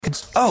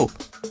Oh,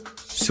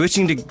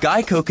 switching to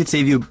Geico could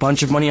save you a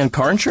bunch of money on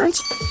car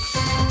insurance?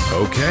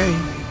 Okay.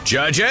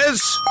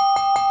 Judges?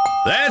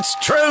 That's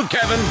true,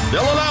 Kevin.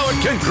 They'll allow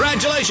it.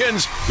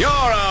 Congratulations. You're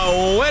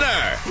a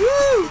winner.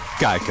 Woo!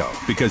 Geico,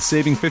 because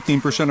saving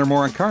 15% or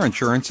more on car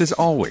insurance is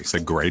always a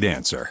great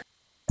answer.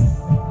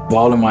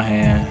 Ball in my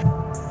hand.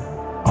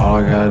 All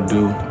I gotta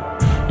do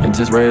is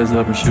just raise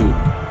up and shoot.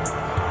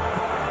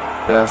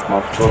 That's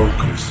my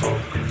focus.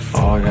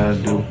 All I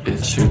gotta do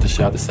is shoot the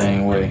shot the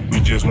same way. You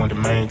just want to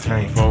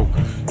maintain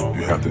focus.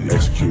 You have to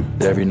execute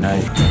every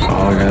night.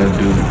 All I gotta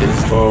do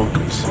is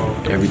focus.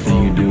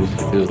 Everything you do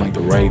feels like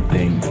the right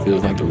thing,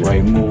 feels like the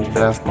right move.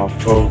 That's my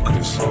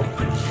focus.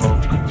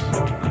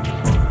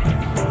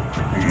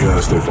 You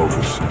gotta stay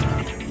focused.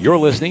 You're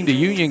listening to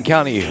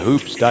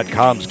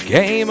UnionCountyHoops.com's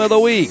Game of the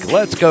Week.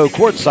 Let's go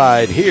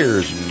courtside.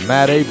 Here's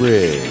Matt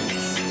Abridge.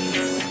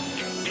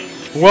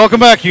 Welcome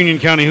back,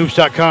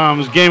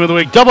 UnionCountyHoops.com's Game of the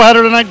Week.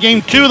 Doubleheader tonight,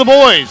 Game 2 of the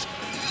boys.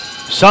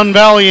 Sun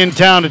Valley in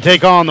town to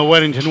take on the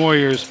Weddington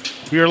Warriors.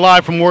 We are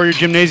live from Warrior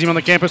Gymnasium on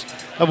the campus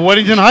of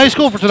Weddington High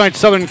School for tonight's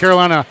Southern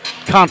Carolina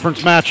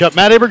Conference matchup.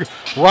 Matt Aberg,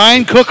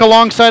 Ryan Cook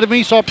alongside of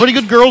me. Saw a pretty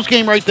good girls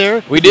game right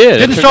there. We did.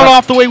 Didn't start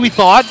off the way we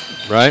thought.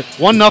 Right.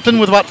 1-0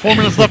 with about 4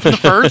 minutes left in the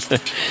first.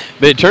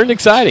 But it turned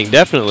exciting,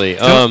 definitely.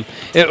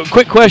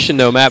 Quick question,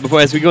 though, Matt, before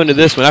as we go into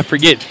this one. I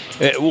forget,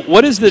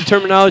 what is the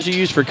terminology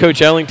used for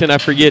Coach Ellington? I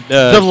forget.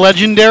 The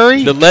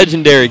legendary? The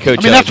legendary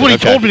Coach Ellington. That's what he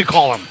told me to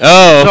call him.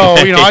 Oh,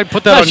 okay. So, I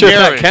put that Not on sure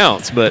Gary. if that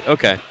counts, but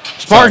okay.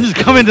 Spartans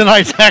come in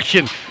tonight's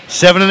action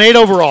 7-8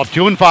 overall,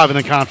 2-5 in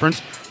the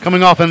conference.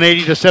 Coming off an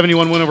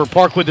 80-71 win over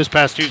Parkwood this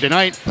past Tuesday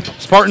night.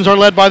 Spartans are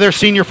led by their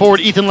senior forward,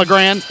 Ethan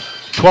LeGrand,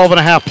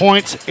 12.5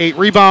 points, 8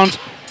 rebounds,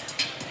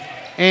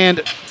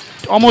 and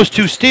almost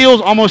 2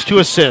 steals, almost 2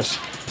 assists.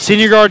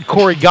 Senior guard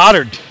Corey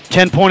Goddard,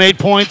 10.8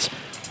 points.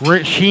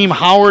 Rasheem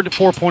Howard,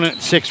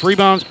 4.6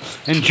 rebounds.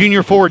 And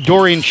junior forward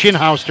Dorian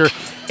Shinhauster,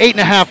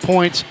 8.5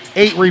 points,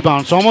 8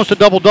 rebounds. So almost a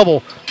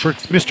double-double for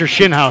Mr.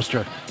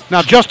 Shinhauster.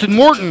 Now, Justin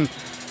Morton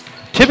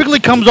typically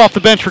comes off the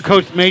bench for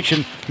Coach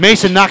Mason.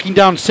 Mason knocking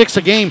down 6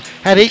 a game,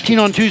 had 18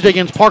 on Tuesday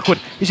against Parkwood.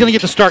 He's going to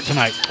get the start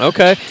tonight.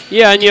 Okay.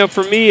 Yeah, and,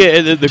 for me,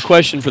 the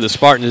question for the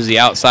Spartans is the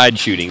outside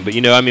shooting. But,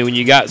 when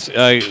you got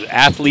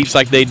athletes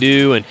like they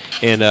do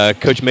and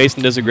Coach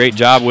Mason does a great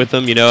job with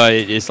them,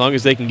 as long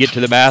as they can get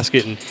to the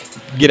basket and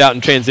get out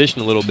and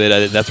transition a little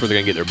bit, that's where they're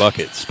going to get their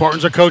buckets.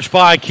 Spartans are coached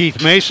by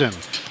Keith Mason.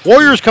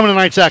 Warriors coming to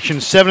tonight's action,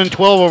 7-12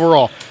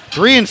 overall,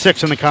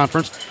 3-6 in the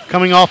conference.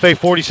 Coming off a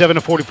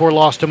 47-44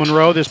 loss to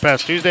Monroe this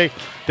past Tuesday.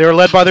 They are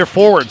led by their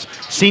forwards.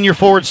 Senior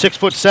forward,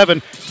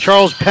 6'7",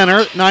 Charles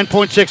Penner,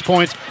 9.6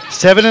 points,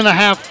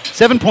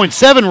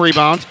 7.7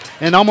 rebounds,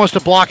 and almost a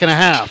block and a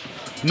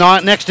half.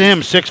 Not next to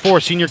him,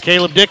 6'4", senior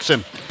Caleb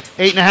Dixon,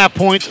 8.5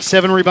 points,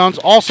 7 rebounds,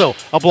 also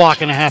a block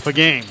and a half a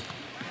game.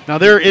 Now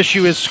their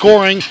issue is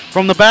scoring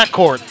from the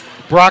backcourt.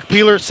 Brock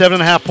Peeler,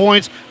 7.5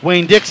 points,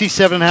 Wayne Dixie,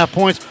 7.5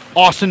 points,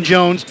 Austin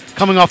Jones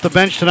coming off the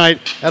bench tonight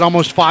at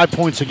almost 5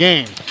 points a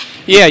game.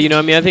 Yeah,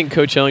 I think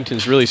Coach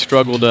Ellington's really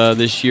struggled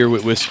this year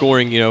with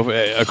scoring,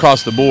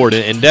 across the board,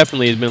 and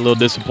definitely has been a little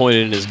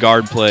disappointed in his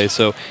guard play.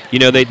 So,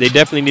 they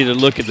definitely need to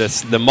look at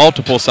the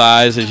multiple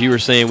size, as you were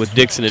saying, with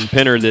Dixon and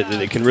Penner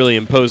that can really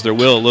impose their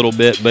will a little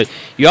bit. But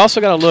you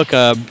also got to look,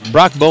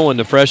 Brock Bowen,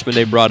 the freshman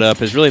they brought up,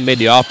 has really made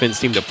the offense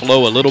seem to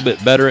flow a little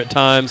bit better at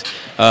times.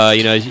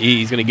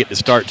 He's going to get the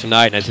start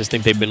tonight, and I just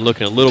think they've been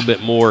looking a little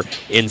bit more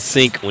in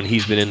sync when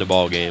he's been in the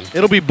ball game.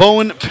 It'll be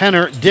Bowen,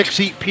 Penner,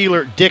 Dixie,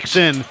 Peeler,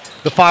 Dixon,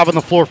 the 5 on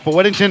the floor for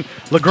Weddington.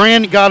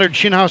 LeGrand, Goddard,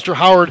 Shinhauster,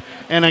 Howard,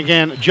 and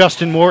again,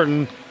 Justin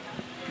Morton.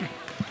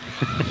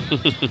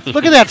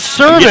 Look at that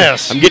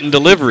service. I'm getting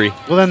delivery.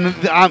 Well, then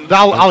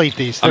I'll eat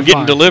these. I'm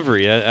getting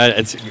delivery. I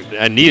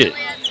need it.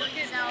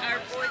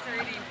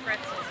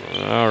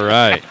 All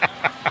right.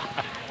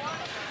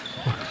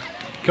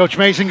 Coach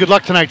Mason, good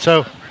luck tonight,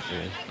 so.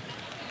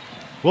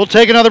 We'll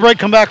take another break,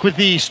 come back with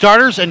the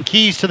starters and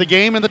keys to the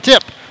game and the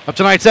tip of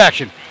tonight's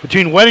action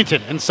between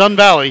Weddington and Sun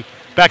Valley.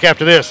 Back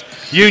after this,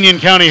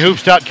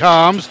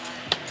 UnionCountyHoops.com's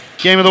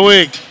Game of the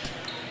Week.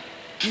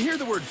 You hear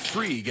the word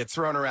free get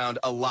thrown around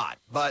a lot,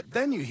 but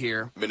then you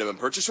hear minimum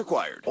purchase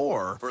required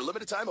or for a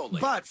limited time only.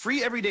 But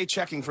free everyday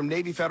checking from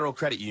Navy Federal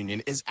Credit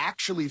Union is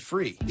actually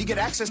free. You get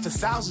access to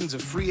thousands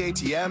of free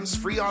ATMs,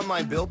 free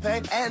online bill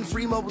pay, and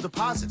free mobile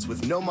deposits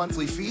with no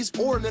monthly fees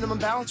or minimum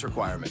balance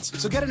requirements.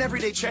 So get an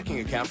everyday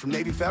checking account from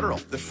Navy Federal,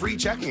 the free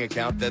checking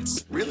account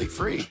that's really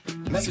free.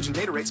 Message and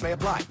data rates may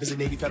apply. Visit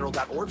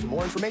NavyFederal.org for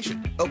more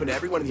information. Open to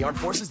everyone in the armed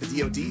forces, the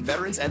DoD,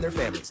 veterans, and their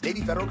families. Navy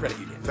Federal Credit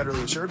Union,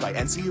 federally insured by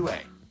NCUA.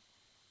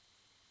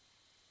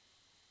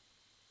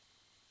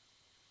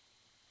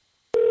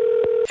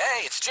 Hey,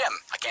 Hey, it's Jim.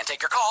 I can't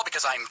take your call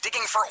because I'm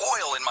digging for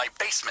oil in my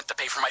basement to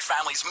pay for my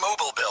family's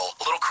mobile bill.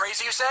 A little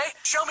crazy, you say?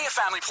 Show me a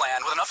family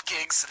plan with enough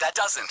gigs that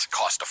doesn't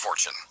cost a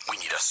fortune. We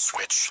need a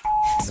switch.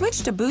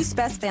 Switch to Boost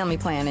Best Family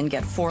Plan and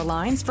get 4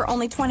 lines for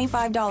only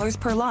 $25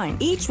 per line,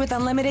 each with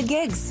unlimited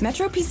gigs.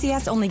 Metro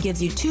PCS only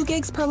gives you 2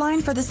 gigs per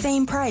line for the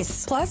same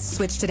price. Plus,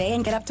 switch today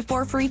and get up to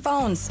 4 free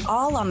phones,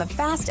 all on the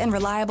fast and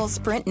reliable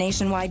Sprint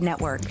nationwide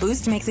network.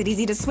 Boost makes it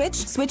easy to switch.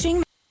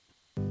 Switching.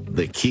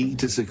 The key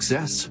to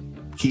success?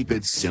 Keep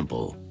it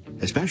simple,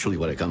 especially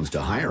when it comes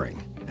to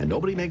hiring. And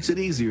nobody makes it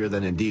easier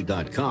than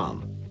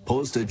Indeed.com.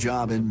 Post a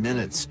job in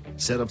minutes.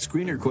 Set up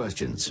screener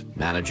questions.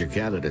 Manage your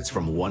candidates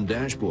from one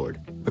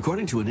dashboard.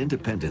 According to an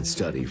independent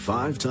study,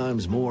 5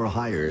 times more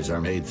hires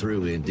are made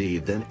through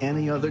Indeed than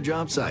any other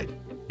job site.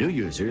 New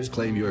users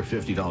claim your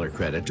 $50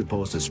 credit to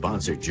post a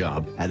sponsored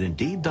job at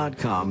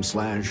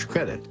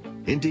Indeed.com/credit.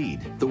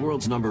 Indeed, the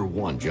world's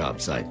 #1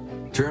 job site.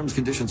 Terms,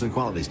 conditions, and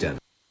quality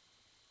standards.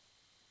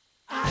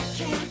 I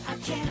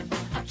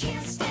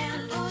can't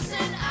stand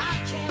losing.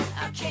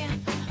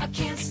 I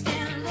can't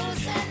stand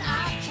losing.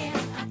 I can't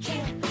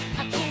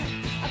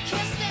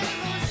stand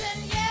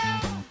losing you.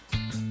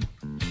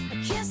 I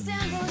can't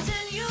stand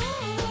losing you.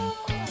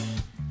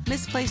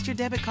 Misplaced your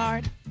debit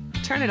card?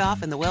 Turn it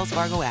off in the Wells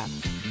Fargo app.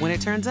 When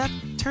it turns up,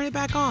 turn it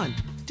back on.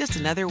 Just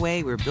another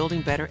way we're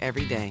building better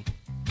every day.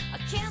 I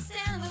can't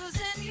stand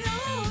losing you.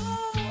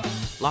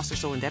 Lost or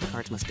stolen debit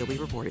cards must still be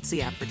reported.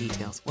 See app for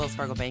details. Wells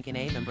Fargo Bank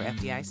N.A., member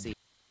FDIC.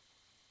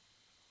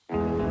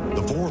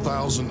 The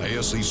 4,000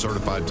 ASE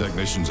certified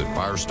technicians at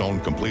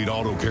Firestone Complete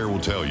Auto Care will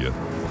tell you,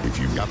 if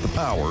you've got the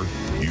power,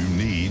 you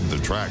need the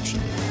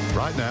traction.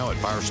 Right now at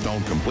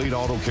Firestone Complete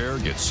Auto Care,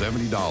 get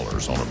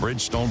 $70 on a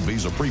Bridgestone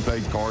Visa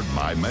prepaid card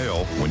by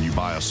mail when you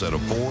buy a set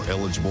of 4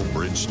 eligible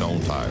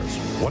Bridgestone tires.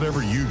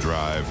 Whatever you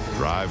drive,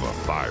 drive a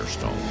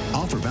Firestone.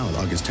 Offer valid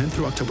August 10th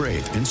through October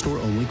 8th. In-store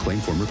only. Claim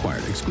form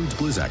required. Excludes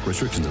Blizzak.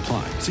 Restrictions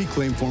apply. See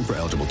claim form for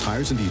eligible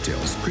tires and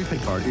details.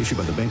 Prepaid card issued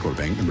by the Bancorp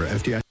Bank, member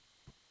FDIC.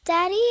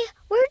 Daddy,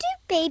 where do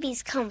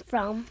babies come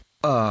from?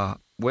 Honey?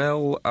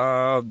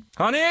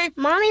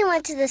 Mommy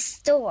went to the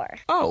store.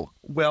 Oh,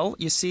 well,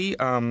 you see,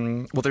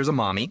 there's a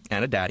mommy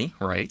and a daddy,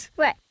 right?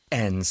 Right.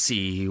 And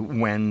see,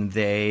 when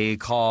they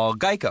call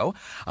Geico,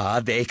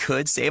 they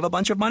could save a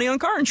bunch of money on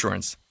car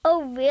insurance.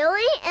 Oh,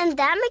 really? And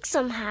that makes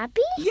them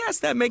happy? Yes,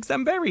 that makes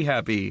them very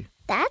happy.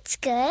 That's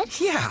good.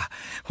 Yeah.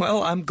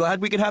 Well, I'm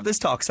glad we could have this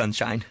talk,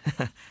 Sunshine.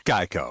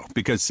 Geico,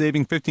 because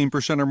saving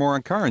 15% or more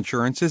on car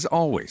insurance is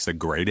always a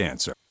great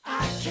answer.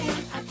 I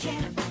can't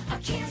stand losing. I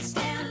can't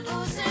stand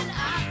losing.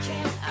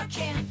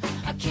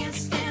 I can't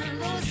stand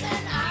losing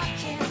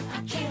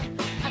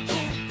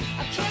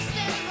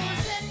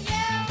you.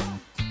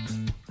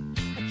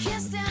 I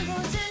can't stand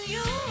losing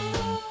you.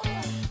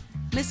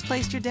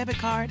 Misplaced your debit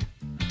card?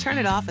 Turn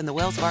it off in the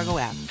Wells Fargo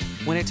app.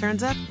 When it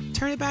turns up,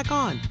 turn it back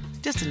on.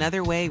 Just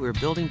another way we're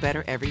building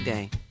better every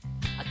day.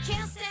 I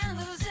can't stand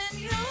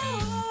losing you.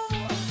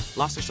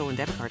 Lost or stolen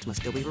debit cards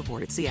must still be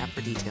reported. See app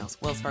for details.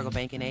 Wells Fargo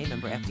Bank N.A.,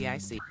 member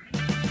FDIC.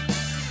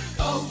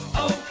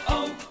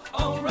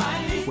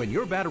 O'Reilly. When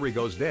your battery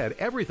goes dead,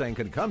 everything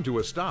can come to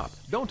a stop.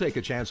 Don't take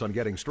a chance on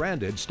getting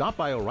stranded. Stop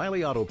by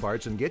O'Reilly Auto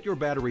Parts and get your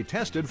battery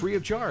tested free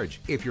of charge.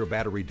 If your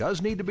battery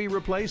does need to be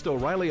replaced,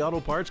 O'Reilly Auto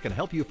Parts can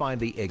help you find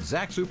the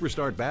exact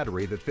Superstart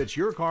battery that fits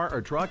your car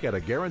or truck at a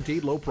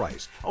guaranteed low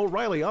price.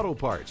 O'Reilly Auto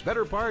Parts.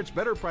 Better parts,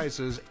 better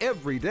prices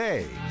every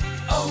day.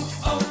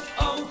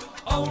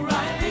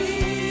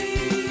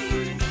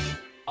 O'Reilly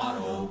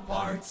Auto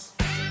Parts.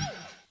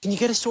 Can you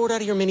get a sword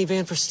out of your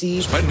minivan for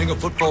Steve? Spending a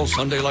football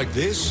Sunday like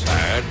this?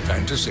 Bad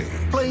fantasy.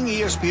 Playing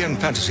ESPN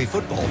Fantasy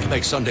Football to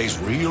make Sundays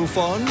real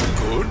fun?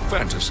 Good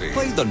fantasy.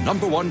 Play the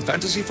 #1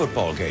 fantasy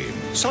football game.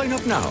 Sign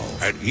up now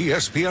at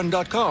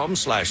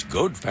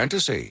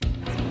ESPN.com/goodfantasy.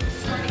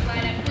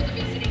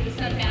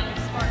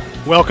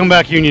 Welcome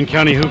back,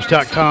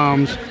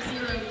 UnionCountyHoops.com's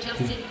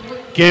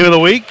Game of the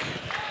Week.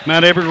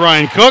 Matt Abrams,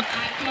 Ryan Cook.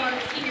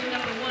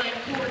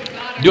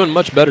 Doing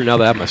much better now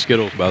that I have my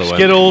Skittles, by the way.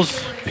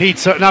 Skittles,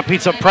 pizza, not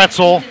pizza,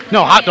 pretzel.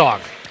 No, hot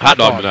dog. Hot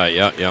dog tonight,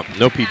 yeah.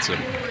 No pizza.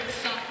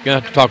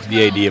 Gonna have to talk to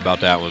the AD about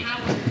that one.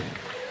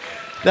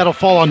 That'll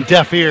fall on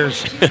deaf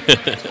ears.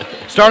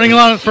 Starting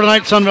line for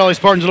tonight, Sun Valley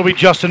Spartans, it'll be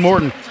Justin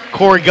Morton,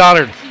 Corey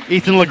Goddard,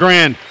 Ethan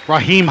LeGrand,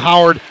 Raheem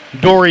Howard,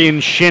 Dorian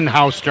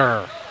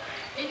Schinhauster.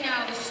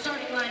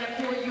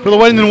 For the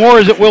Wellington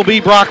Warriors, it will be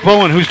Brock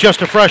Bowen, who's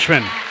just a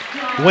freshman,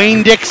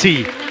 Wayne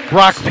Dixie,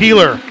 Brock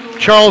Peeler,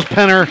 Charles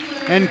Penner,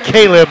 and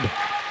Caleb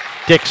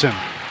Dixon.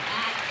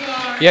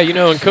 Yeah,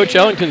 and Coach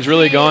Ellington's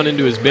really gone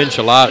into his bench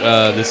a lot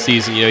this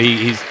season.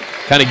 He's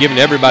kind of given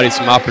everybody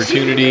some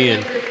opportunity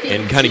and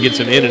kind of gets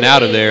them in and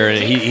out of there.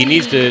 And he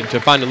needs to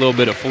find a little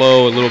bit of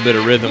flow, a little bit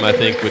of rhythm, I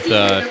think, with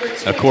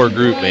a core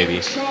group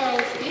maybe.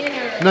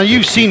 Now,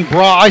 you've seen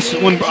Brock.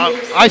 When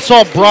I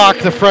saw Brock,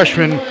 the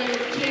freshman,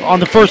 on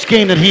the first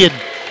game that he had,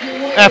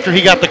 after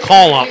he got the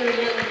call up.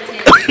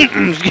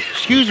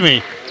 Excuse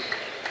me.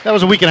 That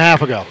was a week and a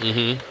half ago.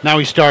 Mm-hmm. Now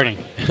he's starting.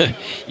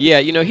 Yeah,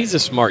 he's a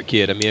smart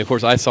kid. I mean, of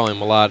course, I saw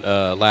him a lot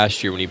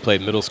last year when he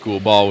played middle school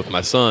ball with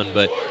my son.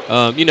 But,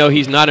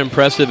 he's not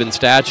impressive in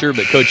stature,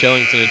 but Coach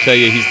Ellington will tell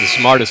you he's the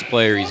smartest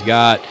player he's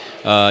got.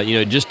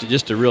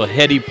 Just a real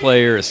heady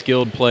player, a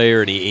skilled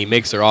player, and he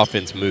makes their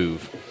offense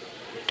move.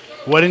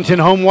 Weddington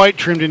home white,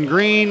 trimmed in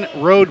green,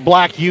 road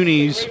black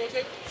unis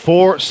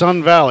for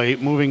Sun Valley,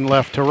 moving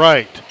left to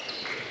right.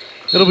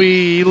 It'll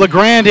be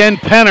LeGrand and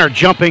Penner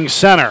jumping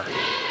center.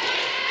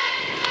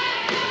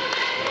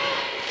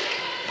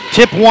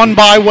 Tip won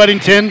by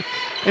Weddington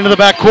into the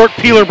backcourt.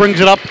 Peeler brings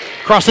it up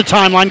across the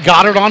timeline.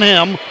 Goddard on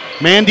him.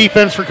 Man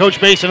defense for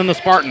Coach Mason and the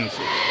Spartans.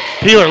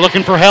 Peeler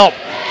looking for help.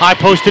 High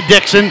post to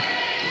Dixon.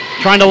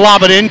 Trying to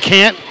lob it in.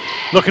 Can't.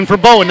 Looking for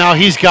Bowen. Now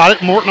he's got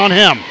it. Morton on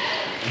him.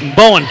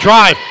 Bowen,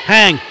 drive,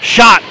 hang,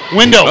 shot,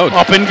 window,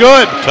 up and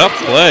good. Tough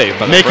play. By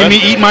the Making me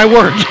freshman. eat my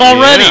words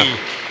already. Yeah.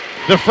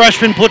 The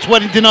freshman puts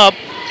Weddington up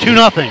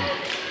 2-0.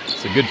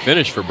 It's a good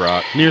finish for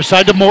Brock. Near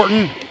side to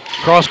Morton.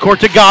 Cross court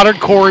to Goddard.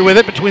 Corey with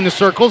it between the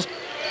circles.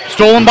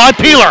 Stolen by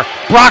Peeler.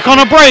 Brock on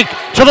a break.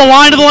 To the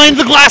line, to the lane,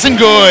 to the glass, and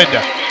good.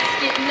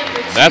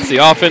 That's the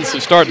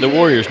offensive start the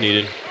Warriors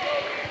needed.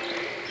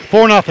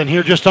 4-0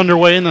 here, just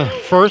underway in the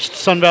first.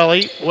 Sun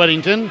Valley,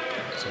 Weddington.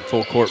 Some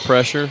full court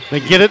pressure. They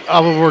get it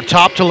over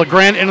top to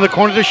LeGrand, into the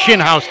corner to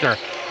Schinhauster.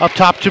 Up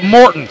top to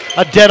Morton.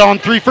 A dead-on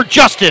three for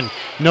Justin.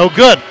 No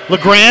good.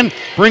 LeGrand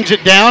brings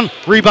it down.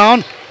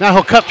 Rebound. Now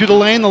he'll cut through the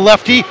lane. The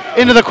lefty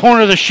into the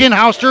corner to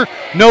Schinhauster.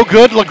 No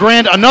good.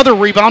 LeGrand, another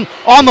rebound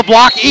on the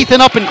block.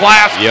 Ethan up in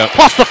glass. Yep.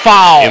 Plus the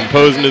foul.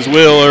 Imposing his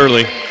will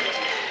early.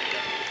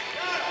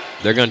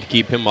 They're going to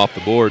keep him off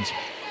the boards.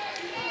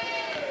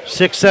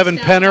 6'7"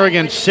 Penner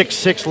against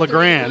 6'6"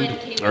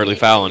 LeGrand. Early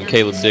foul on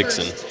Caleb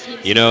Dixon.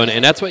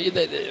 And that's what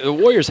the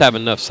Warriors have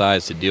enough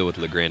size to deal with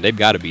LeGrand. They've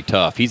got to be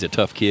tough. He's a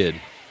tough kid.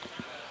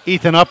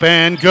 Ethan up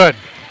and good.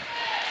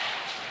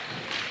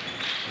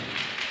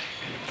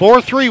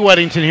 4-3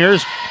 Weddington here.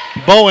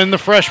 Bowen, the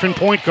freshman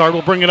point guard,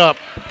 will bring it up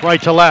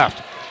right to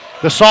left.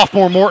 The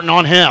sophomore Morton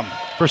on him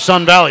for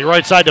Sun Valley.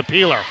 Right side to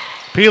Peeler.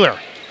 Peeler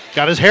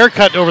got his hair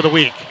cut over the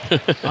week.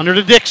 Under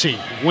to Dixie.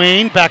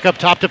 Wayne back up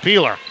top to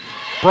Peeler.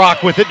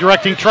 Brock with it,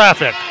 directing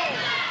traffic.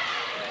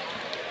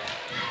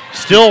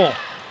 Still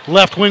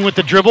left wing with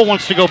the dribble.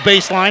 Wants to go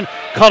baseline.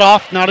 Cut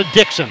off now to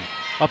Dixon.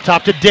 Up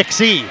top to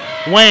Dixie.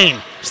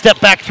 Wayne. Step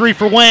back three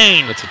for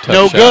Wayne. That's a tough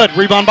no shot. good.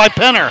 Rebound by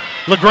Penner.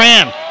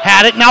 LeGrand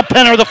had it. Now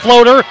Penner the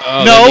floater.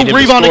 Oh, no. they need him to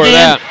Rebound score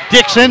again. that.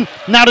 Dixon.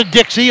 Now to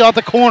Dixie off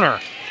the corner.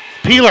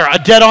 Peeler, a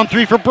dead on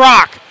three for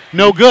Brock.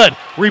 No good.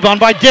 Rebound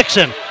by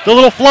Dixon. The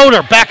little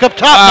floater. Back up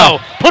top. Wow.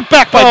 No. Put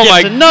back by Oh,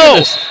 my Dixon. No.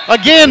 goodness.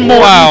 Again,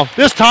 Morton. Wow.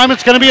 This time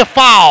it's going to be a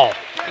foul.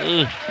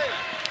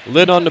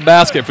 Lid on the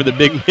basket for the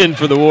big men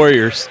for the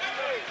Warriors.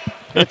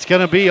 It's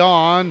going to be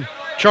on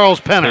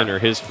Charles Penner.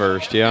 Penner, his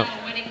first, yeah.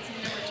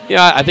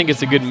 Yeah, I think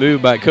it's a good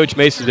move by Coach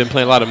Mason's been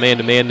playing a lot of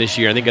man-to-man this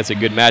year. I think that's a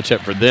good matchup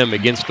for them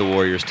against the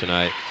Warriors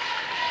tonight.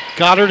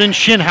 Goddard and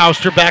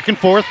Schinhauster back and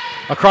forth.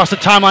 Across the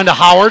timeline to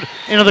Howard.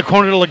 Into the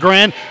corner to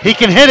LeGrand. He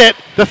can hit it.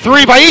 The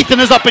three by Ethan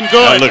is up and That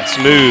good. looked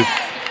smooth.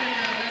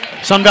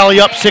 Sun Valley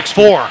up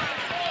 6-4.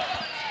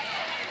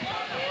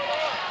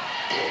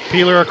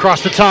 Peeler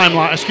across the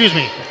timeline.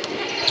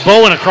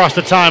 Bowen across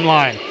the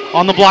timeline.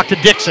 On the block to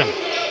Dixon.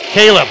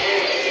 Caleb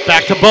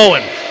back to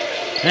Bowen.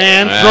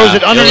 And throws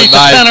it underneath the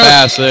ill-advised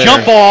pass center. there.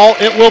 Jump ball.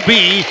 It will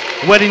be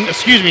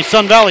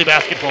Sun Valley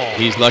basketball.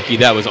 He's lucky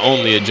that was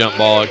only a jump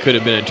ball. It could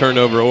have been a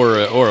turnover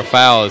or a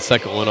foul. The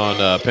second one on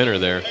Penner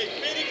there.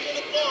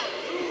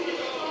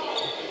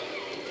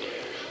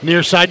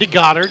 Near side to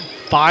Goddard.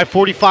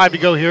 5:45 to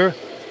go here.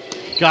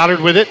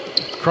 Goddard with it.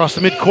 Across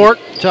the midcourt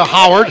to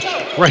Howard.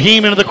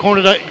 Raheem into the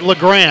corner to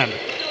LeGrand.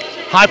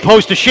 High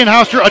post to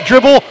Schinhauster. A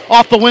dribble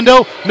off the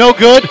window. No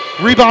good.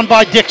 Rebound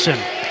by Dixon.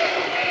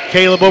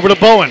 Caleb over to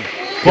Bowen.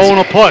 Bowen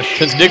will push.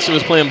 Since Dixon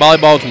was playing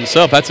volleyball with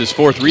himself, that's his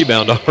fourth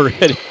rebound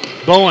already.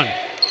 Bowen.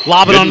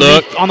 Lob it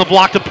on the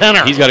block to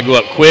Penner. He's got to go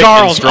up quick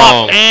Charles and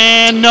strong. Up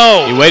and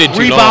no. He waited too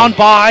Rebound long.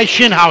 by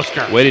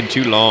Schinhauster. Waited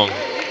too long.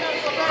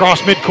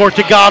 Cross midcourt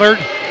to Goddard.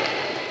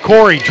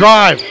 Corey,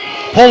 drive,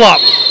 pull up,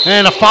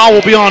 and a foul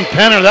will be on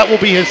Penner. That will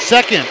be his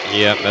second.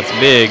 Yeah, that's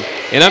big.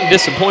 And I'm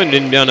disappointed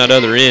in him down that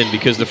other end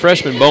because the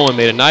freshman Bowen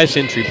made a nice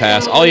entry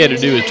pass. All he had to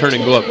do was turn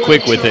and go up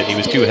quick with it, and he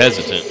was too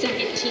hesitant.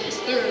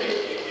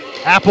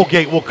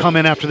 Applegate will come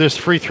in after this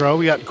free throw.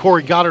 We got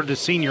Corey Goddard, the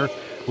senior,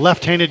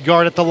 left-handed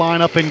guard at the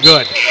line, up and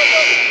good.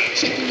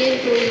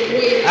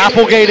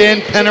 Applegate in,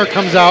 Penner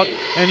comes out,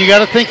 and you got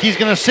to think he's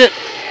going to sit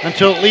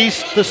until at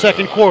least the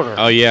second quarter.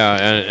 Oh, yeah,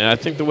 and I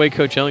think the way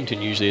Coach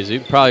Ellington usually is, he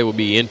probably will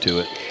be into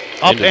it.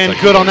 Up and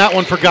good on that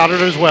one for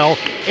Goddard as well.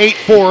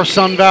 8-4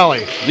 Sun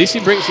Valley. At least he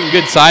brings some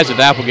good size with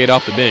Applegate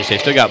off the bench. They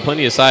still got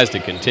plenty of size to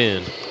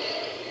contend.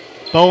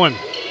 Bowen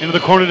into the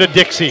corner to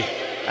Dixie.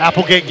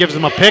 Applegate gives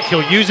him a pick.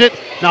 He'll use it.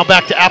 Now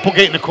back to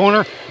Applegate in the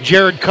corner.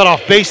 Jared cut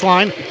off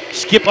baseline.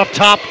 Skip up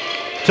top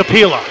to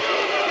Peeler.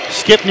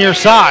 Skip near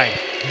side.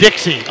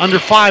 Dixie under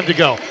 5 to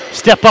go.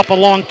 Step up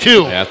along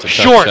 2. Yeah, that's a tough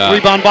Short. shot.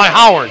 Rebound by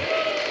Howard.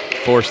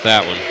 Force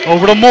that one.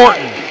 Over to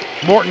Morton.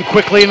 Morton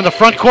quickly into the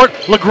front court.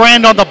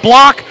 LeGrand on the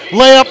block.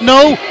 Layup,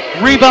 no.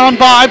 Rebound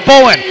by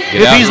Bowen.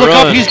 Get If out he's and look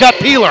up, run. he's got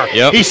Peeler.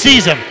 Yep. He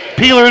sees him.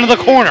 Peeler into the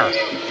corner.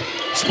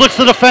 Splits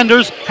the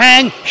defenders.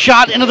 Hang.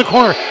 Shot into the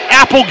corner.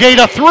 Applegate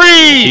a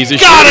three. He's a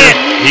got shooter.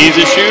 it. He's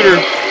a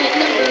shooter.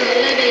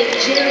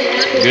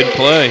 Good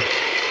play.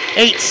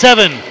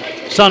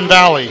 8-7 Sun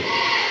Valley.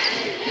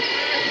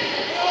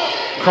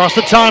 Across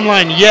the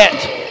timeline yet.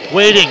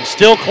 Waiting.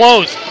 Still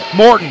close.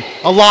 Morton.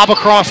 A lob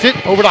across it.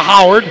 Over to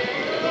Howard.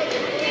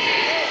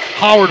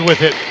 Howard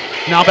with it.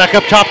 Now back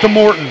up top to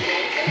Morton.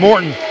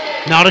 Morton.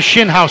 Now to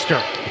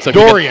Shinhouster. It's like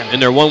Dorian.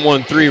 and they're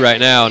 1-1-3 right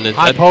now. And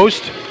High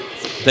post.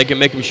 if they can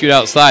make them shoot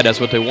outside, that's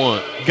what they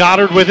want.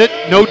 Goddard with it.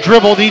 No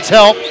dribble. Needs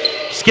help.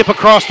 Skip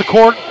across the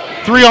court.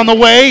 Three on the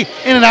way.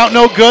 In and out.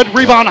 No good.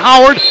 Rebound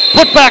Howard.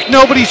 Put back.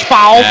 Nobody's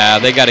fouled. Yeah,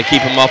 they got to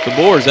keep him off the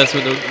boards. That's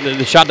what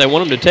the shot they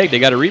want him to take. They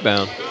got to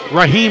rebound.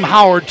 Raheem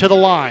Howard to the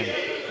line.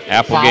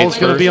 Applegate's Foul's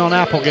going to first. be on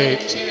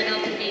Applegate.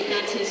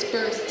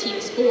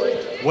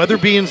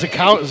 Weatherby and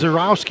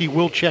Zarowski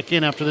will check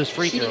in after this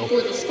free throw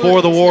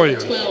for the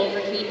Warriors.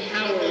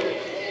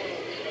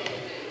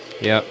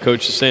 Yeah,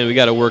 coach is saying we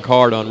got to work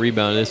hard on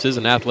rebound. This is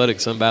an athletic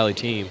Sun Valley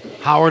team.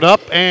 Howard up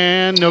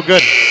and no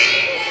good.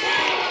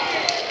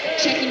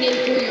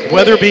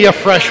 Weatherby, a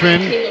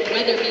freshman.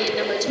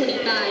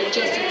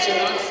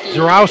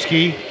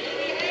 Zarowski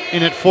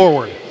in it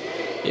forward.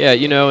 Yeah,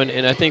 you know,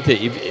 and I think that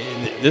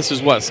this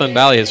is what Sun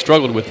Valley has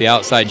struggled with, the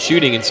outside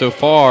shooting, and so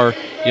far,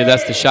 you know,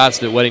 that's the shots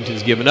that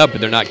Weddington's given up, but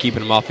they're not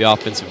keeping them off the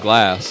offensive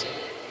glass.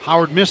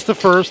 Howard missed the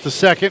first, the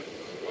second.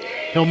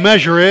 He'll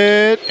measure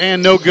it,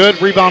 and no good.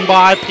 Rebound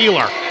by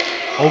Peeler.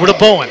 Over to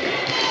Bowen.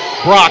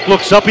 Brock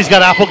looks up. He's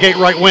got Applegate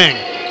right wing.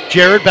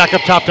 Jared back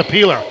up top to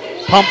Peeler.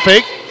 Pump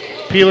fake.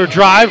 Peeler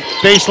drive.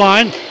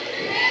 Baseline.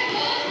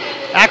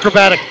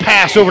 Acrobatic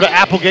pass over to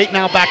Applegate.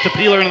 Now back to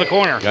Peeler into the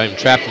corner. Got him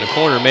trapped in the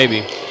corner,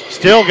 maybe.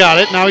 Still got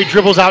it. Now he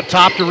dribbles out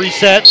top to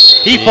reset.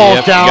 He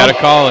falls down. Got to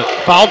call it.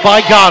 Fouled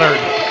by Goddard.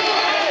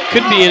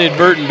 Could be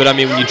inadvertent, but I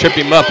mean, when you trip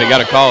him up, they got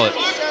to call it.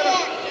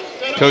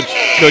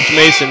 Coach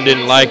Mason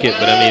didn't like it,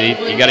 but I mean,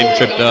 he got him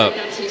tripped up.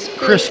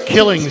 Chris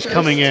Killings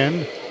coming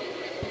in.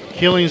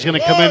 Killings going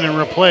to come in and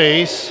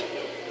replace.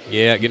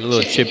 Yeah, getting a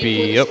little chippy.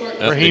 Yep.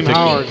 Raheem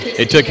Howard.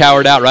 They took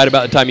Howard out right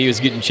about the time he was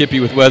getting chippy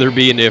with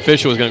Weatherby, and the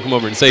official was going to come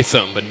over and say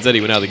something, but instead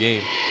he went out of the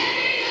game.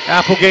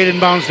 Applegate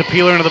inbounds to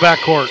Peeler into the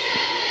backcourt.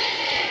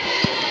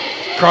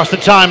 Across the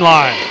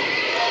timeline.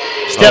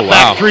 Step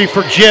back three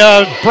for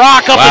Jed.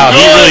 Brock up and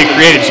he good. really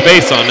created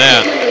space on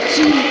that.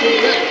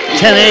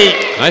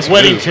 10-8. Nice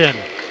Weddington.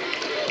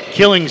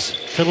 Killings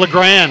to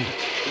LeGrand.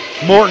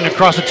 Morton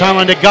across the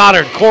timeline to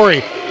Goddard.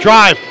 Corey,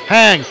 drive,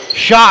 hang,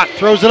 shot,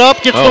 throws it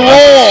up, gets the roll.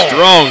 That's a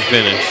strong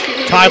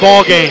finish. Tie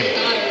ball game.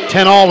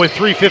 10-all with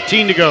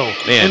 3:15 to go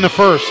in the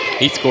first.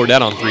 He scored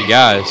that on three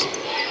guys.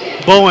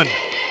 Bowen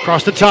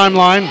across the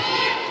timeline.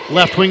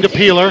 Left wing to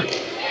Peeler.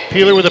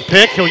 Peeler with a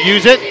pick. He'll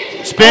use it.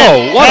 Spin.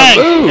 Oh, what hang,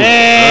 a move.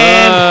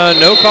 And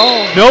No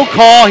call. no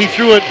call. He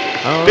threw it.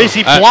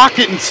 Basically I- blocked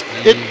it, and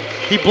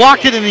he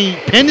blocked it and he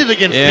pinned it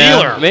against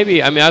Peeler.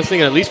 Maybe. I mean, I was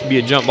thinking at least it'd be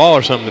a jump ball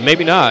or something, but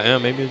maybe not. Yeah,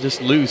 maybe it's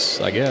just loose,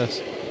 I guess.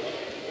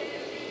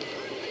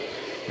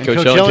 And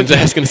Coach Ellington's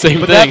asking the same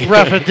but thing.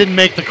 that ref didn't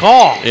make the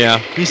call. Yeah.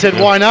 He said,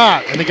 Yeah. why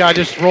not? And the guy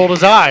just rolled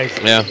his eyes.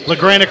 Yeah.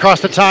 LeGrand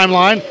across the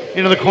timeline,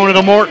 into the corner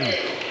to Morton.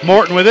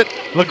 Morton with it.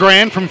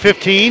 LeGrand from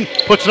 15,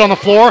 puts it on the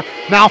floor.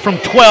 Now from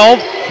 12,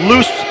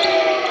 loose,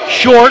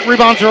 short,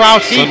 rebounds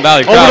Zarowski. Sun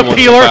Valley crowd Over to wants a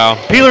Peeler. foul.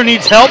 Peeler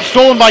needs help,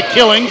 stolen by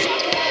Killings.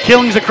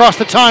 Killings across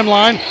the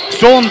timeline,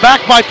 stolen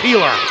back by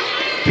Peeler.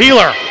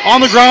 Peeler on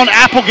the ground,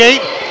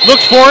 Applegate,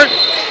 looks for it.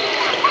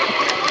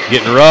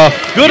 Getting rough.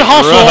 Good Getting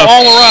hustle rough.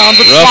 all around,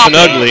 but rough and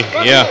sloppy.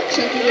 ugly.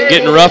 Yeah.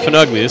 Getting rough and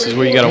ugly. This is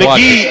where you got to watch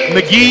it.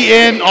 McGee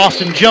in,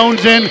 Austin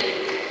Jones in,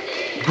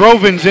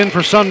 Groven's in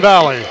for Sun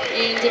Valley.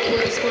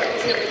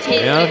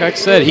 Yeah, like I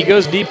said, he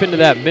goes deep into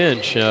that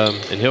bench, and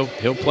he'll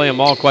play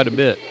them all quite a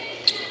bit.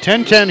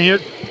 10-10 here,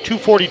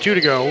 2:42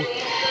 to go.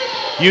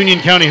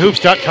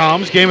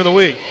 UnionCountyHoops.com's game of the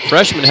week.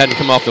 Freshman hadn't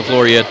come off the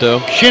floor yet, though.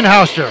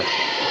 Shinhouster.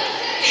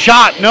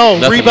 Shot, no.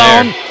 Nothing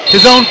Rebound. there.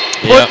 His own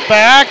put Yep.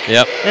 back.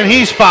 Yep. And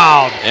he's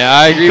fouled. Yeah,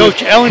 I agree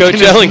Coach with Ellington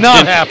Coach is Ellington.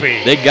 not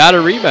happy. They got a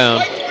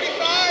rebound.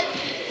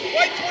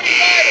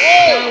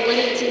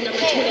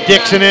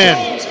 Dixon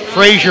in.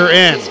 Frazier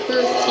in.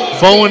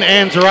 Bowen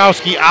and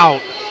Zarowski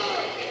out.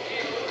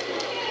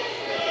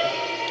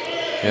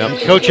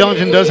 Yep. Coach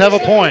Ellington does have a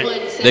point.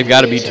 They've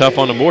got to be tough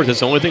on the boards. That's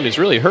the only thing that's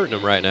really hurting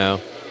them right now.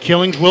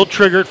 Killings will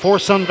trigger it for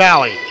Sun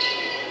Valley.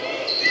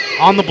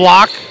 On the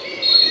block.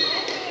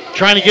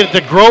 Trying to get it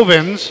to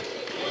Grovins.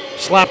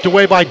 Slapped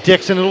away by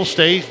Dixon. It'll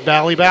stay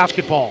Valley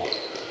basketball.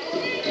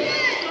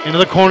 Into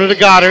the corner to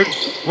Goddard.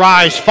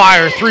 Rise,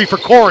 fire, three for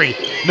Corey.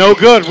 No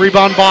good.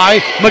 Rebound by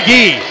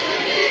McGee.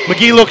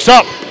 McGee looks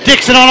up.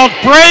 Dixon on a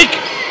break.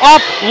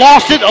 Up,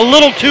 lost it a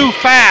little too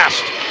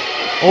fast.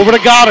 Over to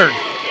Goddard.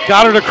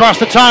 Goddard across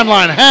the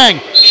timeline. Hang.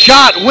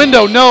 Shot.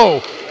 Window.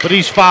 No. But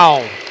he's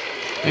fouled.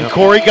 And Yep.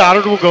 Corey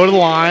Goddard will go to the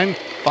line.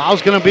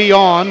 Foul's going to be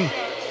on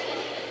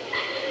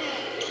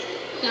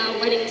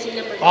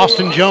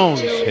Austin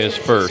Jones. His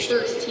first.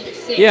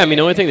 Yeah, I mean,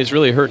 the only thing that's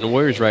really hurting the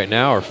Warriors right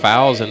now are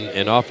fouls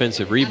and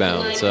offensive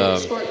rebounds.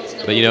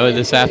 But, you know,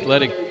 this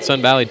athletic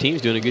Sun Valley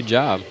team's doing a good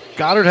job.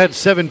 Goddard had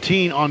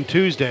 17 on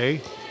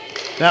Tuesday.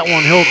 That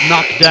one he'll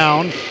knock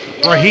down.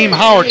 Raheem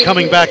Howard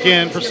coming back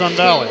in for Sun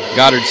Valley.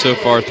 Goddard so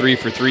far 3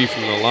 for 3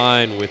 from the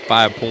line with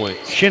 5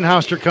 points.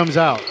 Shinhouster comes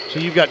out. So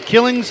you've got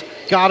Killings,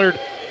 Goddard,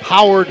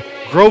 Howard,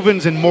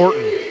 Grovins, and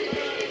Morton.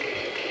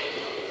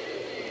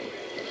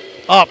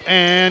 Up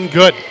and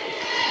good.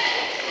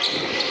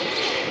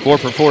 4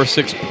 for 4,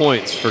 6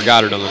 points for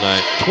Goddard on the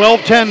night.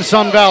 12-10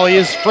 Sun Valley.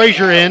 Is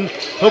Frazier in?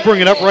 He'll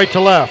bring it up right to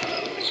left.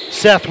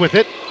 Seth with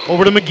it.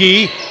 Over to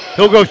McGee.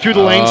 He'll go through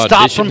the lane.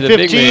 Stop dish it from to the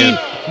big 15. man.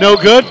 No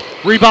good.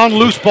 Rebound,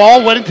 loose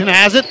ball. Weddington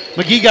has it.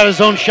 McGee got his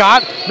own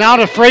shot. Now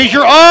to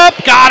Frazier. Up.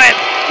 Got it.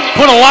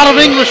 Put a lot of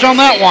English on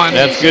that one.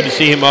 That's good to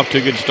see him off to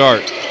a good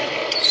start.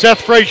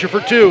 Seth Frazier for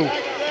 2.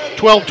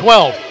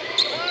 12-12.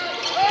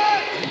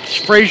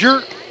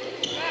 Frazier.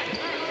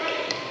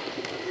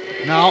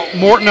 Now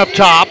Morton up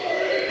top.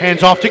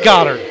 Hands off to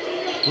Goddard.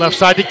 Left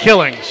side to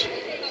Killings.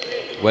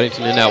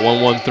 Weddington in that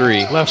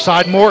 1-1-3. Left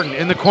side Morton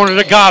in the corner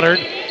to Goddard.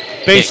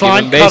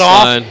 Baseline, Baseline cut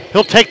baseline. off.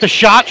 He'll take the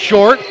shot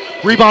short.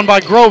 Rebound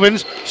by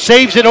Grovins.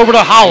 Saves it over to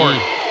Howard.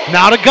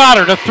 Now to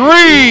Goddard. A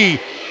 3.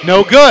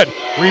 No good.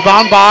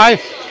 Rebound by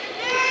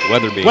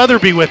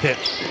Weatherby with it.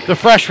 The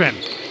freshman.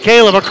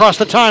 Caleb across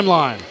the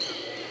timeline.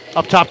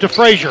 Up top to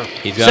Frazier.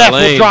 He's got Seth a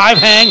lane. will drive,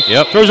 hang.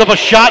 Yep. Throws up a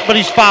shot, but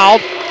he's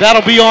fouled.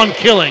 That'll be on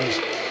Killings.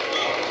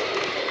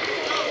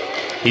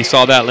 He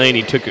saw that lane.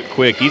 He took it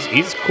quick.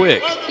 He's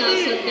quick. Sun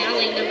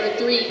Valley number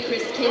 3,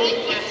 Chris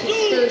Killing, that's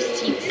his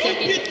first, team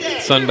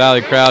second. Sun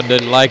Valley crowd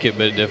doesn't like it,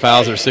 but the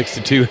fouls are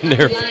 6-2 in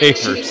their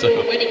favor.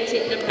 So,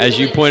 as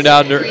you pointed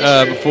out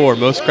before,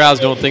 most crowds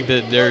don't think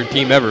that their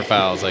team ever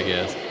fouls, I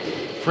guess.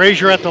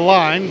 Frazier at the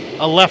line.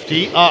 A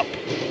lefty up.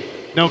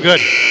 No good.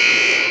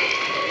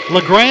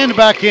 LeGrand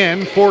back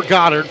in for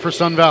Goddard for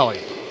Sun Valley.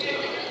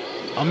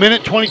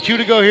 1:22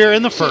 to go here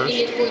in the first.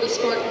 Checking in for the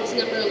Spartans,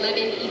 number 11,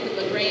 Ethan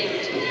LeGrand.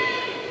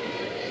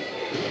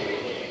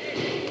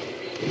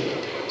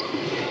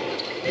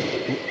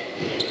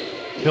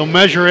 He'll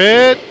measure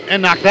it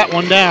and knock that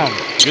one down.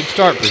 Good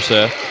start for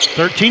Seth.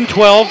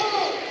 13-12.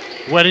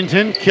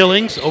 Weddington,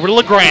 Killings, over to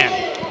LeGrand.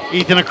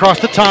 Ethan across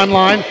the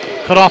timeline.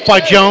 Cut off by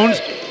Jones.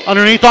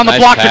 Underneath on the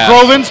Nice block pass. to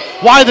Grovins.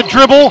 Why the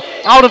dribble?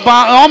 Out of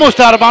bounds, almost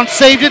out of bounds.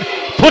 Saved it.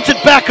 Puts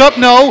it back up.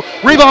 No.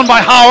 Rebound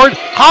by Howard.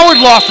 Howard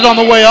lost it on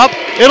the way up.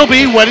 It'll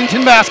be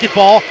Weddington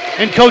basketball.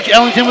 And Coach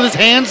Ellington with his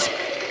hands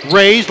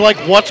raised like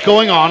what's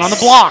going on the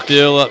block.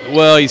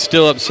 He's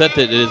still upset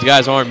that his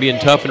guys aren't being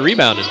tough and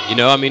rebounding. You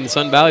know, I mean,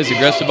 Sun Valley's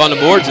aggressive on the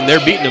boards, and they're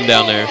beating them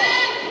down there.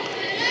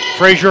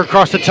 Frazier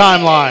across the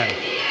timeline.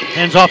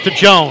 Hands off to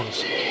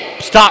Jones.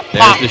 Stop,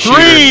 There's pop, the 3.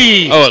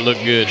 shooter. Oh, it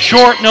looked good.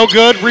 Short, no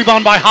good.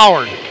 Rebound by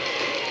Howard.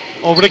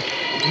 Over to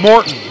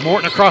Morton.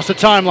 Morton across the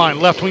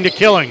timeline. Left wing to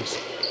Killings.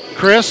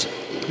 Chris,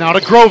 now to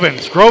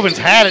Grovins. Grovins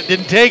had it,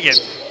 didn't take it.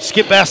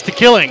 Skip pass to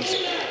Killings.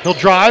 He'll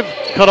drive,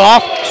 cut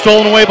off,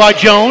 stolen away by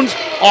Jones.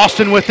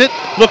 Austin with it,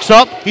 looks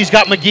up. He's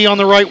got McGee on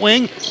the right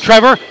wing.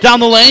 Trevor down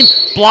the lane,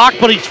 blocked,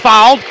 but he's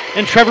fouled,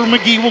 and Trevor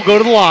McGee will go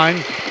to the line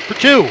for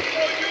 2.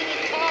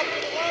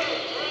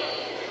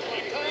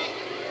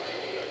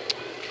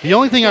 The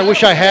only thing I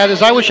wish I had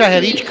is I wish I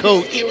had each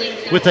coach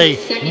with a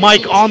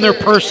mic on their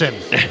person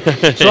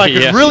so I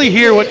could Yeah. really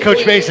hear what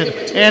Coach Mason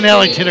and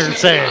Ellington are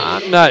saying.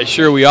 I'm not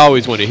sure we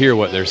always want to hear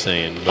what they're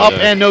saying. But, Up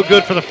and no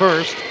good for the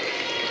first.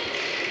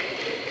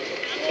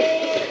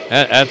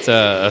 That's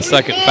a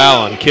second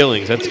foul on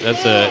Killings. That's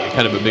a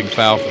kind of a big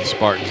foul for the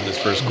Spartans in this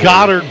first quarter.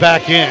 Goddard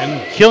back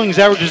in. Killings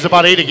averages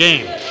about 8 a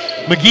game.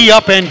 McGee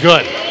up and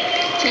good.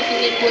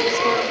 Checking in for the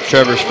Spartans.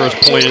 Trevor's first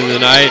point of the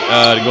night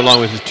to go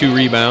along with his 2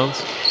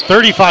 rebounds.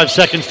 35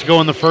 seconds to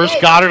go in the first.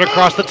 Goddard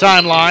across the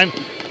timeline.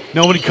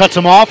 Nobody cuts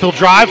him off. He'll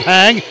drive,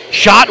 hang,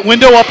 shot,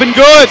 window up and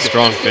good.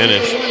 Strong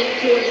finish.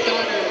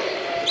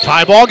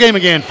 Tie ball game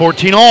again,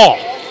 14-all.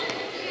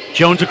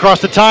 Jones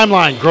across the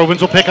timeline. Grovins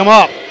will pick him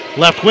up.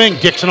 Left wing,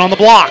 Dixon on the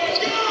block.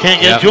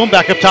 Can't get it to him.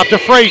 Back up top to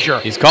Frazier.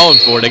 He's calling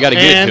for it. They got to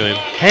get it to him.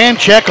 Hand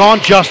check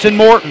on Justin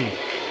Morton.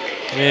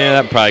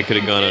 Yeah, that probably could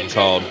have gone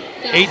uncalled.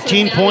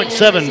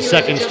 18.7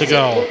 seconds to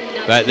go.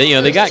 But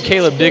they got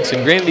Caleb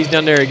Dixon. Granted, he's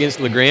down there against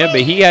LeGrand,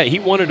 but he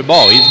wanted the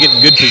ball. He's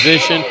getting good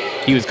position.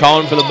 He was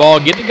calling for the ball.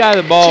 Get the guy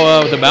the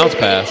ball with a bounce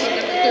pass.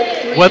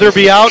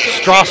 Weatherby out,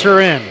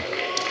 Strasser in.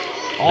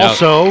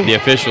 Also, now, the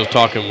officials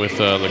talking with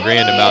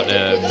LeGrand about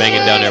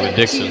banging down there with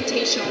Dixon.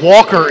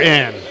 Walker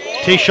in.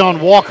 Tayshawn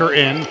Walker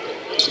in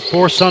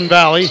for Sun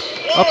Valley.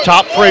 Up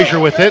top, Frazier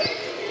with it.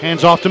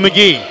 Hands off to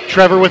McGee.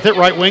 Trevor with it,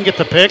 right wing, get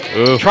the pick.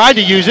 Ooh. Tried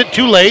to use it,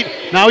 too late.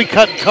 Now he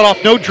cut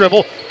off, no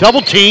dribble.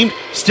 Double teamed,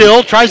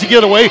 still tries to get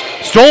it away.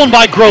 Stolen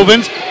by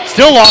Grovins,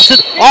 still lost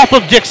it, off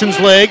of Dixon's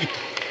leg.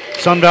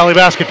 Sun Valley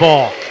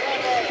basketball.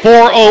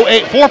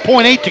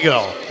 4.8 to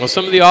go. Well,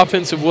 some of the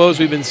offensive woes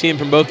we've been seeing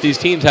from both these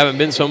teams haven't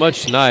been so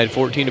much tonight.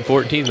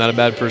 14-14, not a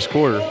bad first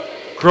quarter.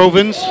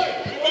 Grovins,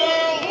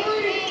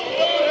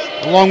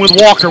 along with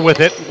Walker with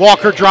it.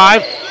 Walker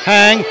drive,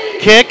 hang,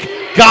 kick,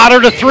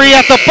 Goddard a three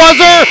at the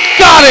buzzer.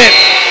 Got it!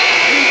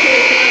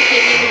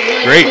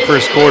 Great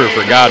first quarter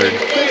for Goddard.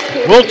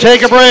 We'll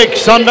take a break.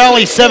 Sun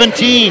Valley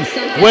 17,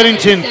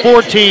 Weddington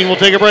 14. We'll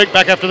take a break.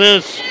 Back after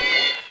this.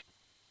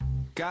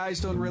 Guys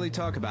don't really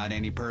talk about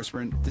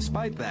antiperspirant.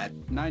 Despite that,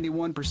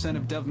 91%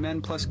 of Dove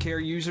Men Plus Care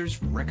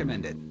users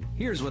recommend it.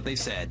 Here's what they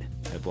said.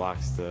 It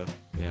blocks the,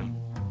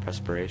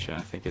 perspiration,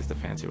 I think is the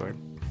fancy word.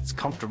 It's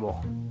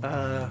comfortable.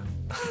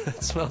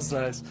 It smells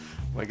nice.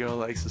 My girl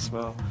likes the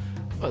smell.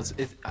 Well,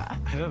 I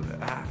don't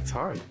know. It's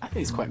hard. I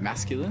think it's quite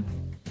masculine.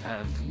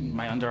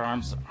 My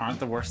underarms aren't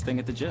the worst thing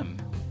at the gym.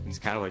 It's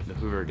kind of like the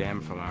Hoover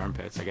Dam from my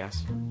armpits, I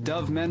guess.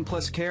 Dove Men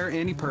Plus Care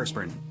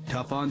antiperspirant.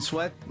 Tough on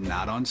sweat,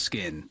 not on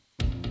skin.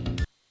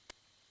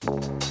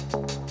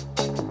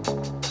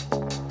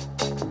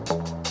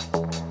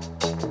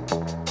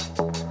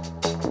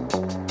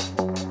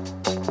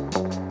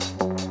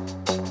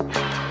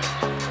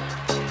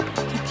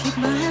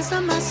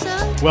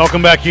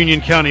 Welcome back,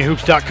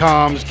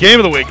 UnionCountyHoops.com's Game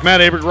of the Week.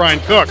 Matt Abrich, Ryan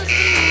Cook.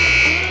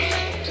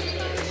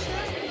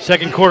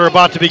 Second quarter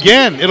about to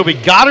begin. It'll be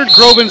Goddard,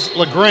 Grovins,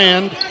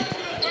 LeGrand,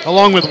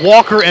 along with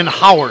Walker and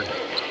Howard.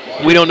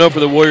 We don't know for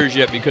the Warriors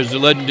yet because the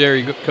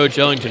legendary Coach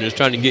Ellington is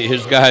trying to get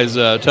his guys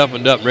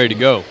toughened up and ready to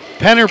go.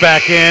 Penner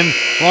back in,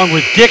 along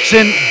with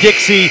Dixon,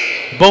 Dixie,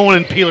 Bowen,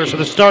 and Peeler. So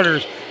the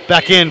starters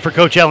back in for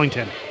Coach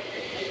Ellington.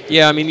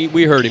 Yeah, I mean,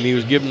 we heard him. He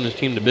was giving his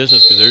team the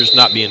business because they're just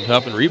not being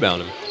tough and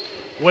rebounding.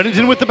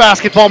 Weddington with the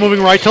basketball,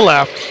 moving right to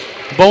left.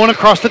 Bowen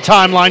across the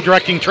timeline,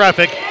 directing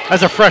traffic,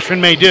 as a freshman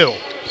may do.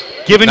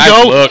 Give and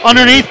go, look.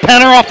 Underneath,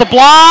 Penner off the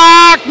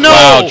block. No!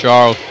 Wow,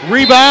 Charles.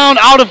 Rebound,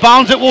 out of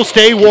bounds, it will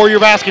stay Warrior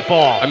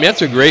basketball. I mean,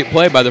 that's a great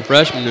play by the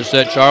freshman to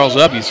set Charles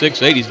up. He's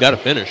 6'8", he's got to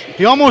finish.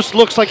 He almost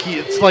looks like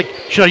it's like,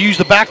 should I use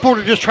the backboard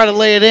or just try to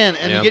lay it in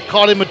and get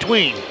caught in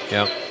between?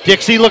 Yeah.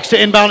 Dixie looks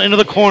to inbound into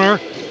the corner.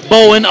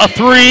 Bowen, a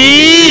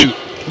three.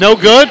 No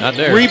good. Not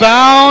there.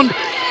 Rebound.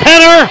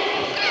 Penner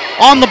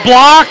on the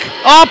block,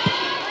 up,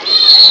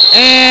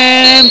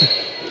 and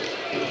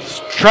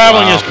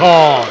traveling is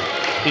called.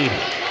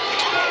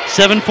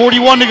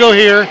 7:41 to go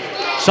here.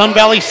 Sun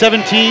Valley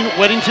 17,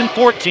 Weddington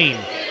 14.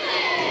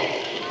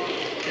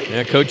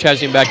 Yeah, Coach has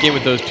him back in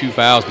with those 2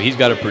 fouls, but he's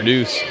got to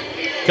produce.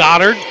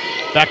 Goddard,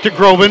 back to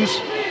Grovins.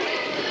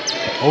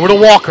 Over to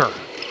Walker.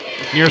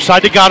 Near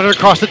side to Goddard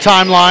across the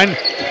timeline.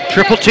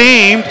 Triple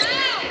teamed.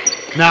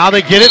 Now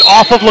they get it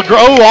off of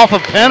off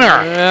of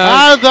Penner.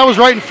 That was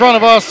right in front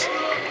of us.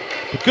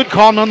 But good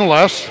call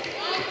nonetheless.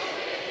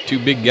 2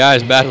 big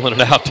guys battling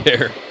it out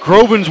there.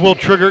 Grovins will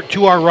trigger it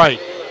to our right.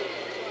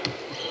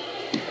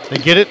 They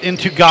get it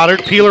into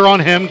Goddard. Peeler on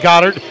him.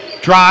 Goddard,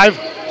 drive,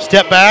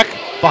 step back,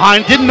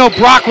 behind. Didn't know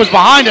Brock was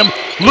behind him.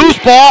 Loose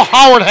ball.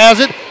 Howard has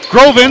it.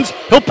 Grovins,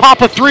 he'll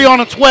pop a three on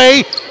its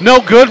way. No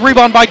good.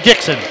 Rebound by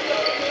Dixon.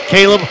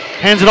 Caleb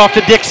hands it off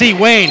to Dixie.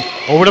 Wayne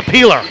over to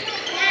Peeler.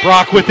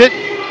 Brock with it.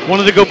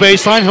 Wanted to go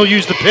baseline. He'll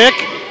use the pick.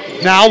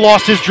 Now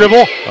lost his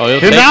dribble.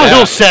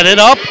 He'll set it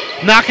up.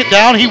 Knock it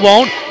down. He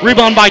won't.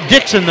 Rebound by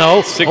Dixon,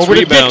 though. 6 over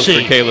rebounds to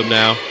Dixie. for Caleb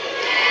now.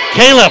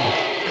 Caleb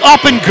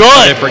up and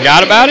good. They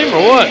forgot about him or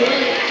what?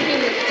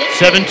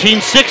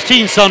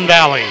 17-16 Sun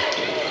Valley.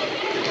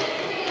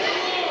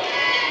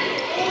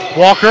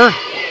 Walker,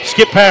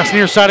 skip pass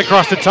near side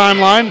across the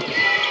timeline.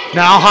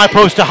 Now high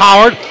post to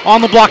Howard.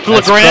 On the block to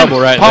That's LeGrand.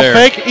 trouble right Pump there.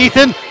 fake.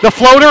 Ethan, the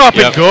floater up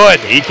and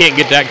good. He can't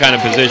get that kind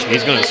of position.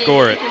 He's going to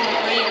score it.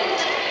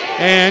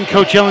 And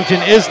Coach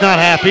Ellington is not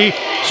happy.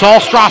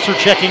 Saul Strasser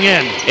checking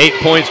in. 8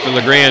 points for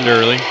LeGrand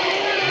early.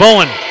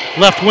 Bowen,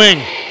 left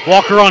wing.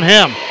 Walker on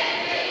him.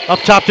 Up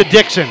top to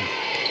Dixon.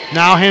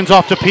 Now hands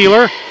off to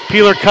Peeler.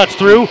 Peeler cuts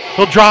through.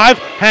 He'll drive,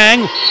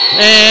 hang,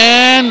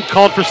 and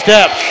called for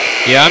steps.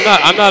 Yeah,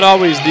 I'm not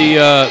always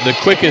the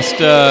quickest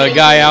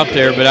guy out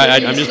there, but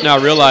I'm just now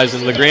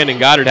realizing LeGrand and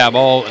Goddard have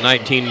all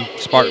 19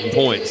 Spartan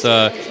points.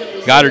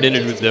 Goddard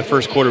ended the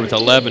first quarter with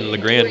 11.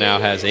 LeGrand now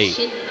has 8.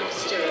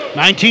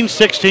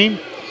 19-16.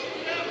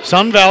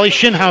 Sun Valley,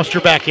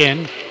 Schinhauster back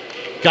in.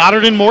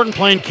 Goddard and Morton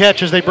playing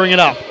catch as they bring it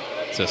up.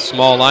 It's a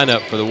small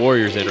lineup for the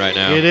Warriors in right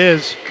now. It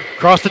is.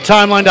 Across the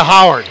timeline to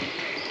Howard.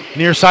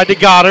 Near side to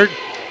Goddard.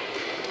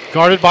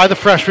 Guarded by the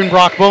freshman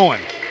Brock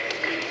Bowen.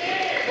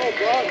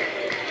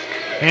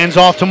 Hands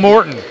off to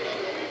Morton.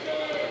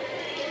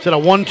 Is it a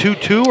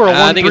 1-2-2 or a 1-3-1?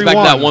 I think it's back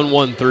to that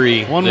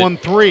 1-1-3.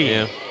 1-1-3.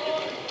 Yeah.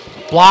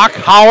 Block,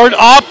 Howard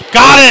up,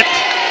 got it!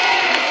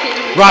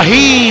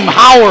 Raheem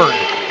Howard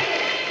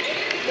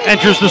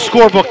enters the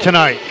scorebook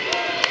tonight.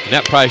 And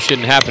that probably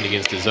shouldn't happen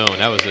against the zone.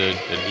 That was an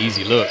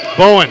easy look.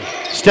 Bowen,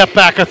 step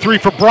back, a three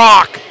for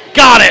Brock.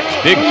 Got it!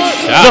 Big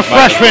shot the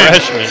freshman.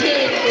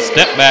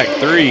 Step back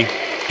three.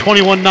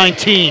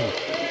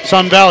 21-19.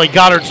 Sun Valley,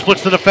 Goddard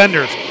splits the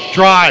defenders.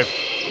 Drive,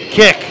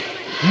 kick.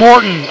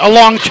 Morton, a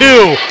long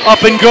two,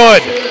 up and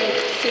good.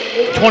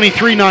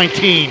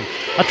 23-19.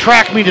 A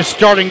track meet is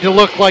starting to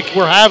look like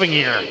we're having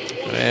here.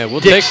 Yeah, we'll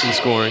take some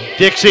scoring.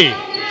 Dixie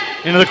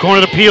into the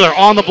corner to Peeler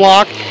on the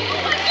block.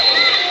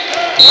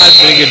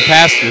 That's been a good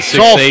pass to the 6'8".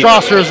 Saul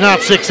Strasser is not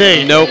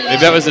 6'8". Nope.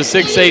 If that was a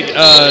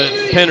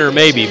 6'8" Penner,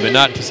 maybe, but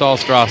not to Saul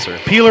Strasser.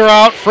 Peeler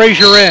out,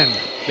 Frazier in.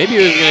 Maybe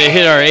he was going to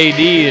hit our AD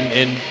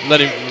and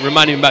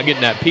remind him about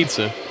getting that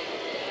pizza.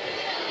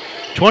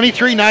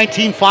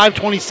 23-19,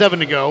 5:27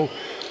 to go.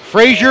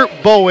 Frazier,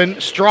 Bowen,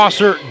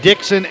 Strasser,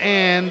 Dixon,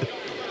 and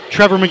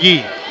Trevor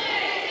McGee.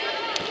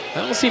 I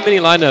don't see many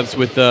lineups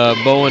with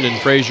Bowen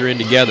and Frazier in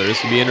together.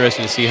 This would be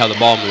interesting to see how the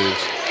ball moves.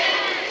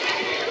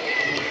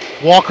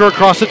 Walker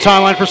across the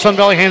timeline for Sun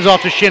Valley, hands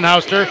off to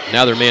Shinhouster.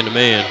 Now they're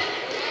man-to-man.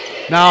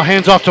 Now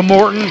hands off to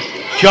Morton.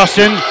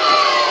 Justin.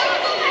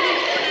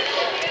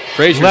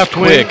 Frazier's left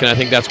quick, wing. and I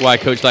think that's why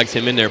Coach likes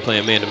him in there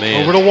playing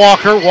man-to-man. Over to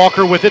Walker.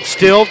 Walker with it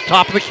still,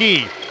 top of the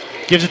key.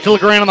 Gives it to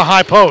LeGrand on the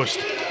high post.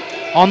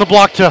 On the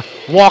block to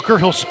Walker.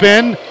 He'll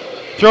spin.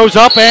 Throws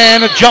up,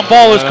 and a jump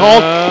ball is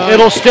called.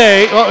 It'll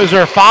stay. Oh, is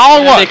there a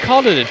foul or what? They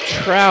called it a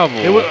travel.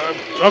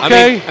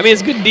 Okay. I mean,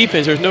 it's good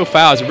defense. There's no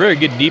foul. It's a very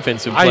good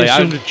defensive play. I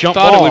assumed a jump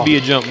thought ball. it would be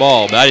a jump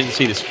ball, but I didn't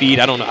see his feet.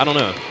 I don't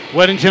know.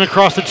 Weddington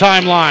across the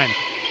timeline.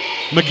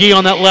 McGee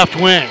on that left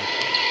wing.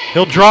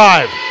 He'll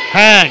drive.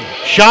 Hang.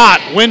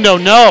 Shot. Window.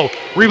 No.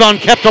 Rebound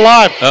kept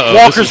alive.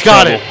 Walker's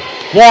got it.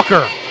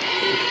 Walker.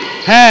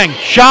 Hang.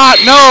 Shot.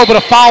 No, but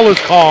a foul is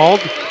called.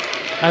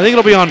 I think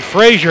it'll be on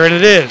Frazier, and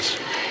it is.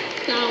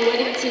 Foul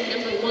Weddington,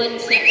 number 1,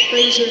 Seth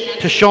Frazier.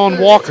 To Sean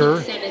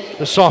Walker.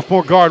 The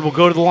sophomore guard will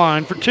go to the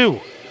line for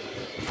 2.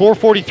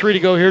 4:43 to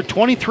go here.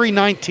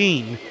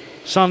 23-19,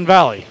 Sun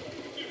Valley.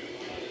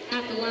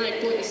 At the line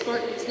for the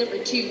Spartans, number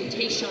 2,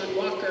 Tayshawn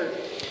Walker.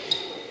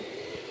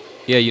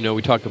 Yeah,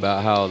 we talk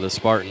about how the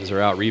Spartans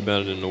are out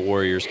rebounding the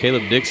Warriors.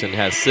 Caleb Dixon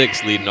has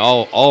 6, leading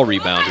all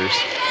rebounders.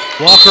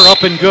 Walker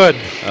up and good.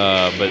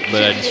 But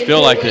I just feel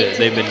like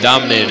they've been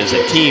dominated as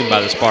a team by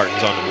the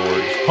Spartans on the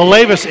boards.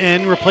 Halevis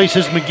in,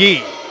 replaces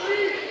McGee.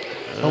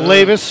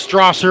 Halevis,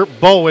 Strasser,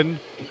 Bowen,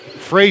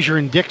 Frazier,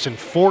 and Dixon.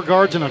 4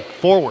 guards and a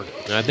forward.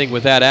 And I think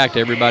with that act,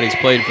 everybody's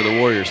played for the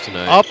Warriors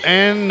tonight. Up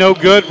and no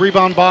good.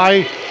 Rebound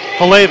by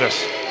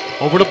Halevis.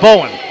 Over to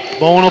Bowen.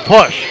 Bowen will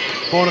push.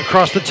 Bowen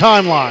across the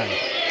timeline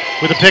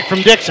with a pick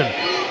from Dixon.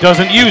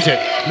 Doesn't use it.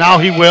 Now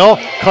he will.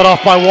 Cut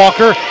off by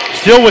Walker.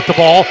 Still with the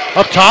ball.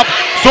 Up top.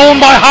 Stolen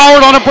by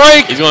Howard on a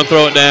break. He's going to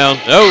throw it down.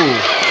 Oh.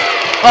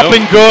 Up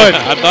and good.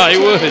 I thought he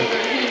would.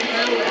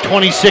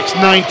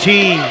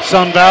 26-19,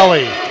 Sun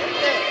Valley.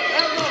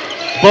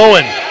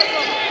 Bowen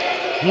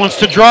wants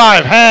to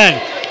drive. Hang.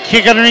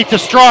 Kick underneath to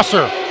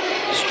Strasser.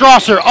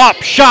 Strasser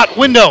up. Shot.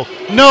 Window.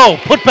 No.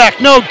 Put back.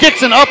 No.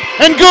 Dixon up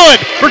and good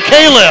for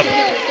Caleb.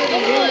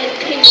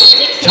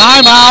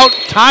 Timeout.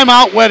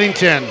 Timeout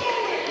Weddington.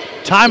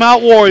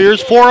 Timeout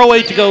Warriors.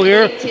 4:08 to go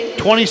here.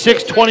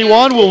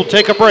 26-21. We'll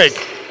take a break.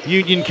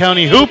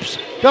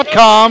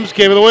 UnionCountyHoops.com's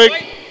Game of the Week.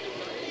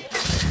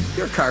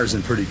 Your car's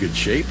in pretty good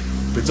shape.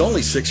 If it's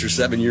only 6 or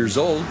 7 years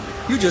old,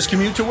 you just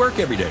commute to work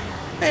every day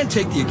and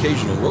take the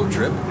occasional road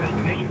trip.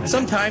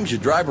 Sometimes you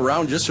drive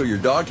around just so your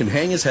dog can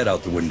hang his head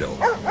out the window.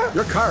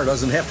 Your car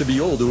doesn't have to be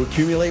old to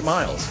accumulate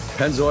miles.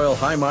 Pennzoil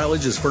High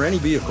Mileage is for any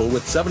vehicle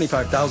with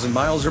 75,000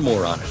 miles or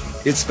more on it.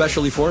 It's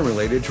specially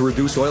formulated to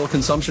reduce oil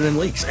consumption and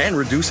leaks and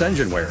reduce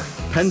engine wear.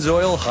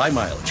 Pennzoil High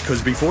Mileage,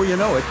 because before you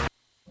know it...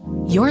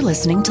 You're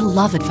listening to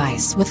Love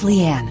Advice with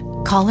Leanne.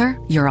 Caller,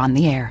 you're on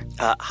the air.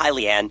 Hi,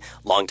 Leanne.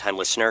 Long-time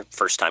listener,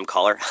 first-time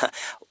caller.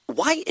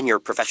 Why, in your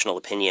professional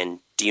opinion,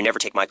 do you never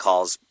take my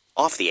calls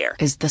off the air?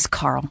 Is this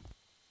Carl?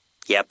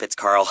 Yep, it's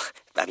Carl.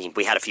 I mean,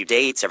 we had a few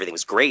dates. Everything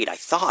was great. I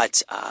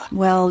thought,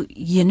 Well,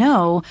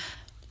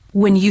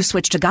 when you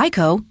switch to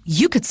Geico,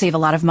 you could save a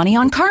lot of money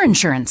on car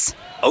insurance.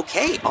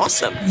 Okay,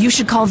 awesome. You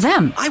should call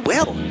them. I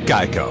will.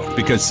 Geico,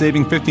 because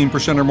saving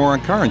 15% or more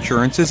on car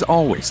insurance is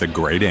always a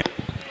great answer.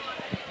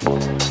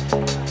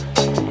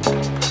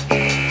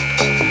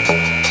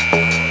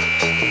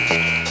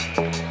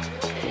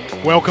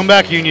 Welcome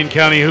back,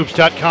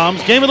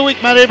 UnionCountyHoops.com's Game of the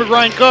Week. Matt Aber,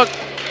 Ryan Cook.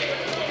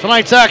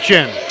 Tonight's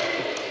action.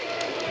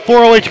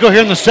 4:08 to go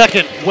here in the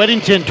second.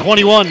 Weddington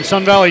 21,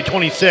 Sun Valley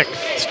 26.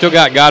 Still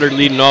got Goddard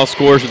leading all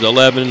scores with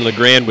 11 and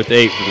LeGrand with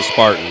 8 for the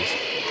Spartans.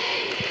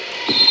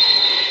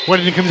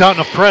 Weddington comes out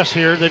in a press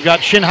here. They've got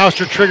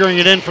Shinhouster triggering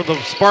it in for the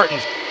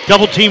Spartans.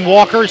 Double team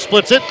Walker,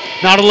 splits it.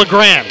 Now to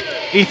LeGrand.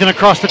 Ethan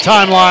across the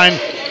timeline.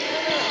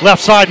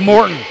 Left side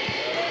Morton.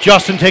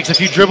 Justin takes a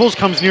few dribbles,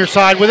 comes near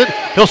side with it.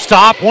 He'll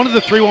stop. One of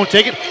the 3 won't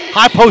take it.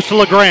 High post to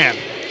LeGrand.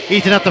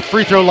 Ethan at the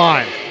free throw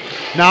line.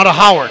 Now to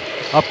Howard.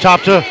 Up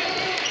top to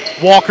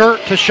Walker,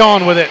 to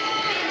Sean with it.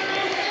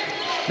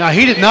 Now,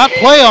 he did not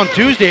play on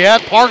Tuesday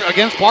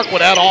against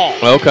Parkwood at all.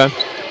 Okay.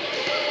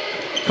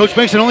 Coach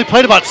Mason only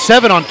played about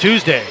 7 on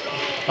Tuesday.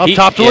 Up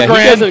top to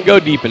LeGrand. He doesn't go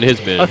deep in his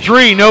bench. A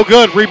 3, no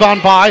good.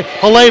 Rebound by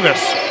Halevis.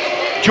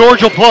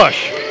 George will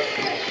push.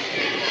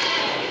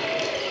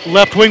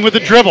 Left wing with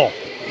the dribble.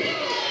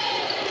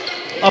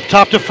 Up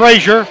top to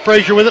Frazier.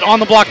 Frazier with it on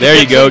the block. There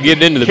you go.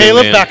 Get into the big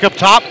Caleb man. back up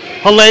top.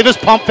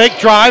 Halevis, pump fake,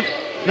 drive.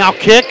 Now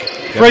kick.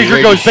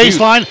 Frazier goes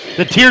baseline.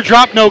 The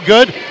teardrop, no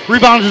good.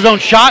 Rebounds his own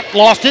shot.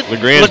 Lost it.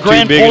 LeGrand's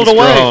LeGrand too big pulled and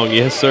away. strong.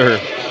 Yes, sir.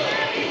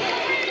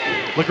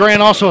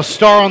 LeGrand also a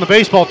star on the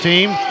baseball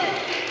team.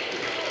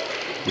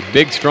 The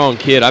big, strong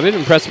kid. I've been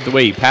impressed with the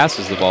way he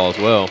passes the ball as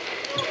well.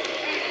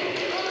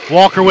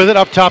 Walker with it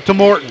up top to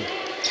Morton.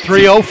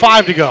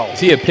 3:05 to go. Is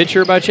he a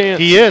pitcher by chance?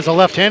 He is, a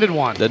left-handed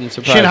one. Doesn't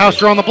surprise me.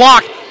 Shinhouser on the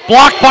block.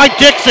 Blocked by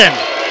Dixon.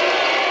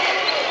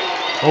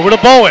 Over to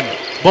Bowen.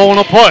 Bowen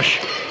will push.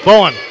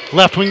 Bowen,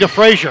 left wing to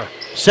Frazier.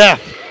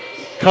 Seth,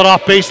 cut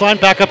off baseline,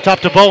 back up top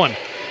to Bowen.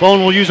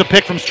 Bowen will use a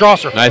pick from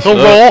Strasser. Nice He'll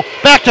look. roll,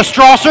 back to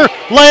Strasser.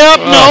 Layup,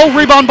 no.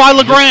 Rebound by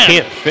LeGrand.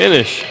 Can't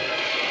finish.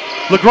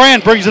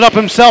 LeGrand brings it up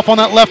himself on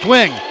that left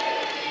wing.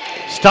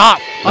 Stop.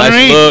 Nice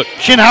Underneath. look.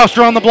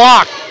 Shinhouser on the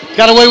block.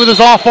 Got away with his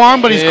off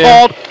arm, but he's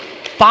called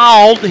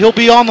fouled. He'll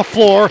be on the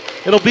floor.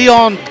 It'll be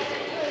on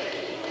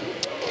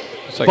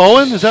Like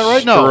Bowen. Is that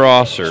right? No.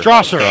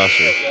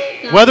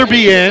 Strasser.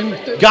 Weatherby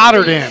in.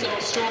 Goddard in.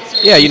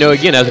 Yeah,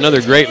 again, that's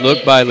another great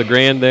look by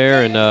LeGrand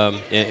there,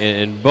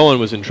 and Bowen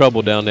was in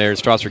trouble down there, and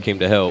Strasser came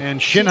to help. And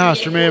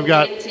Shinhouser may have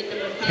got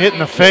hit in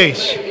the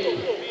face.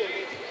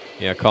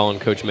 Yeah, calling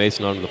Coach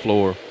Mason onto the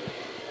floor.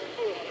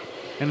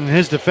 And in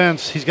his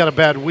defense, he's got a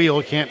bad wheel.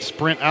 He can't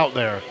sprint out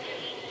there.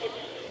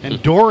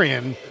 And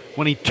Dorian,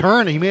 when he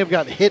turned, he may have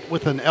got hit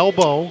with an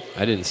elbow.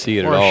 I didn't see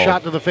it or at all. a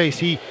shot to the face.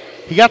 He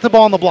got the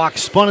ball on the block,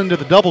 spun into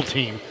the double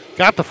team,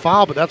 got the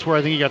foul, but that's where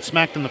I think he got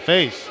smacked in the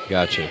face.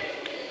 Gotcha.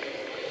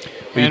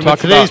 And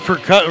with today's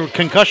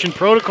concussion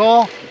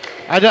protocol,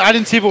 I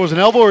didn't see if it was an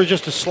elbow or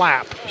just a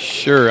slap.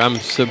 Sure, I'm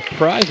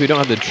surprised we don't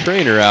have the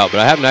trainer out,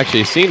 but I haven't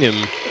actually seen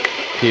him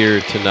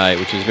here tonight,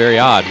 which is very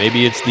odd.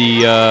 Maybe it's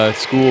the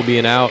school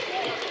being out.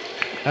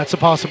 That's a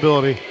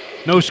possibility.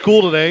 No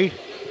school today,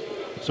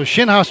 so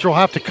Shinhouser will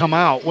have to come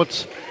out.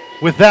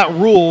 With that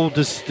rule,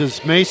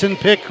 does Mason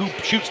pick who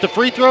shoots the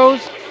free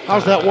throws? How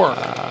does that work?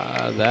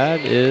 That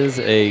is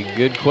a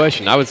good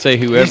question. I would say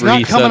whoever he's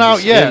not coming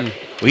out yet.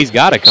 Well, he's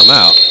got to come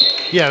out.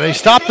 Yeah, they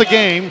stopped the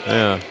game.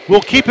 Yeah.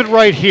 We'll keep it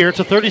right here. It's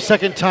a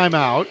 30-second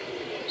timeout.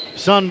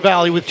 Sun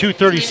Valley with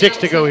 2:36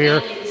 to go here.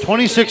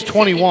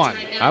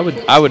 26-21.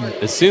 I would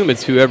assume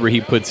it's whoever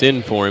he puts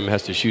in for him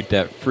has to shoot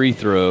that free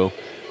throw.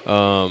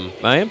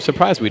 I am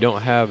surprised we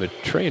don't have a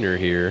trainer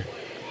here.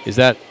 Is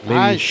that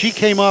maybe she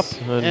came up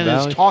Sun and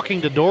Valley? is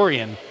talking to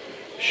Dorian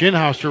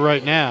Shinhouser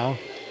right now.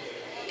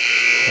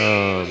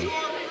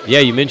 Yeah,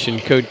 you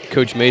mentioned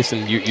Coach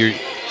Mason. You're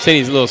saying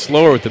he's a little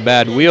slower with the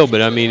bad wheel,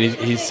 but I mean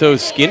he's so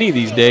skinny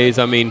these days.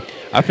 I mean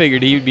I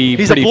figured he'd be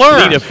pretty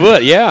fleet of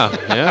foot.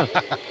 Yeah.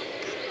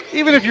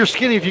 Even if you're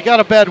skinny, if you got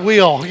a bad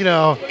wheel, and you're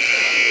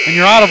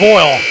out of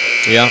oil.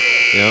 Yeah.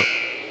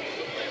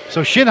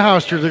 So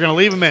Shinhouser, they're going to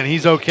leave him in.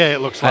 He's okay. It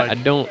looks like. I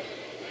don't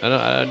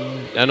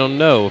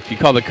know if you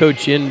call the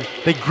coach in.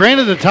 They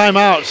granted the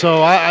timeout, so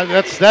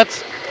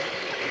that's.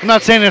 I'm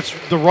not saying it's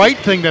the right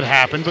thing that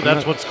happened, but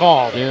that's what's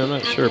called. Yeah, I'm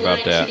not sure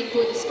about that.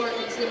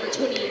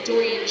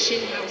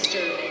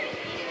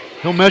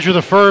 He'll measure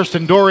the first,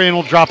 and Dorian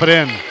will drop it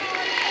in.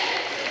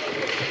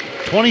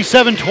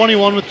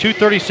 27-21 with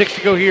 2:36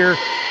 to go here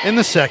in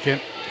the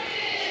second.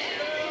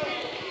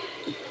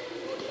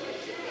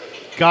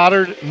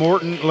 Goddard,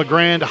 Morton,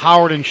 LeGrand,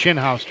 Howard, and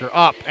Shinhouser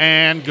up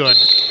and good.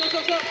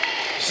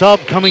 Sub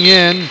coming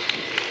in.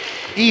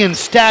 Ian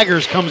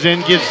Staggers comes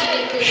in, gives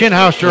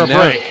Shinhouser a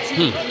break.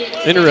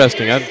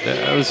 Interesting.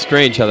 That was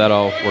strange how that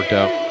all worked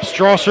out.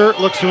 Strasser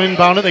looks to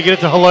inbound it. They get it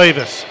to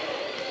Halevis.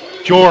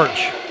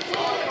 George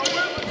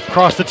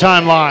across the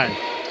timeline.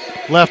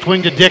 Left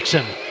wing to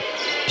Dixon.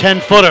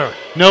 10-footer.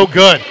 No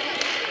good.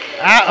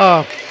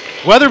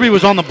 Weatherby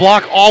was on the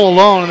block all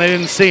alone, and they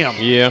didn't see him.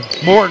 Yeah.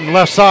 Morton,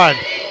 left side.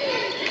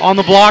 On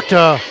the block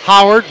to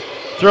Howard.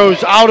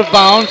 Throws out of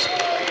bounds.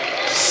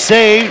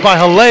 Saved by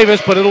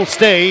Halevis, but it'll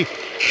stay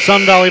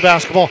Sun Valley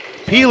basketball.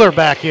 Peeler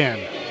back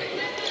in.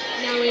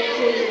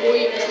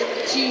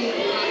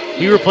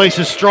 He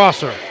replaces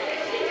Strasser.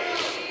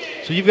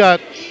 So you've got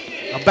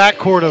a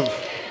backcourt of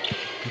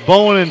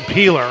Bowen and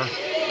Peeler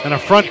and a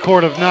front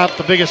court of not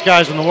the biggest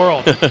guys in the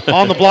world.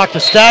 On the block to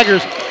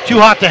Staggers. Too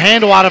hot to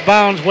handle, out of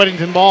bounds,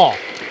 Weddington ball.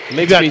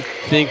 Makes me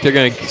think they're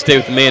going to stay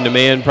with the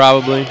man-to-man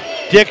probably.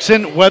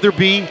 Dixon,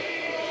 Weatherby,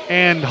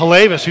 and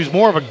Halevis, who's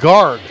more of a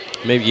guard.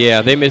 Maybe,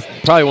 yeah. They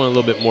probably want a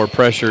little bit more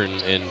pressure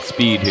and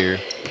speed here.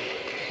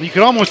 You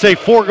could almost say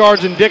 4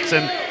 guards in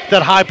Dixon,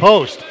 that high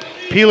post.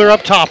 Peeler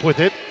up top with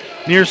it.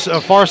 Near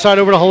far side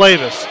over to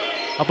Halevis.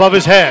 Above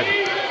his head.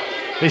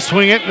 They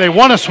swing it. They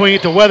want to swing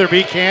it to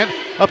Weatherby. Can't.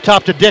 Up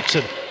top to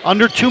Dixon.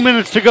 Under 2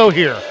 minutes to go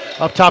here.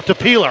 Up top to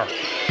Peeler.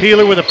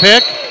 Peeler with a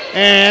pick.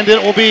 And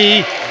it will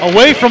be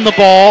away from the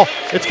ball.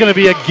 It's going to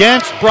be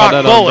against Brock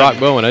Bowen. Brock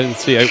Bowen. I didn't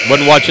see. I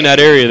wasn't watching that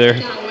area there.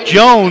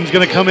 Jones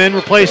going to come in,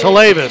 replace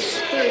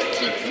Halevis.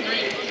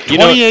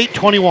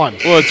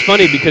 28-21. Well, it's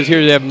funny because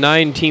here they have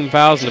 9 team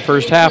fouls in the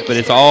first half, but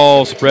it's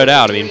all spread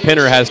out. I mean,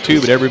 Penner has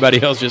 2, but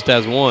everybody else just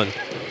has 1.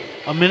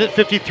 A minute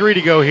 53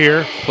 to go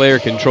here. Player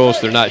control,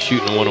 so they're not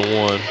shooting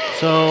one-on-one.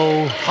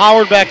 So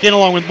Howard back in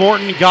along with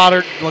Morton,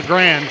 Goddard,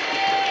 LeGrand.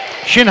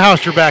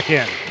 Shinhouser back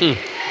in.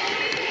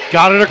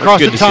 Goddard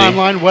across the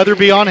timeline.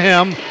 Weatherby on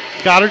him.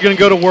 Goddard going to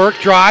go to work.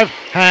 Drive.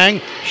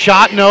 Hang.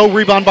 Shot. No.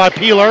 Rebound by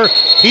Peeler.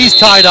 He's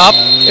tied up.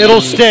 It'll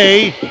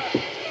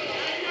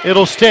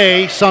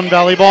stay Sun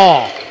Valley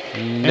ball.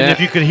 And if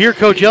you could hear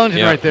Coach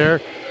Ellington right there,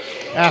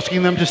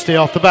 asking them to stay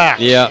off the back.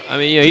 Yeah, I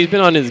mean, he's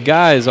been on his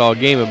guys all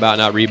game about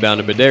not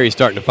rebounding, but there he's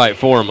starting to fight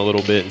for him a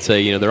little bit and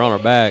say, they're on our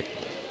back.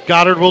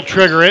 Goddard will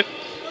trigger it.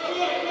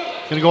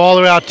 Going to go all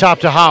the way out top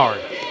to Howard.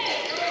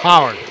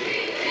 Howard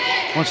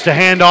wants to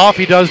hand off.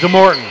 He does to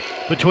Morton.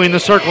 Between the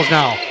circles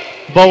now.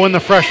 Bowen, the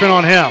freshman,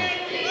 on him.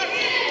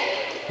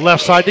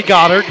 Left side to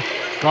Goddard.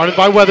 Guarded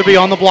by Weatherby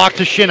on the block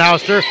to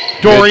Shinhouster.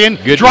 Dorian,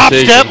 good drop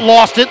decision. step,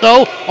 lost it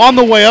though. On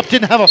the way up,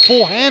 didn't have a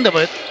full hand of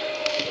it.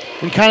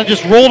 And kind of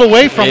just rolled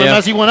away from him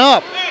as he went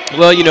up.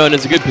 Well, and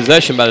it's a good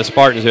possession by the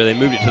Spartans there. They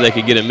moved it so they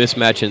could get a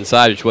mismatch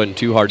inside, which wasn't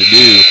too hard to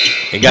do,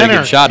 and got a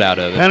good shot out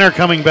of it. Penner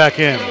coming back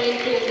in.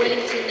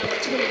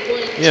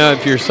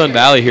 If you're Sun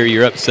Valley here,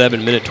 you're up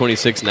 7, minute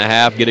 26 and a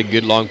half. Get a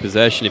good long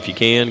possession if you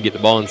can. Get the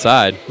ball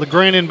inside.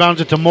 LeGrand inbounds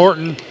it to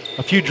Morton.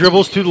 A few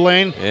dribbles through the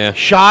lane. Yeah.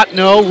 Shot,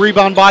 no.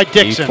 Rebound by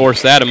Dixon. He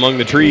forced that among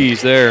the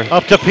trees there.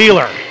 Up to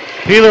Peeler.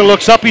 Peeler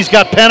looks up. He's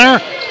got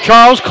Penner.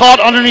 Charles caught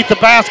underneath the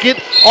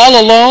basket,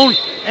 all alone.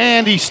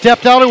 And he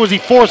stepped out, or was he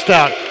forced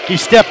out? He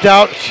stepped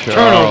out.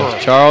 Turnover.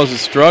 Charles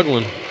is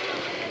struggling.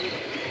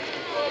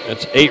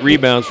 That's 8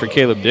 rebounds for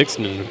Caleb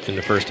Dixon in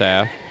the first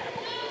half.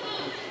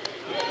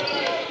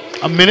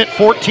 A minute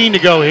 14 to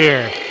go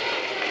here.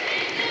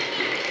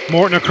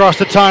 Morton across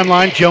the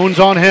timeline. Jones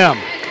on him.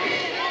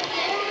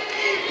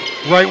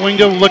 Right wing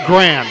to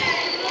LeGrand.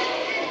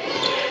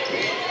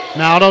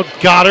 Now to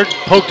Goddard.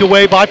 Poked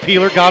away by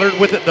Peeler. Goddard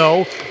with it,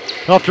 though.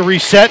 He'll have to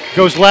reset.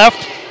 Goes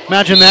left.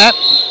 Imagine that.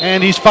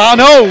 And he's fouled.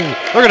 No!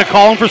 They're going to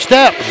call him for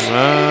steps.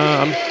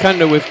 I'm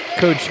kind of with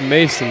Coach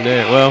Mason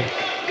there. Well,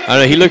 I don't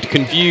know. He looked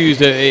confused.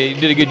 He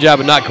did a good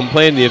job of not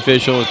complaining to the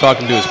official and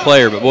talking to his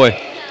player. But, boy,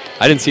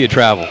 I didn't see a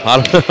travel.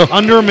 I don't know.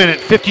 Under a minute.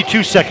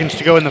 52 seconds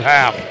to go in the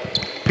half.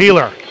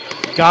 Peeler.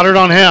 Goddard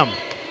on him.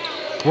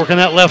 Working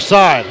that left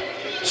side.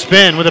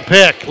 Spin with a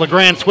pick.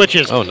 LeGrand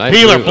switches. Oh, nice.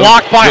 Peeler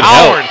blocked by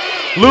Howard.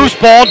 Loose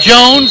ball.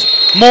 Jones.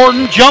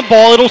 Morton. Jump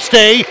ball. It'll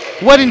stay.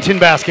 Weddington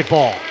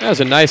basketball. That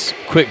was a nice,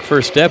 quick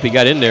first step. He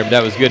got in there, but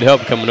that was good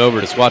help coming over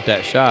to swat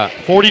that shot.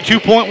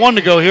 42.1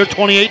 to go here.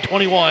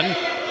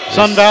 28-21.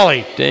 Sun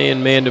Valley.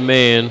 Staying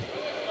man-to-man.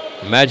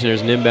 Imagine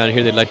there's an inbound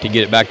here. They'd like to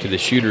get it back to the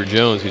shooter,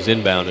 Jones, who's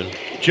inbounding.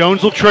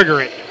 Jones will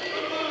trigger it.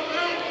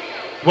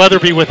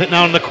 Weatherby with it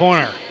now in the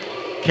corner.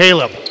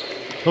 Caleb.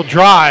 He'll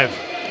drive.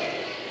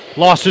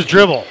 Lost his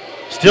dribble.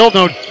 Still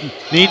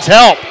needs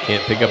help.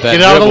 Can't pick up that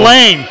Get out dribble. of the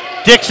lane.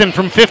 Dixon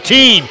from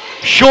 15.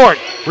 Short.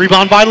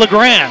 Rebound by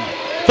LeGrand.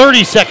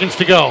 30 seconds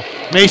to go.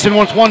 Mason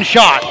wants one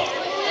shot.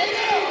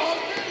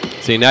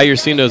 See, now you're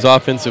seeing those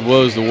offensive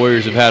woes the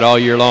Warriors have had all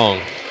year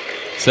long.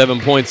 7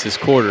 points this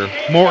quarter.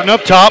 Morton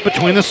up top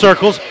between the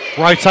circles.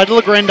 Right side to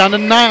LeGrand down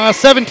to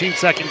 17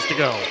 seconds to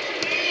go.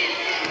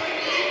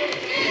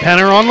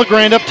 Penner on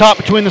LeGrand up top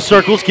between the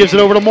circles. Gives it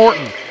over to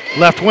Morton.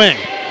 Left wing.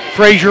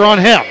 Frazier on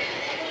him.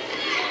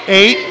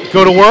 8.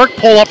 Go to work.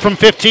 Pull up from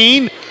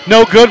 15.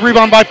 No good.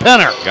 Rebound by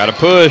Penner. Got to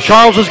push.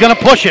 Charles is going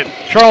to push it.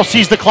 Charles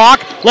sees the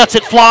clock. Lets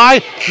it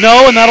fly.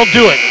 No, and that'll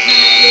do it.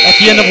 At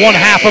the end of one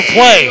half of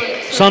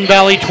play. Sun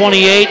Valley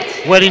 28.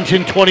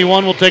 Weddington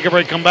 21. We'll take a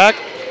break. Come back.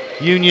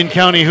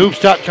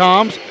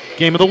 UnionCountyHoops.com's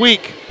Game of the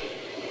Week.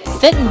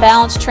 Fit and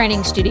Balance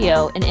Training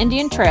Studio in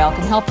Indian Trail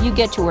can help you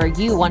get to where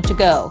you want to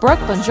go. Brooke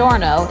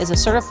Bongiorno is a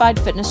certified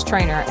fitness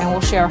trainer and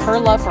will share her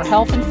love for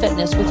health and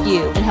fitness with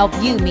you and help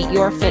you meet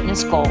your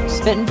fitness goals.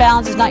 Fit and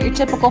Balance is not your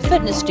typical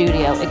fitness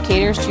studio. It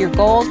caters to your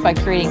goals by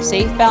creating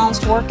safe,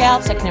 balanced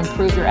workouts that can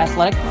improve your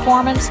athletic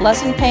performance,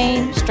 lessen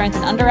pain,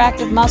 strengthen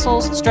underactive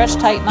muscles, stretch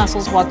tight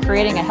muscles while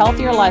creating a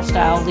healthier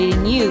lifestyle,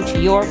 leading you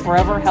to your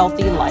forever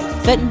healthy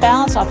life. Fit and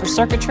Balance offers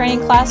circuit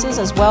training classes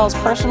as well as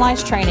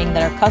personalized training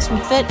that are custom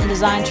fit and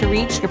designed to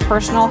reach your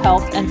personal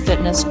health and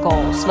fitness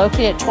goals.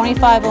 Located at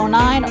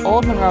 2509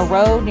 Old Monroe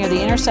Road near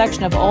the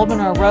intersection of Old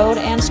Monroe Road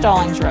and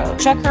Stallings Road.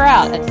 Check her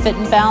out at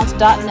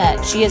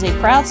fitandbalance.net. She is a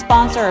proud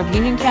sponsor of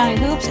Union County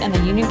Hoops and the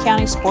Union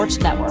County Sports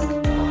Network.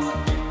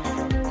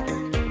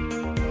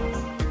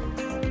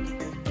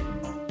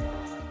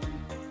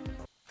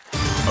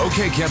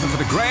 Okay, Kevin, for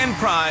the grand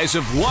prize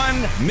of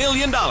 $1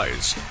 million,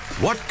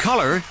 what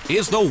color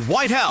is the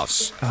White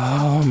House?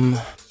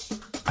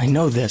 I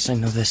know this.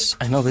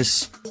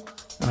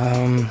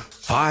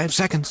 5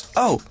 seconds.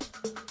 Oh,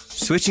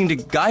 switching to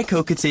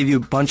Geico could save you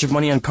a bunch of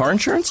money on car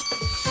insurance?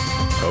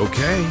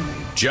 Okay.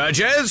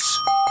 Judges?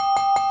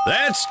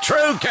 That's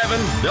true,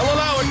 Kevin. They'll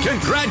allow it.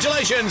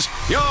 Congratulations.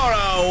 You're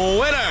a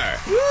winner.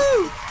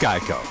 Woo!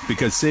 Geico,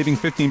 because saving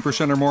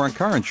 15% or more on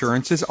car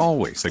insurance is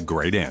always a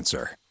great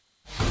answer.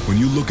 When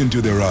you look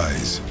into their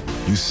eyes,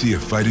 you see a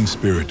fighting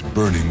spirit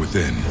burning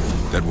within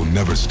that will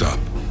never stop,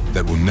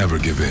 that will never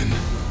give in.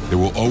 There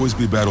will always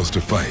be battles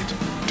to fight.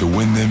 To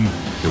win them,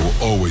 there will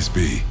always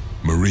be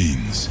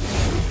Marines.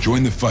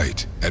 Join the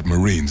fight at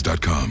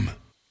Marines.com.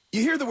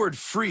 You hear the word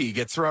free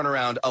get thrown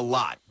around a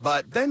lot,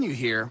 but then you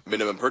hear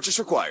minimum purchase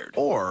required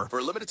or for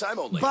a limited time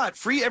only. But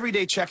free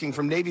everyday checking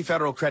from Navy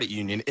Federal Credit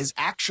Union is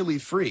actually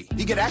free.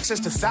 You get access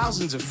to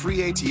thousands of free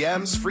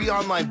ATMs, free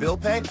online bill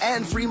pay,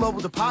 and free mobile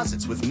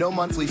deposits with no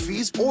monthly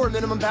fees or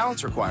minimum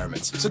balance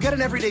requirements. So get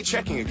an everyday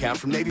checking account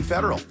from Navy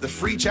Federal, the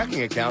free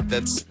checking account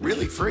that's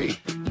really free.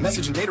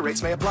 Message and data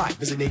rates may apply.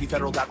 Visit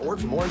NavyFederal.org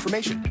for more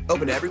information.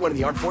 Open to everyone in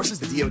the armed forces,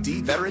 the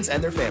DoD, veterans,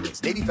 and their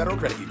families. Navy Federal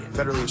Credit Union,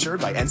 federally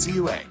insured by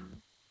NCUA.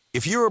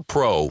 If you're a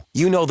pro,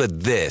 you know that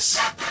this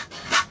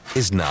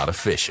is not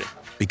efficient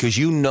because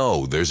you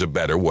know there's a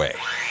better way.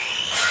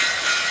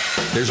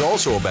 There's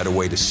also a better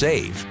way to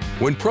save.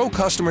 When pro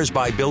customers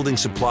buy building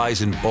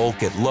supplies in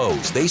bulk at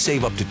Lowe's, they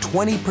save up to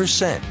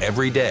 20%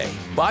 every day.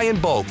 Buy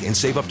in bulk and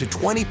save up to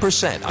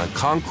 20% on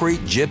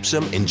concrete,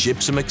 gypsum, and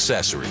gypsum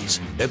accessories.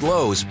 At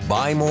Lowe's,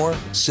 buy more,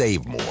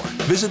 save more.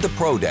 Visit the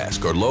Pro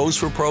Desk or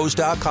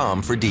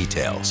Lowe'sForPros.com for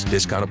details.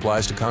 Discount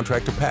applies to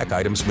contractor pack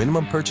items.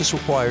 Minimum purchase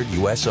required,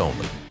 U.S.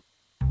 only.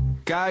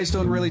 Guys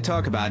don't really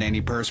talk about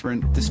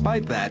antiperspirant.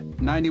 Despite that,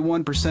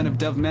 91% of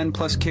Dove Men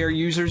Plus Care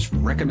users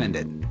recommend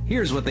it.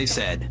 Here's what they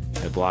said.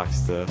 It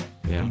blocks the,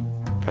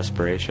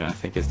 perspiration, I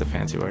think is the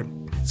fancy word.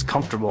 It's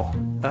comfortable.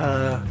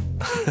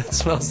 It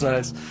smells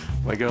nice.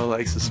 My girl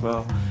likes the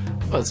smell.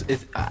 Well,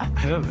 it's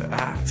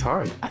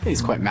hard. I think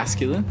it's quite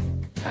masculine.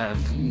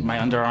 My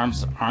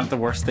underarms aren't the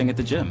worst thing at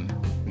the gym.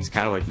 He's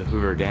kind of like the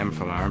Hoover Dam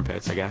from my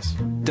armpits, I guess.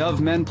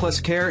 Dove Men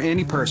Plus Care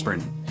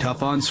Antiperspirant.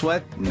 Tough on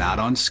sweat, not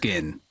on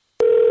skin.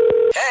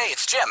 Hey,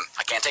 it's Jim.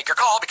 I can't take your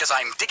call because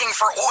I'm digging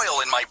for oil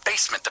in my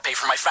basement to pay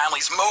for my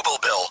family's mobile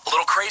bill. A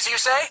little crazy, you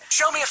say?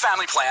 Show me a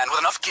family plan with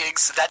enough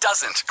gigs that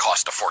doesn't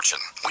cost a fortune.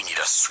 We need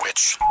a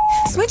switch.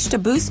 Switch to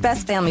Boost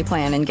Best Family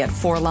Plan and get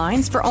 4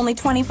 lines for only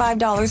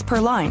 $25 per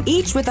line,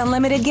 each with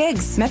unlimited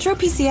gigs. Metro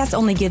PCS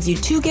only gives you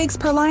 2 gigs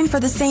per line for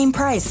the same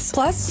price.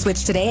 Plus,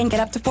 switch today and get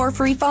up to 4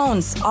 free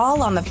phones,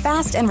 all on the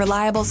fast and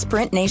reliable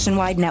Sprint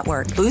nationwide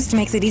network. Boost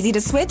makes it easy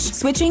to switch.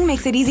 Switching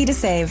makes it easy to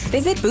save.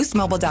 Visit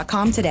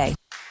boostmobile.com today.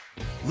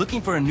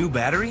 Looking for a new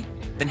battery?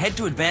 Then head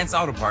to Advance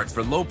Auto Parts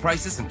for low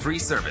prices and free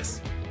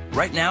service.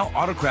 Right now,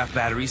 Autocraft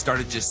batteries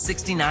start at just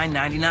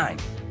 $69.99,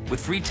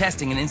 with free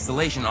testing and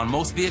installation on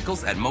most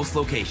vehicles at most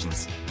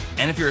locations.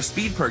 And if you're a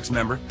Speed Perks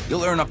member,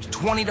 you'll earn up to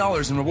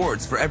 $20 in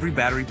rewards for every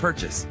battery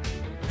purchase.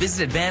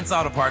 Visit Advance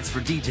Auto Parts for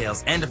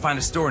details and to find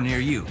a store near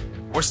you,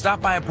 or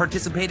stop by a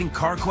participating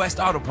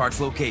CarQuest Auto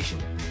Parts location.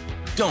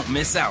 Don't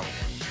miss out.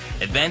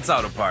 Advance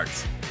Auto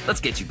Parts.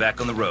 Let's get you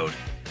back on the road.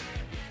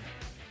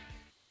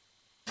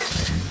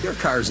 Your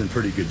car's in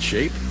pretty good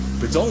shape.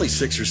 If it's only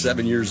 6 or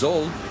 7 years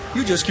old,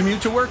 you just commute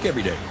to work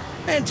every day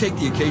and take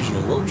the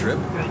occasional road trip.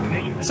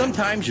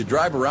 Sometimes you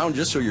drive around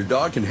just so your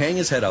dog can hang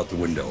his head out the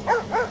window.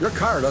 Your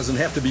car doesn't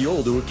have to be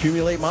old to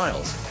accumulate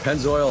miles.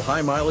 Pennzoil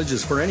High Mileage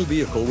is for any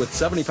vehicle with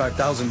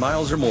 75,000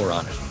 miles or more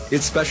on it.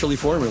 It's specially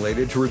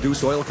formulated to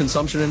reduce oil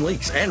consumption and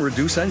leaks and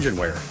reduce engine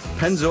wear.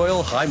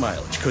 Pennzoil High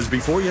Mileage, because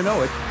before you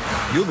know it,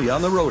 you'll be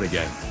on the road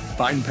again.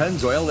 Find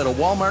Pennzoil at a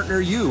Walmart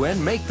near you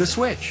and make the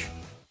switch.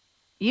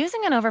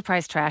 Using an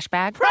overpriced trash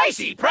bag?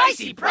 Pricey,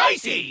 pricey,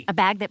 pricey! A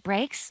bag that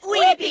breaks?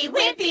 Whippy,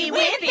 whippy,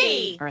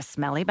 whippy! Or a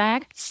smelly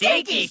bag?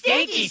 Stinky,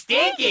 stinky,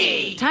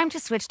 stinky! Time to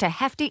switch to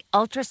Hefty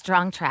Ultra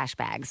Strong trash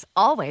bags,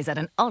 always at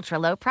an ultra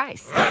low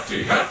price.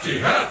 Hefty, hefty,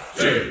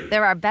 hefty!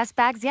 They're our best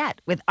bags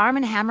yet, with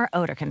Arm & Hammer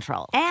odor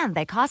control. And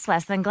they cost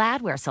less than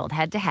Glad, we're sold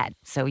head-to-head.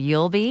 So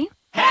you'll be...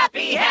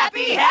 happy,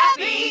 happy,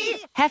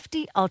 happy!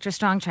 Hefty Ultra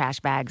Strong trash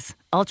bags.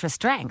 Ultra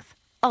strength,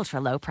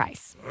 ultra low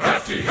price.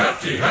 Hefty,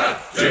 hefty,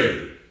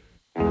 hefty!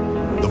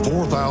 The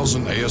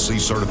 4,000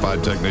 ASE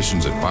certified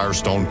technicians at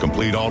Firestone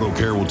Complete Auto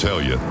Care will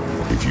tell you,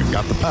 if you've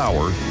got the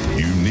power,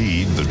 you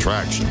need the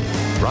traction.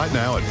 Right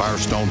now at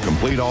Firestone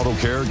Complete Auto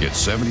Care, get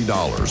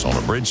 $70 on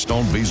a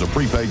Bridgestone Visa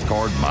prepaid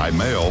card by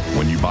mail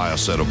when you buy a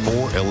set of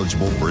 4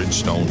 eligible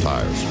Bridgestone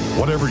tires.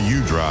 Whatever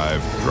you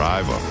drive,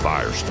 drive a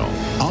Firestone.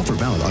 Offer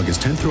valid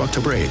August 10th through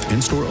October 8th.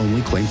 In-store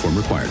only. Claim form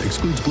required.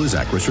 Excludes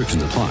Blizzak.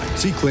 Restrictions apply.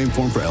 See claim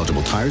form for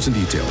eligible tires and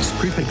details.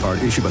 Prepaid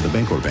card issued by the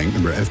Bancorp Bank,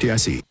 member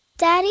FDIC.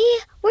 Daddy,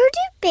 where do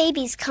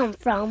babies come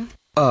from?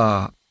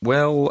 Honey?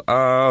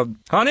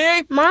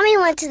 Mommy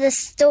went to the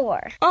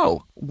store.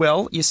 Oh,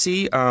 well, you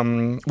see,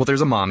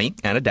 there's a mommy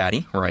and a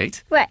daddy,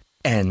 right? Right.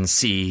 And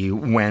see,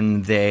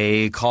 when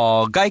they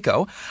call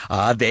Geico,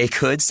 they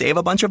could save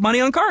a bunch of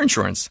money on car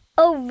insurance.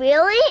 Oh,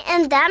 really?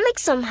 And that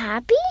makes them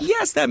happy?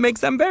 Yes, that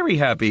makes them very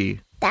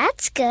happy.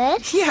 That's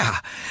good. Yeah.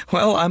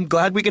 Well, I'm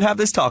glad we could have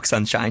this talk,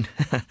 Sunshine.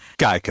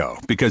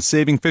 Geico, because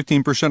saving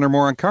 15% or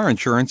more on car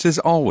insurance is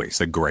always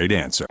a great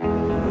answer.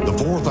 The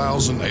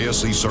 4,000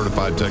 ASE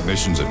certified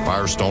technicians at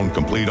Firestone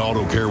Complete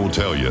Auto Care will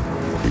tell you,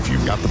 if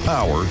you've got the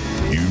power,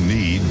 you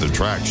need the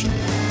traction.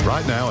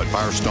 Right now at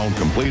Firestone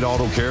Complete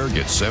Auto Care,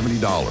 get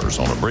 $70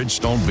 on a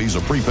Bridgestone Visa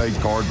prepaid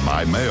card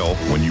by mail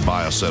when you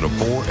buy a set of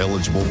 4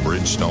 eligible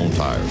Bridgestone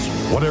tires.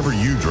 Whatever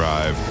you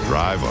drive,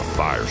 drive a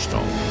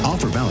Firestone.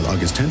 Offer valid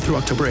August 10th through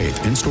October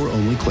 8th. In-store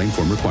only. Claim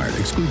form required.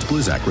 Excludes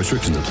Blizzak.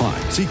 Restrictions apply.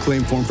 See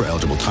claim form for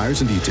eligible tires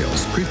and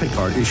details. Prepaid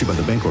card issued by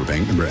the Bancorp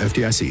Bank, member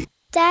FDIC.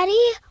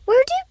 Daddy,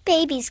 where do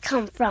babies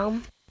come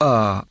from?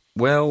 Honey?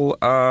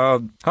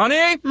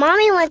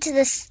 Mommy went to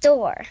the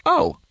store.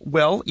 Oh,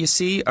 well, you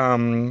see,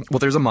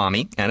 there's a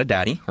mommy and a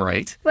daddy,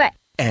 right? Right.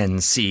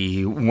 And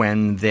see,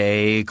 when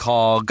they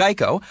call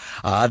Geico,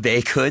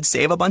 they could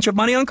save a bunch of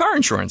money on car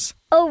insurance.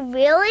 Oh,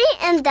 really?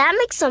 And that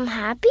makes them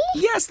happy?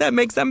 Yes, that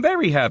makes them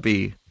very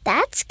happy.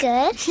 That's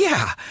good.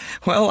 Yeah.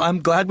 Well, I'm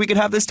glad we could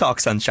have this talk,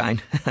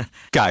 Sunshine.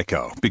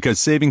 Geico, because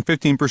saving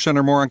 15%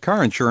 or more on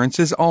car insurance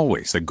is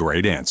always a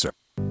great answer.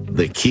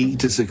 The key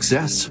to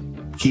success?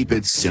 Keep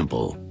it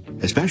simple,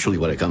 especially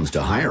when it comes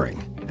to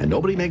hiring. And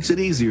nobody makes it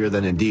easier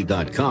than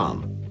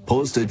Indeed.com.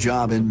 Post a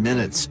job in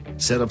minutes.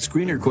 Set up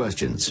screener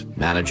questions.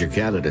 Manage your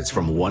candidates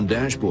from one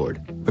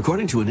dashboard.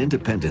 According to an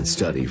independent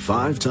study,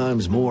 5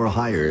 times more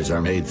hires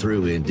are made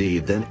through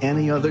Indeed than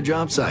any other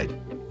job site.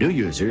 New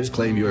users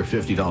claim your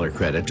 $50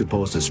 credit to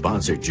post a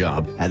sponsored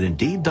job at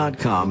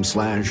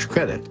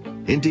Indeed.com/credit.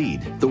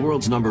 Indeed, the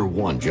world's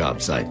 #1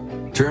 job site.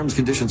 Terms,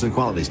 conditions, and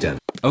quality standards.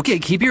 Okay,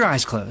 keep your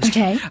eyes closed.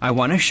 Okay. I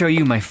want to show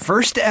you my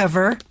first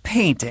ever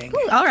painting.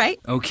 Ooh, all right.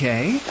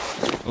 Okay.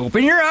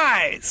 Open your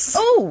eyes.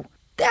 Oh,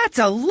 that's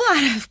a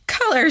lot of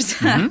colors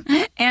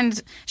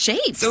and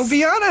shapes. So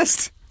be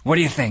honest. What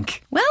do you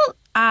think? Well,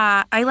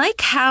 I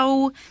like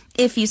how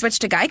if you switch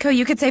to Geico,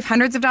 you could save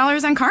hundreds of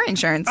dollars on car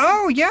insurance.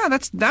 Oh, yeah,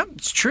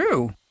 that's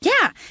true.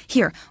 Yeah.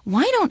 Here,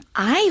 why don't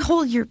I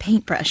hold your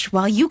paintbrush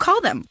while you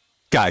call them?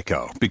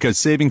 Geico, because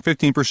saving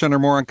 15% or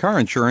more on car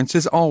insurance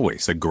is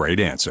always a great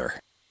answer.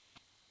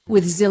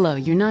 With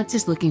Zillow, you're not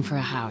just looking for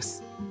a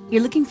house.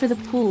 You're looking for the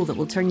pool that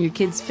will turn your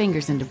kids'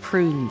 fingers into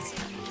prunes.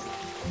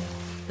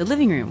 The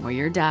living room where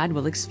your dad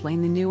will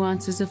explain the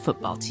nuances of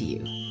football to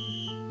you.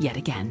 Yet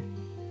again.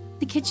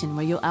 The kitchen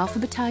where you'll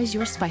alphabetize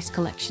your spice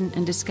collection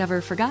and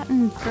discover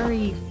forgotten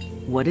furry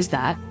 "what is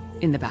that?"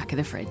 in the back of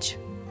the fridge.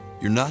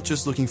 You're not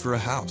just looking for a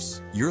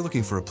house. You're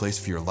looking for a place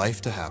for your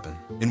life to happen.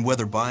 And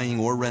whether buying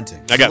or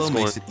renting, I got Zillow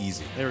scored. makes it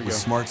easy. There we with go.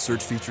 smart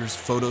search features,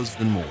 photos,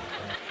 and more.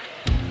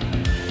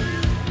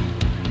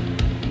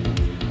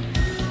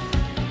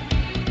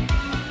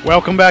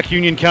 Welcome back,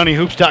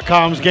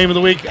 UnionCountyHoops.com's Game of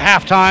the Week.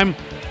 Halftime,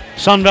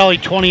 Sun Valley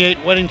 28,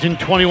 Weddington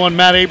 21.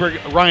 Matt Aber,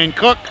 Ryan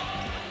Cook.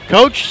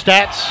 Coach,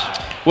 stats?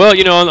 Well,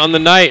 you know, on the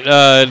night,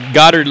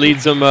 Goddard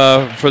leads them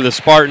for the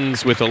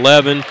Spartans with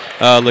 11.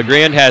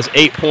 LeGrand has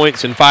 8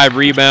 points and 5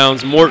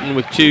 rebounds. Morton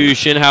with 2,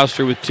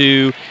 Shinhouster with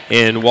 2,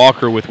 and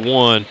Walker with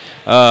 1.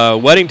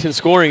 Weddington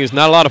scoring is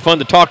not a lot of fun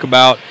to talk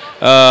about.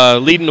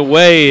 Leading the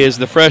way is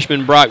the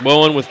freshman Brock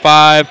Bowen with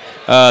 5,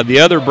 the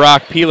other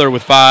Brock Peeler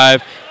with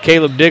 5,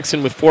 Caleb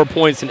Dixon with 4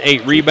 points and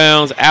 8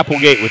 rebounds,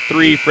 Applegate with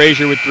 3,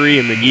 Frazier with 3,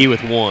 and McGee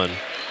with 1.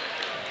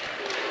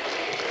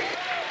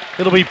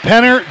 It'll be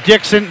Penner,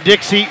 Dixon,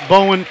 Dixie,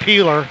 Bowen,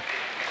 Peeler.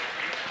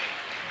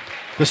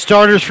 The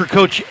starters for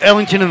Coach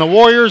Ellington and the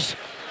Warriors.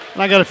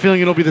 And I got a feeling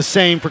it'll be the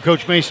same for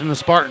Coach Mason and the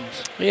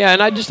Spartans. Yeah,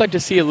 and I'd just like to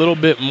see a little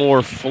bit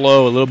more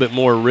flow, a little bit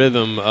more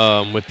rhythm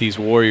with these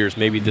Warriors.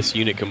 Maybe this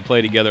unit can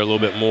play together a little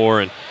bit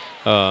more. And,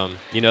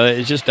 you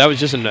know, that was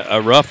just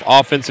a rough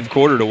offensive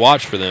quarter to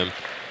watch for them.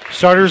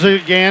 Starters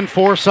again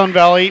for Sun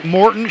Valley: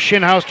 Morton,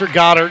 Shinhouster,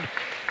 Goddard,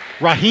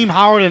 Raheem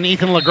Howard, and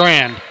Ethan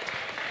LeGrand.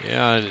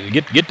 Yeah,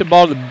 get the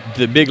ball to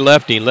the big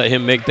lefty and let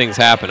him make things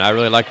happen. I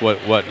really like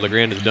what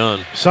LeGrand has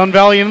done. Sun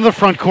Valley into the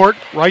front court,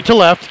 right to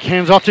left.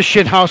 Hands off to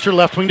Shinhouster,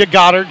 left wing to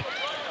Goddard.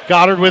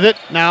 Goddard with it,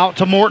 now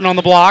to Morton on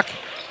the block.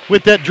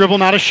 With that dribble,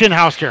 now to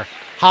Shinhouster.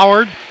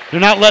 Howard, they're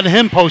not letting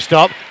him post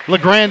up.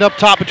 LeGrand up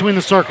top between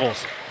the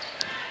circles.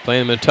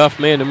 Playing him a tough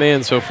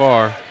man-to-man so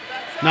far.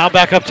 Now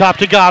back up top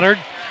to Goddard.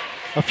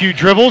 A few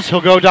dribbles, he'll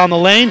go down the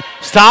lane.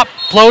 Stop,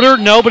 floater,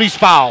 nobody's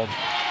fouled.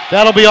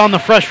 That'll be on the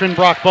freshman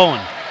Brock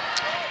Bowen.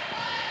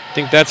 I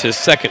think that's his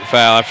second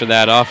foul after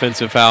that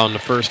offensive foul in the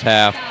first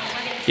half.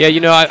 Yeah, you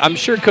know, I'm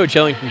sure Coach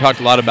Ellington talked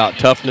a lot about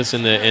toughness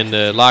in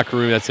the locker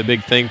room. That's a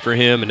big thing for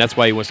him, and that's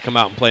why he wants to come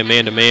out and play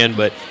man-to-man.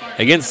 But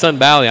against Sun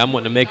Valley, I'm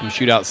wanting to make him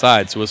shoot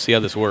outside, so we'll see how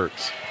this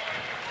works.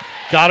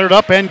 Goddard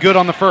up and good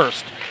on the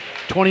first.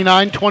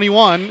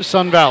 29-21,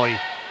 Sun Valley.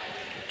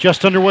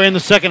 Just underway in the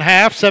second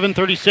half,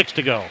 7:36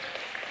 to go.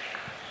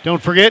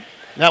 Don't forget,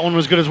 that one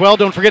was good as well.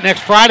 Don't forget,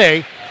 next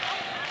Friday,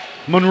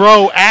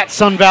 Monroe at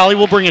Sun Valley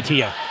will bring it to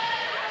you.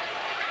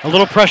 A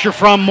little pressure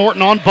from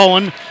Morton on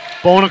Bowen.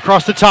 Bowen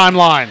across the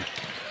timeline.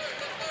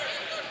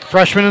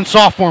 Freshman and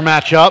sophomore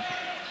matchup.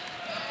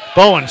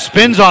 Bowen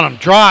spins on him.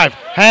 Drive,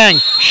 hang,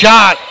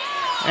 shot,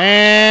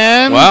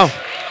 and... Wow.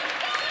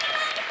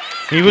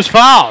 He was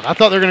fouled. I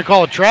thought they were going to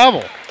call it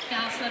travel.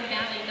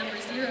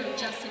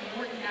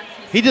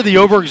 He did the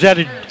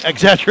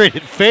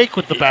over-exaggerated fake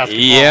with the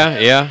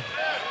basketball.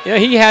 Yeah,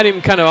 he had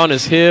him kind of on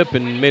his hip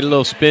and made a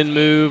little spin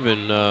move,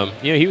 and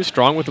he was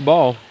strong with the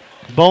ball.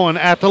 Bowen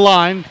at the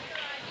line.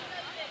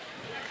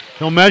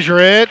 He'll measure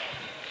it,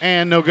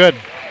 and no good.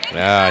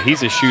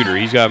 He's a shooter.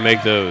 He's got to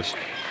make those.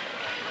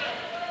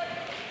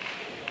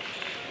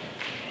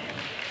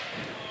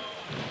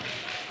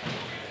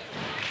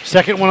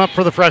 Second one up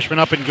for the freshman,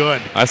 up and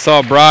good. I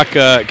saw Brock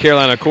at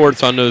Carolina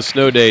Courts on those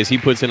snow days. He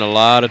puts in a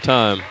lot of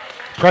time.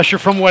 Pressure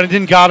from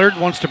Weddington. Goddard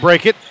wants to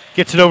break it.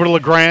 Gets it over to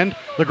LeGrand.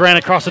 LeGrand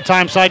across the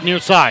time side, near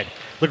side.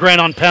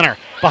 LeGrand on Penner.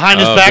 Behind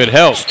his back. Good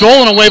help.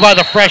 Stolen away by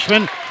the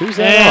freshman. Who's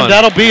that and on?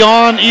 that'll be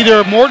on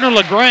either Morton or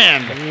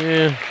LeGrand.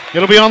 Yeah.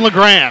 It'll be on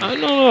LeGrand. I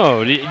don't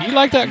know. Do you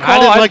like that call? I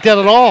didn't like that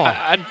at all.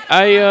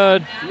 I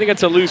think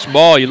it's a loose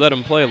ball. You let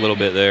him play a little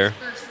bit there.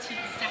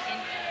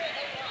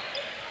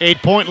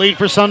 8-point lead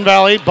for Sun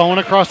Valley. Bowen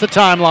across the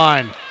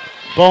timeline.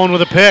 Bowen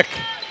with a pick.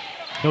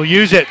 He'll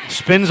use it.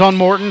 Spins on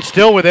Morton.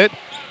 Still with it.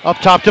 Up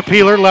top to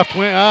Peeler. Left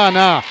wing.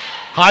 Nah.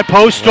 High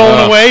post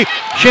stolen away.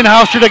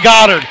 Shinhouster to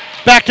Goddard.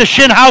 Back to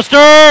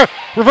Shinhouster.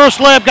 Reverse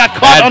layup. Got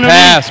caught Bad underneath.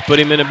 pass. Put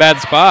him in a bad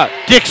spot.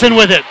 Dixon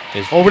with it.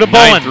 His Over to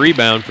ninth Bowen.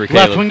 rebound for Left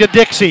Caleb. wing to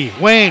Dixie.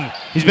 Wayne.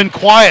 He's been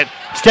quiet.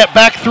 Step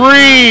back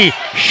three.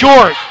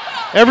 Short.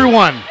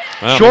 Everyone.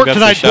 Well, Short that's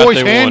the tonight, shot boys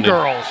they and wanted.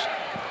 girls.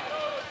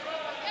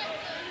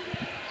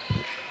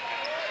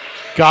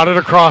 Got it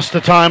across the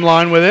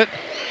timeline with it.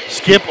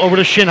 Skip over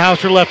to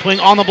Shinhouser, left wing,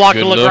 on the block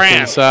Good to look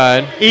LeGrand.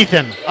 inside.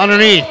 Ethan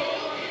underneath.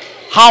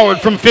 Howard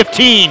from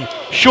 15.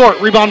 Short,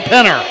 rebound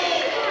Penner.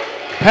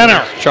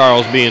 Penner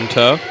Charles being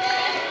tough.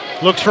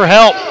 looks for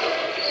help.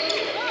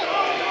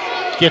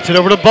 Gets it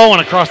over to Bowen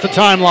across the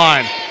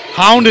timeline.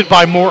 Hounded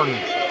by Morton.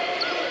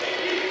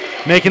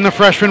 Making the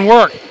freshman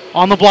work.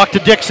 On the block to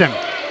Dixon.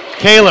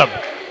 Caleb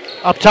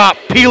up top.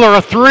 Peeler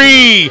a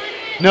three.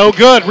 No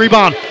good.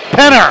 Rebound.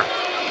 Penner.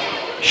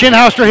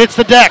 Shinhouster hits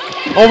the deck.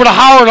 Over to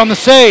Howard on the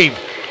save.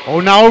 Oh,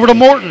 now over to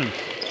Morton.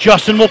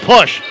 Justin will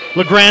push.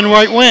 LeGrand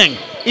right wing.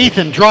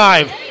 Ethan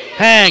drive.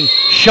 Hang.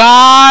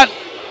 Shot.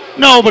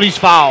 Nobody's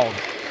fouled.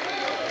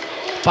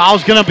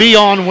 Foul's going to be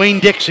on Wayne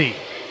Dixie.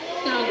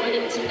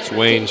 It's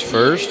Wayne's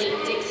first.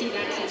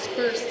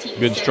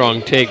 Good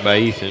strong take by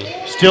Ethan.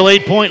 Still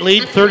 8-point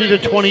lead,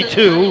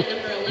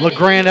 30-22.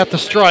 LeGrand at the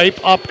stripe,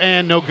 up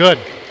and no good.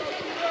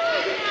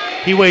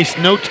 He wastes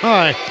no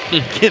time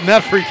getting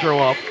that free throw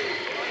up.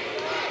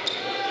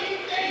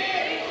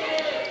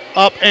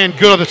 Up and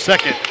good on the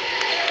second.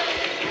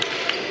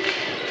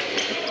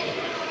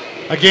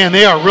 Again,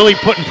 they are really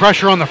putting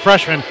pressure on the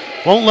freshman.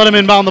 Won't let him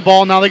inbound the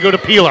ball. Now they go to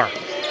Peeler.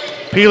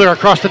 Peeler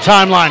across the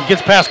timeline.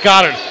 Gets past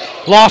Goddard.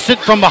 Lost it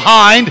from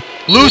behind.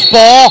 Loose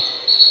ball.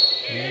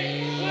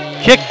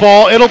 Kick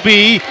ball. It'll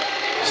be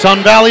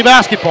Sun Valley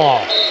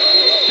basketball.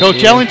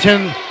 Coach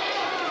Ellington.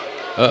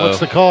 What's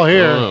the call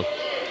here?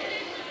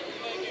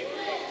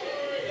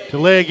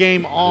 Delay a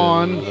game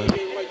on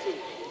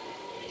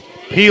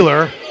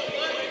Peeler.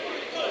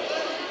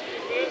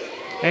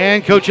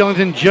 And Coach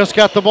Ellington just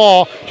got the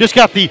ball, just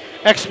got the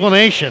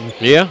explanation.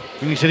 Yeah.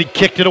 And he said he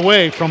kicked it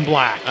away from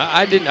Black.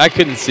 I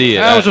couldn't see it.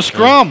 That was a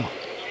scrum.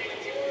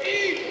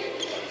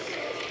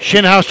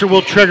 Shinhouster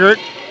will trigger it.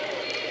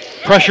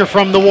 Pressure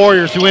from the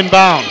Warriors to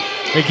inbound.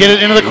 They get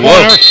it into the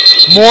corner.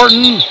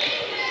 Morton.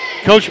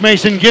 Coach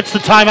Mason gets the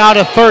timeout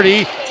at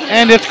 30,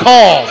 and it's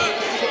called.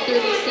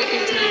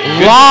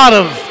 A lot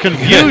of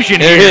confusion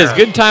There here. it is.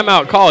 Good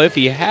timeout call if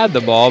he had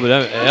the ball, but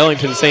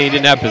Ellington's saying he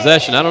didn't have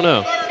possession. I don't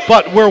know.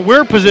 But where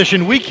we're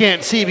positioned, we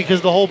can't see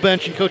because the whole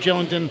bench and Coach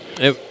Ellington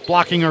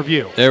blocking our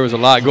view. There was a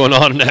lot going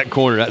on in that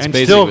corner. That And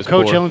spacing still, was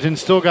Coach poor. Ellington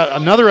still got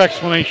another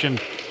explanation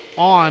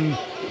on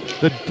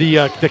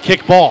the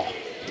kick ball.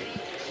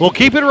 We'll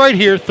keep it right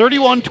here,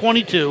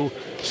 31-22.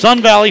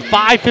 Sun Valley,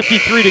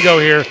 5:53 to go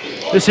here.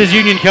 This is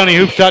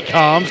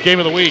UnionCountyHoops.com's Game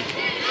of the Week.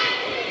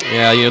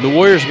 Yeah, the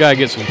Warriors got to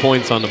get some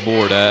points on the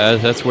board.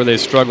 That's where they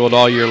struggled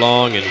all year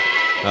long, and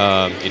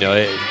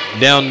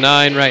down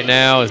 9 right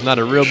now is not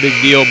a real big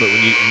deal. But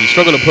when you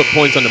struggle to put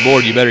points on the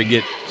board, you better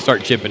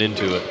start chipping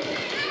into it.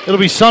 It'll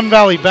be Sun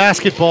Valley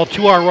basketball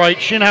to our right.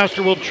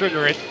 Shinhouster will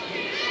trigger it.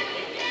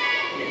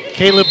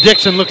 Caleb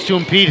Dixon looks to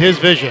impede his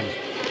vision.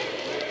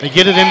 They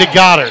get it into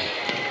Goddard.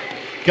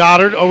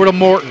 Goddard over to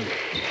Morton.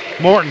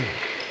 Morton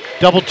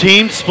double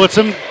teamed, splits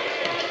him.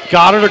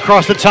 Goddard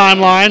across the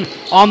timeline.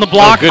 On the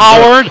block, good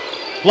Howard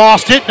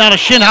lost it. Down to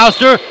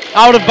Shinhouster,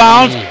 out of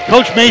bounds.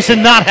 Coach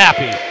Mason not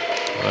happy.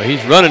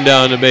 He's running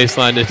down the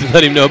baseline to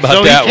let him know about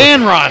So that. he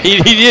can run. He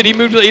did. He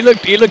moved. He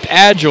looked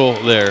agile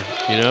there.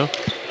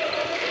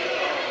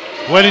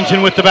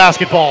 Weddington with the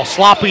basketball.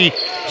 Sloppy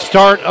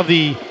start of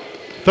the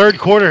third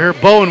quarter here.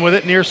 Bowen with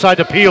it near side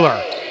to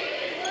Peeler.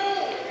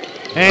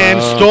 And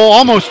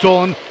almost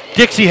stolen.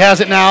 Dixie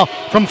has it now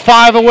from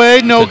 5 away.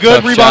 No It's a good.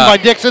 tough Rebound shot. by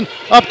Dixon.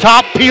 Up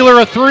top, Peeler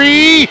a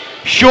 3.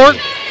 Short.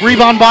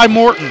 Rebound by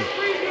Morton.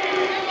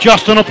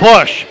 Justin a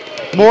push.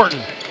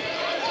 Morton.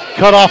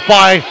 Cut off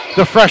by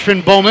the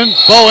freshman Bowen.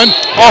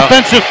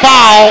 Offensive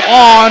foul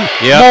on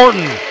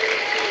Morton.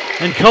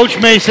 And Coach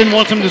Mason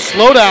wants him to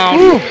slow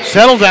down,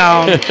 settle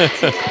down.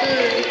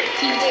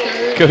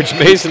 Coach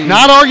Mason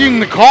Not arguing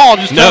the call,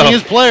 just telling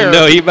his player.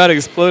 No, he about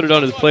exploded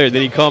on his player.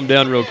 Then he calmed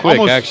down real quick,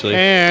 actually.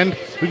 And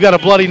we've got a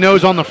bloody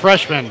nose on the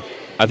freshman.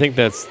 I think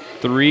that's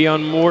 3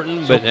 on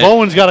Morton. So But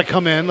Bowen's got to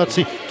come in. Let's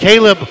see.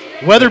 Caleb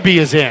Weatherby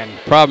is in.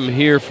 problem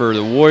here for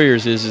the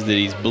Warriors is that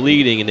he's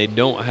bleeding and they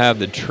don't have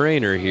the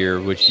trainer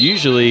here, which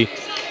usually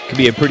could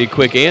be a pretty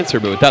quick answer.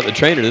 But without the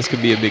trainer, this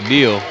could be a big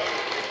deal.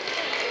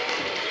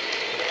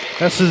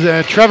 This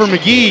is Trevor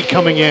McGee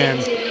coming in.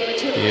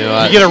 You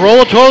know, You get a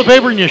roll of toilet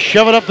paper and you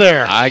shove it up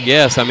there. I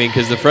guess. I mean,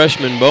 because the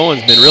freshman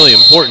Bowen's been really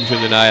important to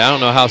him tonight. I don't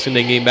know how soon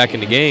they can get him back in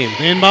the game.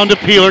 Inbound to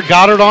Peeler.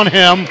 Goddard on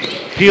him.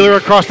 Peeler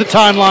across the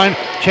timeline.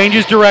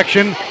 Changes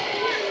direction.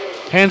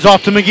 Hands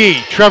off to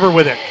McGee. Trevor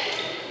with it.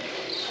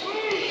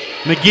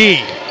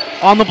 McGee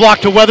on the block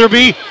to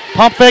Weatherby.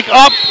 Pump fake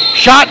up.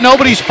 Shot.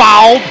 Nobody's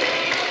fouled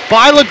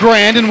by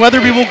LeGrand, and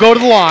Weatherby will go to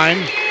the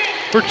line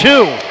for 2.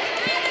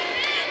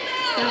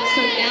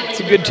 It's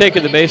a good take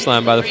of the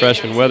baseline by the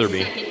freshman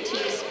Weatherby.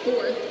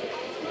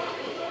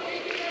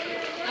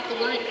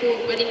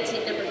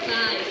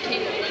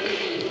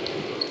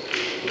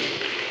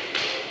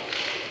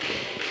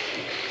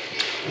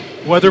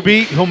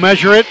 Weatherby, he'll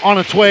measure it on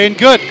its way, and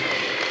good.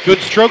 Good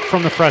stroke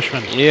from the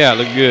freshman. Yeah,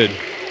 look good.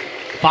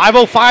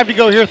 5:05 to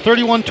go here,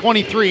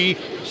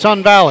 31-23,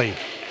 Sun Valley.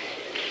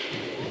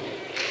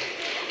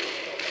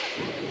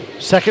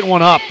 Second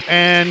one up,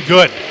 and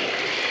good.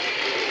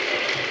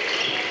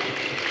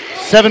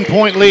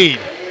 7-point lead.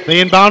 They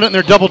inbound it, and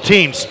they're double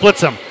teamed.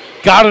 Splits them.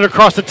 Got it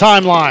across the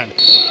timeline.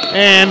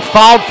 And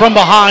fouled from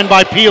behind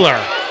by Peeler.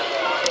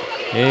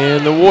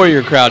 And the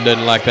Warrior crowd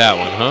doesn't like that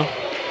one, huh?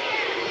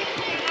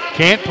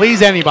 Can't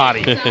please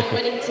anybody.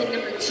 Weddington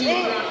number 2,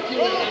 Brock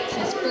Peeler, that's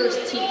his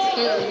first, team's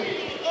third.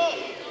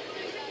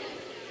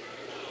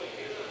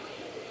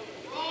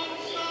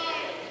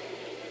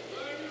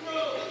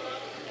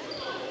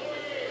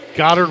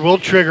 Goddard will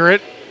trigger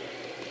it.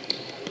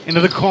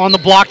 On the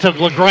block to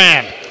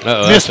LeGrand.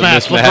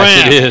 Mismatch,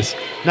 LeGrand. It is.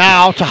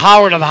 Now to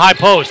Howard on the high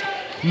post.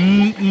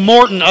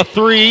 Morton, a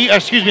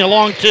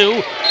long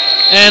 2.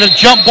 And a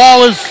jump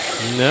ball is...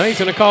 No, he's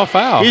going to call a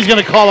foul. He's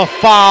going to call a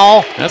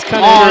foul. That's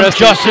kind of on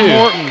interesting, Justin too.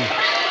 Morton.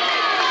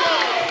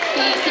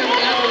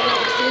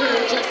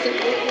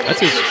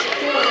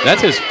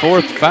 That's his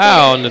 4th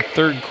foul in the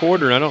 3rd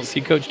quarter, and I don't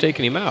see Coach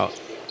taking him out.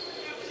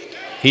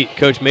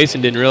 Coach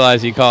Mason didn't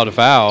realize he called a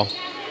foul.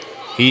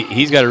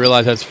 He's got to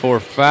realize that's 4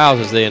 fouls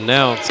as they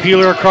announce.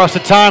 Peeler across the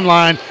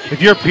timeline.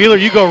 If you're Peeler,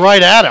 you go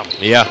right at him.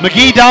 Yeah.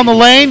 McGee down the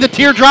lane. The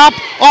teardrop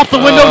off the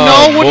window.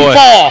 No, wouldn't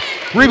fall.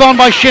 Rebound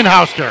by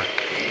Shinhouster.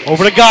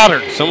 Over to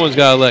Goddard. Someone's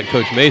got to let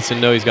Coach Mason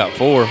know he's got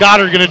 4.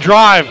 Goddard going to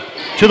drive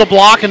to the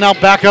block and now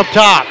back up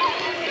top.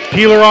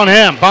 Peeler on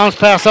him. Bounce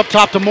pass up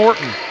top to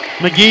Morton.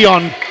 McGee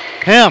on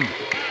him.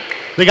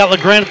 They got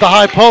LeGrand at the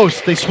high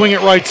post. They swing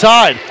it right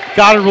side.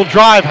 Goddard will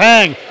drive,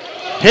 hang.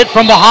 Hit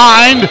from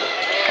behind.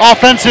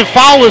 Offensive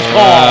foul is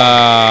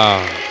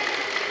called.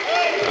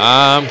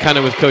 I'm kind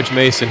of with Coach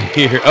Mason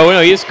here. Oh,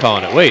 no, he is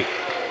calling it. Wait.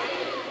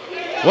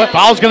 What?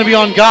 Foul's going to be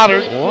on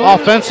Goddard.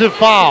 What? Offensive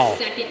foul.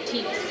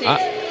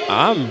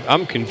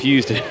 I'm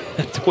confused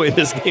at the way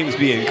this game's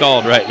being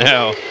called right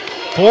now.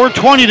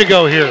 4:20 to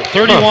go here.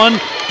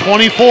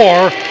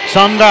 31-24,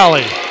 Sun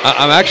Valley.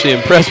 I'm actually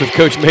impressed with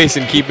Coach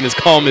Mason keeping as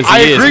calm as he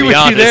is. I agree with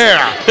you there.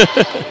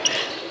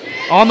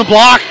 On the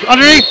block,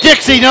 underneath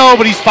Dixie, no,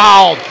 but he's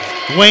fouled.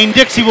 Wayne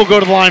Dixie will go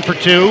to the line for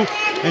 2,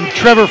 and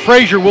Trevor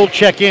Frazier will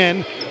check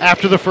in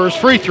after the first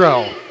free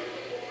throw.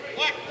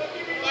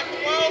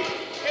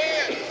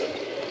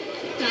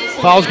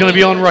 Foul's going to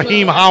be on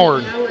Raheem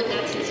Howard.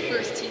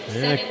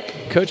 Yeah,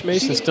 Coach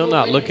Mason's still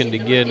not looking to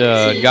get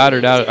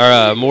Goddard out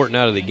or Morton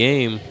out of the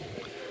game.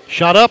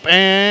 Shot up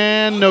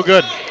and no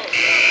good.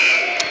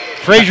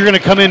 Frazier going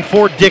to come in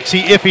for Dixie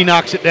if he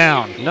knocks it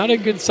down. Not a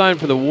good sign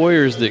for the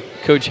Warriors that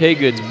Coach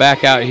Haygood's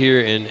back out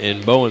here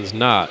and Bowen's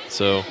not.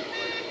 So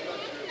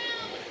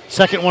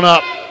second one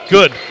up,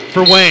 good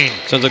for Wayne.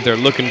 Sounds like they're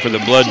looking for the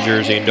blood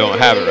jersey and don't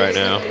have it right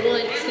now.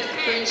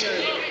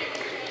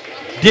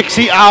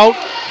 Dixie out,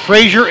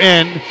 Frazier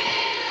in,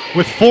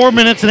 with 4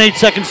 minutes and 8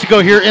 seconds to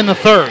go here in the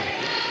third.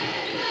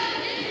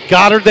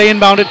 Goddard, they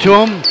inbound it to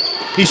him.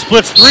 He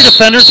splits 3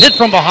 defenders, hit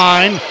from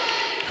behind.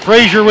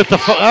 Frazier with the,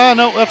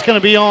 no, that's going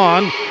to be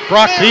on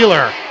Brock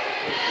Peeler.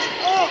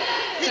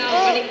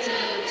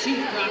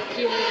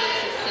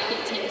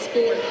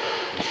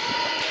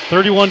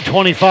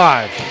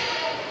 31-25.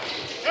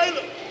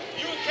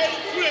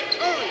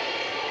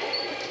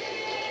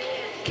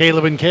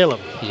 Caleb and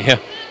Caleb. Yeah.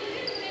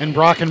 And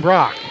Brock.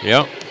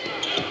 Yep.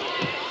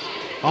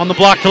 On the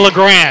block to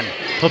LeGrand.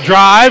 He'll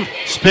drive,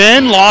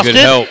 spin, lost Good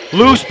it. help.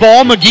 Loose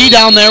ball, McGee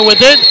down there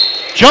with it.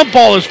 Jump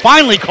ball is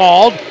finally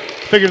called.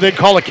 Figured they'd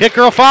call a kick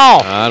or a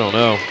foul. I don't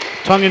know.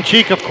 Tongue in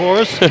cheek, of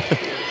course.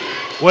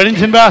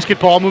 Weddington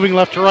basketball moving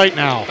left to right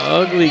now.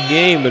 Ugly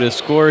game, but a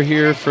score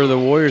here for the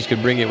Warriors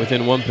could bring it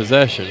within 1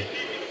 possession.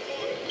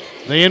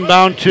 They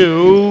inbound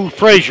to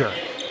Frazier.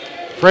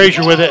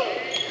 Frazier with it.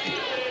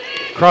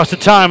 Across the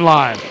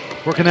timeline.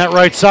 Working that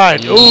right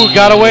side. Ooh,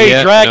 got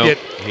away, dragged it.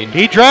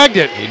 He dragged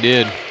it. He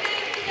did.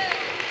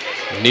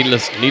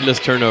 Needless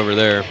turnover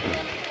there.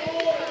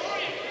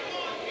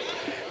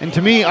 And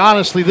to me,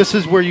 honestly, this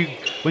is where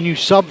when you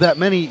sub that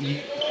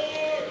many,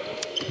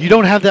 you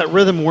don't have that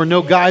rhythm where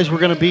no guys were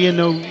going to be in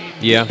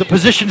the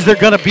positions they're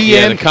going to be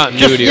in. The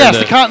continuity. That's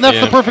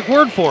the perfect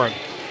word for it.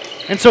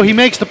 And so he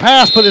makes the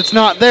pass, but it's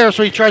not there,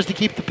 so he tries to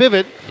keep the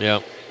pivot.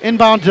 Yeah.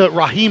 Inbound to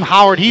Raheem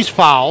Howard. He's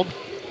fouled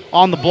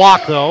on the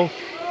block, though.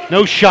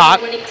 No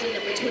shot.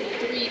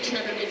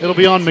 It'll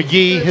be on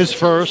McGee, his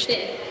first.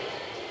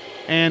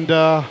 And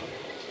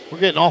we're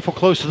getting awful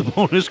close to the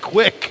bonus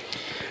quick.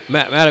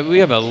 Matt, we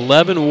have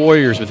 11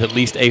 Warriors with at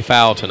least a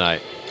foul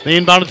tonight. They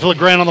inbound it to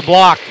LeGrand on the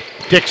block.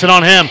 Dixon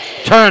on him.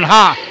 Turn,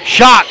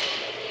 shot.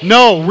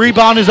 No,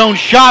 rebound his own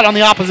shot on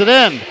the opposite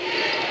end.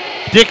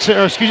 Dixon,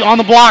 on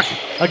the block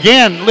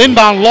again.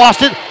 Inbound,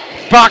 lost it.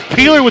 Brock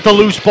Peeler with the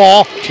loose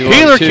ball.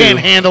 Peeler can't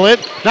handle it.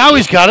 Now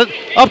he's got it.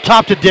 Up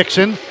top to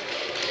Dixon.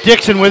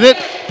 Dixon with it.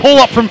 Pull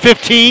up from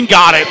 15.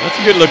 Got it. That's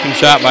a good looking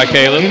shot by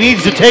Caleb. He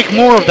needs to take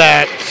more of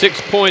that.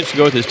 6 points to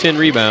go with his 10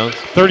 rebounds.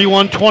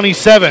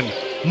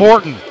 31-27.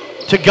 Morton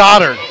to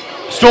Goddard.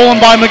 Stolen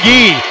by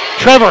McGee.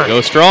 Trevor.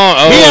 Go strong.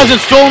 Oh. He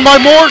hasn't stolen by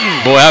Morton.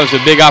 Boy, that was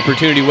a big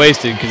opportunity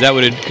wasted because that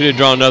could have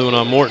drawn another one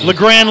on Morton.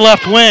 LeGrand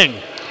left wing.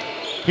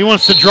 He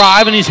wants to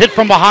drive, and he's hit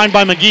from behind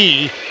by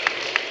McGee.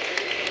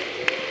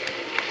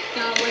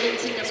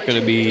 It's going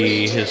to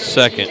be his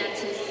second.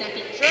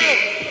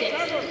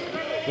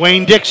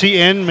 Wayne Dixie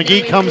in.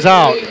 McGee comes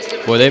out.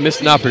 Boy, they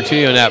missed an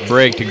opportunity on that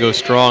break to go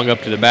strong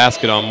up to the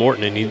basket on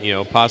Morton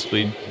and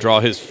possibly draw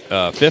his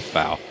fifth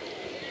foul.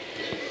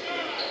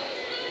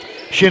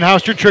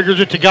 Shinhouster triggers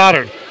it to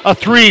Goddard. A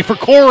three for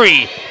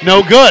Corey.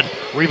 No good.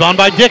 Rebound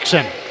by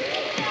Dixon.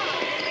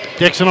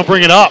 Dixon will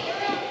bring it up.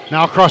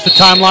 Now across the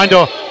timeline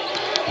to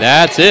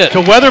That's it.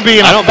 To Weatherby,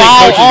 and I don't a think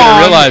foul Coach is going on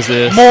to realize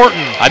this. Morton.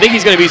 I think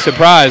he's going to be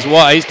surprised.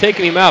 Well, he's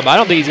taking him out, but I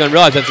don't think he's going to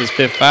realize that's his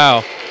fifth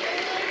foul.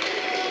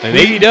 And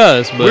maybe he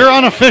does, but We're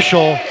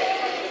unofficial.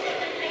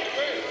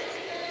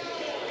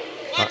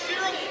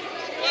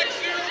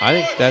 I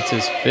think that's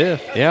his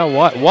fifth. Yeah,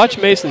 watch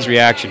Mason's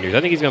reaction here.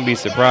 I think he's going to be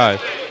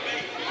surprised.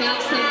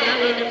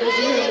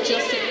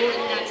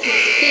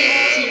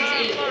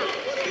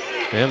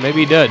 Yeah, maybe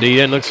he does. He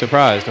didn't look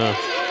surprised, huh?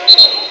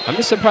 I'm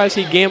just surprised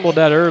he gambled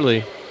that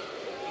early.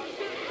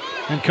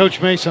 And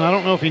Coach Mason, I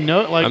don't know if he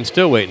knows. I'm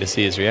still waiting to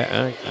see his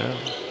reaction.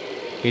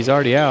 He's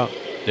already out.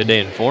 Did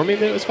they inform him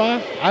that it was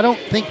 5? I don't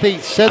think they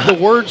said the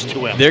words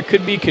to him. There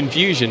could be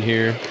confusion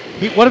here.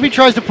 What if he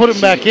tries to put him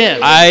back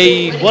in?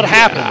 What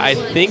happens? I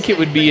think it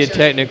would be a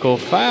technical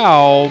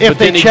foul. If but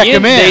they then check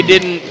again, him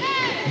in.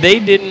 They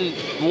didn't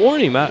warn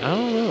him. I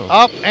don't know.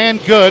 Up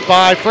and good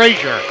by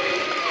Frazier.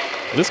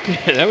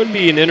 That would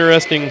be an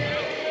interesting.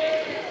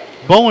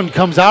 Bowen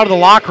comes out of the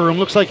locker room.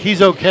 Looks like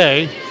he's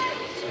okay.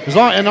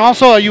 And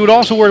also, you would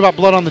also worry about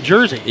blood on the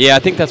jersey. Yeah, I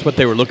think that's what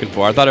they were looking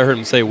for. I thought I heard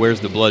him say,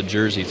 "Where's the blood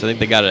jersey?" So I think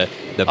they got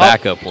the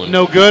backup one.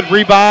 No good.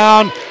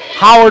 Rebound.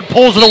 Howard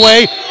pulls it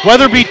away.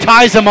 Weatherby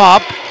ties him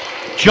up.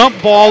 Jump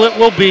ball it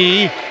will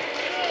be.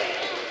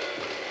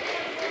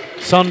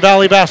 Sun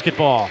Valley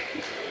basketball.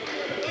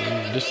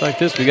 Just like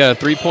this, we got a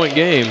 3-point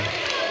game.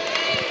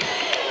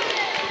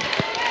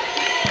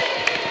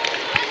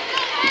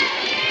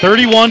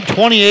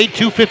 31-28,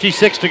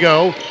 2:56 to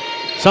go.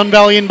 Sun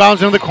Valley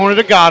inbounds into the corner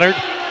to Goddard.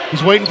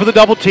 He's waiting for the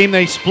double team.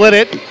 They split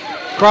it.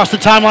 Across the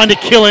timeline to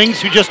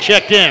Killings, who just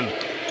checked in.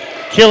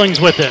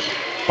 Killings with it.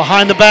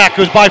 Behind the back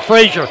goes by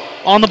Frazier.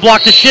 On the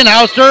block to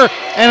Shinhouster.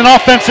 And an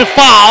offensive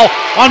foul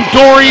on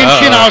Dorian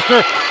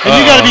Shinhouster. And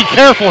you got to be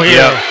careful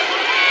here.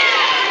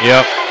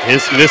 Yep.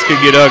 This could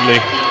get ugly.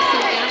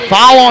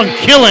 Foul on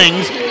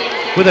Killings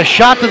with a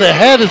shot to the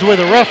head is the way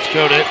the refs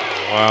showed it.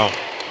 Wow.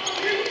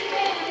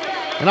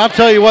 And I'll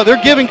tell you what,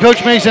 they're giving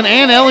Coach Mason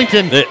and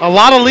Ellington a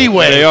lot of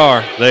leeway. They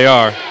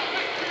are.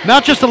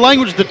 Not just the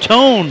language, the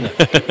tone,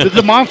 the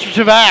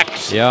demonstrative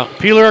acts. Yeah.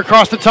 Peeler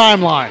across the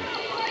timeline.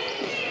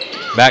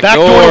 Back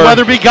door to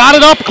Weatherby, got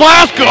it up,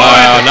 glass, good.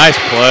 Wow, nice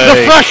play.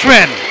 The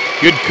freshman.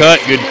 Good cut,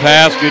 good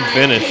pass, good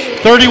finish.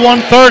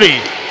 31-30.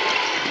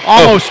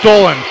 Almost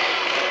stolen.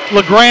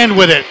 LeGrand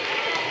with it.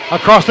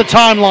 Across the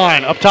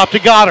timeline, up top to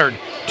Goddard.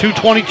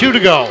 2:22 to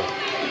go.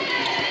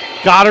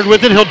 Goddard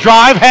with it, he'll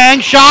drive, hang,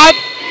 shot.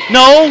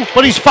 No,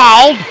 but he's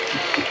fouled.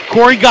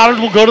 Corey Goddard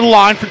will go to the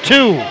line for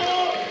 2.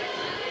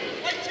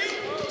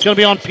 It's going to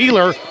be on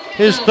Peeler,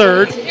 his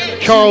third.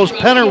 Charles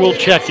Penner will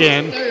check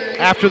in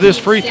after this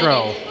free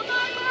throw.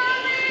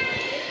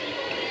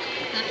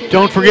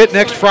 Don't forget,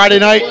 next Friday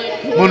night,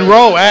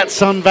 Monroe at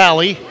Sun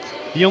Valley.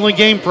 The only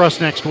game for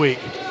us next week.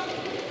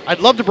 I'd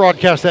love to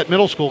broadcast that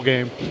middle school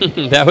game.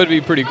 That would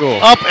be pretty cool.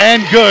 Up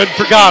and good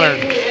for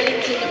Goddard.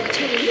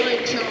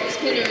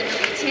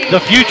 The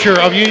future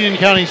of Union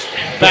County's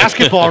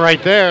basketball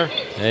right there.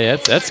 Hey,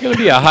 that's going to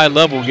be a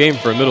high-level game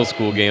for a middle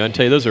school game. I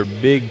tell you, those are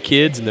big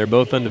kids, and they're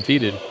both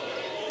undefeated.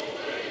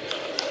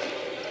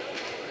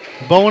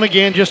 Bowen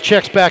again just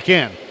checks back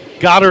in.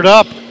 Goddard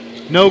up.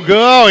 No good.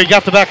 Oh, he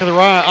got the back of the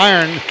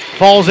iron.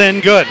 Falls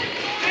in good.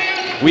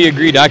 We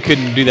agreed I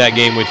couldn't do that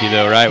game with you,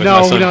 though, right? With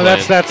No, my son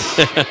that's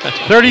playing.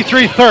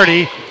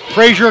 33-30.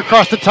 Frazier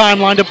across the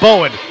timeline to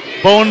Bowen.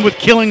 Bowen with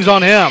Killings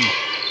on him.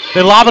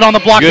 They lob it on the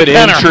block Good to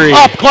Penner. entry.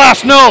 Up,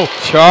 glass, no.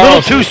 Charles.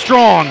 Little too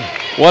strong.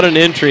 What an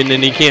entry, and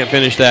then he can't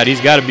finish that.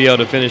 He's got to be able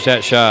to finish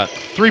that shot.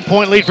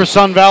 3-point lead for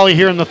Sun Valley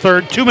here in the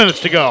third. 2 minutes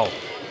to go.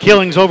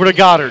 Killings over to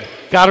Goddard.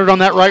 Goddard on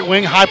that right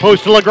wing. High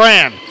post to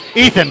LeGrand.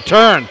 Ethan,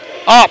 turn.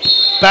 Up,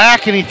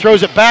 back, and he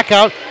throws it back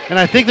out. And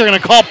I think they're going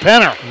to call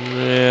Penner.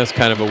 Yeah, it's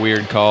kind of a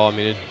weird call. I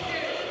mean,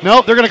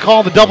 Nope, they're going to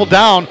call the double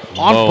down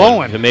on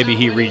Bowen. And maybe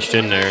he reached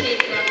in there.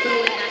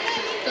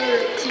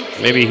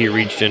 Maybe he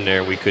reached in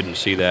there. We couldn't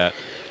see that.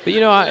 But,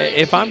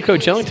 if I'm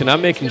Coach Ellington,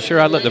 I'm making sure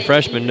I let the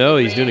freshman know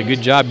he's doing a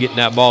good job getting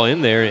that ball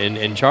in there,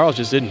 and Charles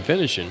just isn't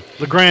finishing.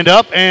 LeGrand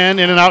up and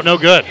in and out, no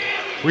good.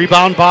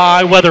 Rebound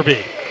by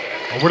Weatherby.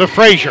 Over to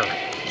Frazier.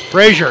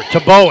 Frazier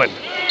to Bowen.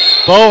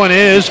 Bowen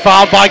is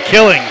fouled by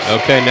Killings.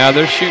 Okay, now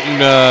they're shooting,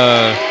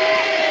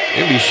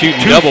 maybe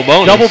shooting double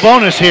bonus. Double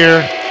bonus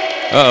here.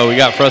 Uh-oh, we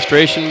got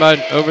frustration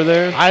over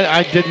there?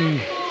 I didn't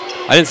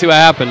see what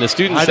happened. The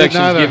student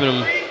section's giving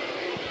them.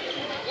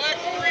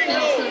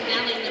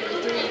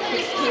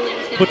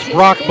 Puts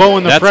Brock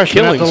Bowen, the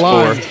freshman, at the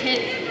line.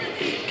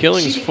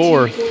 Killings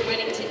 4.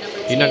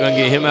 You're not going to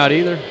get him out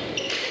either?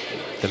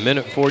 The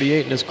minute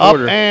 48 in this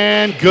quarter. Up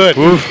and good.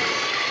 Oof.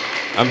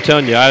 I'm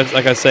telling you,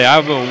 like I say,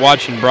 I've been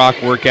watching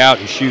Brock work out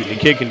and shoot, and the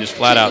kid can just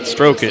flat out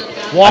stroke it.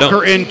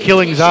 Walker in,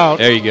 Killings out.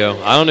 There you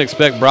go. I don't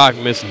expect Brock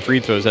missing free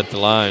throws at the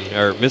line,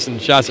 or missing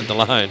shots at the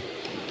line.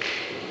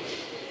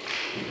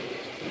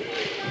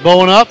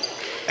 Bowen up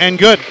and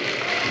good.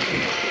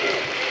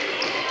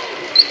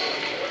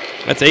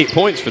 That's 8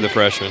 points for the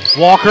freshman.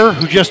 Walker,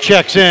 who just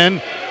checks in,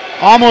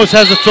 almost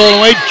has it stolen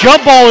away.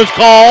 Jump ball is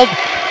called.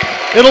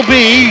 It'll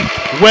be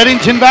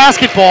Weddington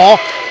basketball,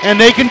 and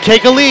they can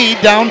take a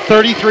lead down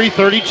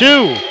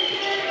 33-32.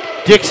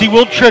 Dixie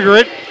will trigger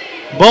it.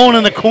 Bowen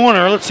in the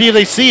corner. Let's see if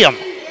they see him.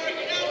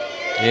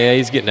 Yeah,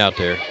 he's getting out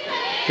there.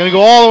 Going to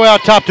go all the way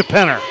out top to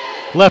Penner.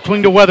 Left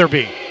wing to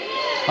Weatherby.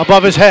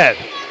 Above his head.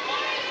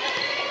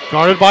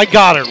 Guarded by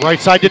Goddard. Right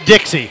side to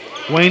Dixie.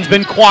 Wayne's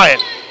been quiet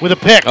with a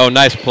pick. Oh,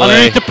 nice play.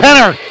 Underneath to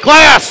Penner.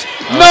 Glass.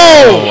 No.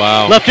 Oh,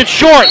 wow. Left it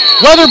short.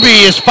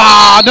 Weatherby is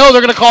fouled. No,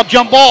 they're going to call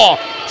jump ball.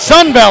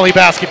 Sun Valley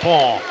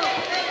basketball.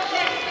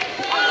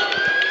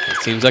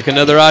 Seems like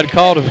another odd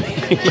call to me.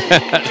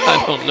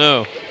 I don't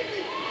know.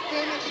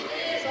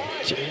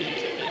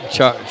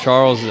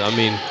 Charles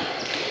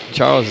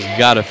has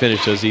got to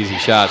finish those easy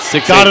shots.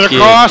 6'8" Got it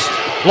across.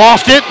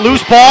 Lost it.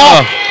 Loose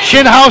ball.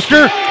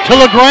 Shinhauster to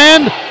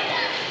LeGrand.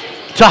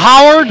 To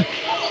Howard.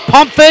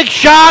 Pump fake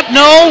shot.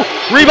 No.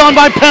 Rebound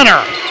by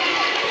Penner.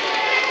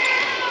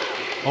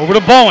 Over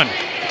to Bowen.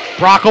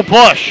 Brock will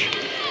push.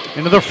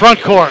 Into the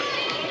front court.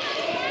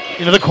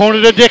 Into the corner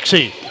to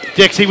Dixie.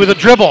 Dixie with a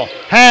dribble.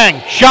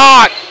 Hang.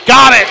 Shot.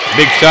 Got it.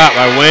 Big shot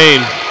by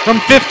Wayne. From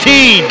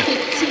 15.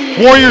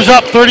 Warriors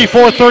up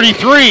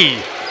 34-33.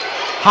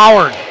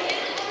 Howard.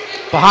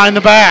 Behind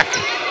the back.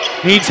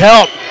 Needs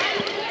help.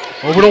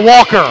 Over to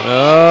Walker.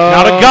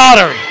 Now to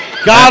Goddard.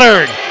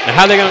 Goddard. Now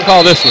how are they going to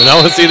call this one? I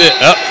want to see this.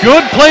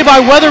 Good play by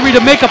Weatherby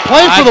to make a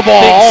play for the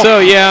ball. I think so,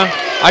 yeah.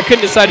 I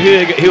couldn't decide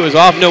who was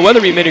off. No,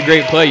 Weatherby made a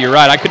great play. You're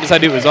right. I couldn't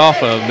decide who it was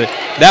off of, but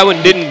that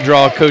one didn't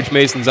draw Coach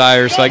Mason's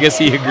ire, so I guess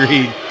he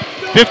agreed.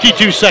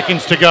 52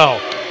 seconds to go.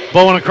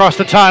 Bowen across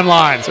the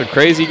timeline. It's a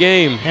crazy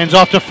game. Hands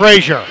off to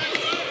Frazier.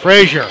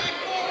 Frazier.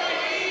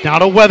 Now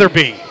to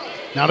Weatherby.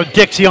 Now to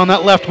Dixie on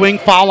that left wing.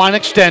 Foul line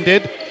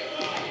extended.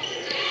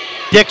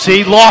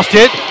 Dixie lost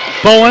it.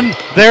 Bowen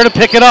there to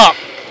pick it up.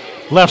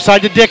 Left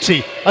side to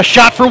Dixie. A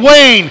shot for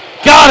Wayne.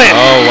 Got it.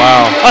 Oh,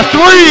 wow. A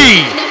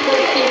three.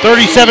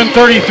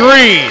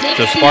 37-33. It's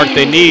a spark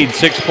they need.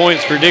 6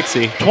 points for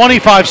Dixie.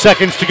 25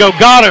 seconds to go.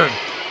 Goddard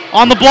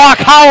on the block.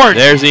 Howard.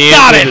 There's the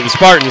answer that the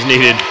Spartans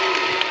needed.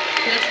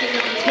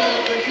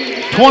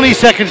 20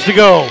 seconds to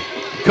go.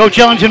 Coach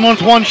Ellington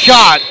wants one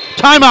shot.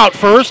 Timeout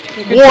first.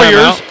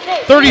 Warriors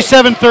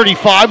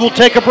 37-35. We'll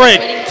take a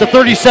break. It's a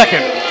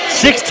 30-second.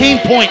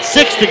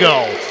 16.6 to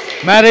go.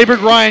 Matt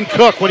Abert, Ryan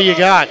Cook, what do you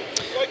got?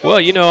 Well,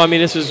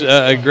 this is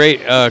a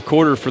great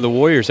quarter for the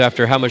Warriors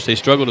after how much they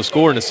struggled to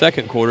score in the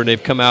second quarter.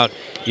 They've come out,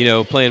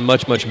 playing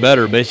much, much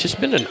better. But it's just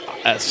been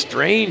a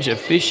strange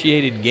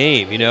officiated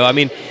game.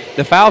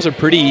 The fouls are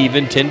pretty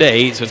even,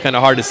 10-8, so it's kind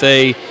of hard to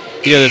say,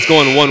 that's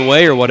going one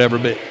way or whatever.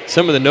 But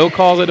some of the no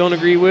calls I don't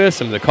agree with,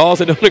 some of the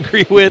calls I don't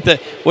agree with.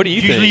 What do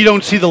you think? Usually you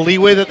don't see the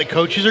leeway that the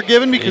coaches are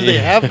given because they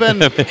have been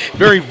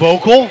very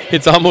vocal.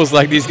 It's almost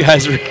like these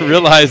guys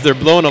realize they're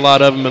blowing a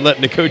lot of them and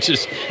letting the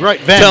coaches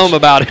tell them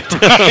about it.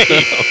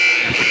 Right.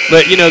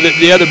 But,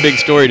 the other big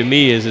story to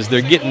me is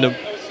they're getting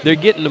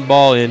the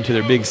ball into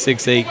their big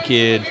 6'8"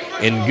 kid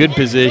in good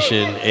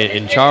position,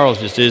 and Charles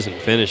just isn't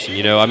finishing.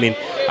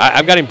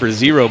 I've got him for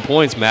 0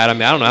 points, Matt. I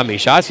don't know how many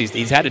shots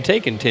he's had to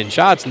take in 10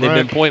 shots, and they've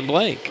been point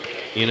blank.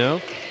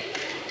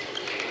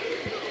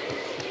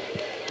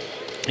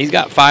 He's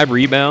got 5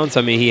 rebounds.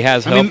 He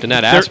has helped in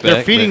that aspect.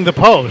 They're feeding the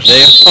post.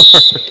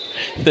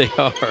 They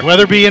are.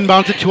 Weatherby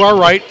inbounds it to our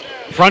right.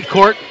 Front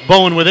court,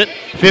 Bowen with it.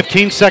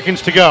 15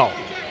 seconds to go.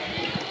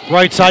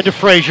 Right side to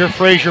Frazier.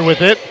 Frazier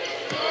with it.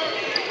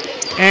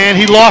 And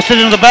he lost it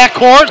into the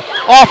backcourt.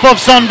 Off of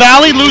Sun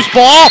Valley. Loose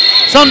ball.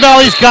 Sun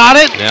Valley's got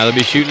it. Now they'll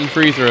be shooting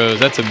free throws.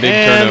 That's a big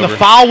turnover. And the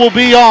foul will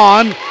be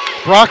on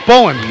Brock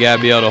Bowen. You got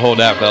to be able to hold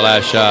that for the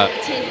last shot.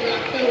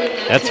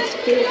 That's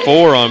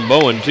 4 on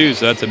Bowen, too,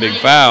 so that's a big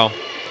foul.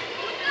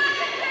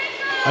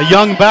 A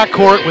young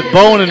backcourt with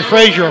Bowen and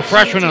Frazier, a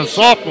freshman and a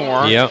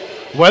sophomore. Yep.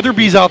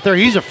 Weatherby's out there.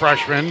 He's a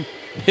freshman.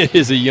 It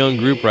is a young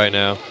group right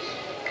now.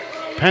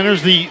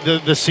 Penner's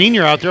the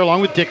senior out there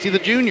along with Dixie the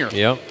junior.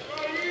 Yep.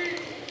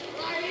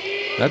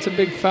 That's a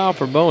big foul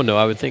for Bowen, though.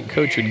 I would think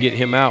Coach would get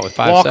him out with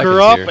 5 seconds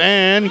Walker up here.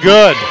 and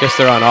good. I guess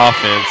they're on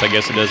offense. I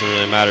guess it doesn't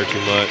really matter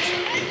too much.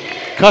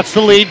 Cuts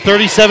the lead,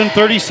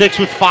 37-36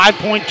 with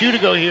 5.2 to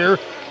go here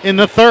in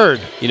the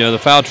third. You know, the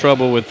foul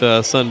trouble with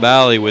Sun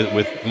Valley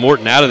with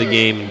Morton out of the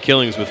game and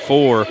Killings with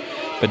 4,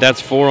 but that's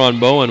 4 on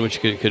Bowen, which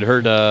could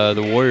hurt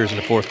the Warriors in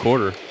the fourth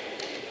quarter.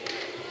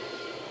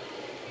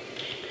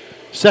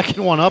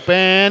 Second one up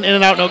and in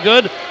and out, no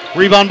good.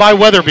 Rebound by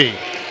Weatherby.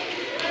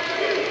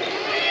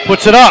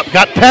 Puts it up,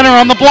 got Penner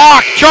on the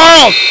block.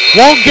 Charles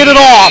won't get it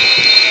off.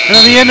 And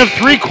at the end of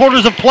 3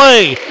 quarters of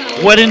play,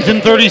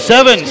 Weddington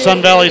 37,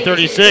 Sun Valley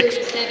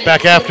 36.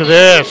 Back after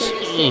this.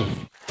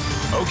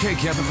 Okay,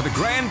 Kevin, for the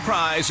grand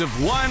prize of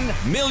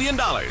 $1 million.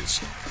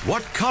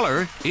 What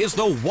color is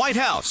the White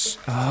House?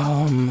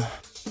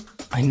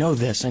 I know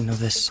this.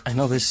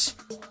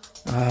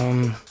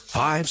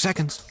 5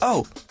 seconds.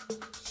 Oh,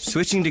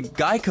 switching to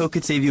Geico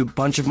could save you a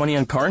bunch of money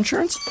on car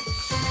insurance?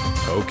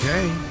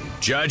 Okay.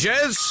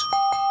 Judges?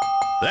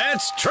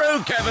 That's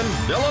true, Kevin.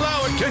 They'll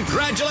allow it.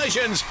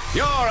 Congratulations.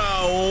 You're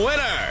a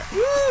winner.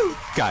 Woo!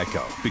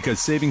 Geico,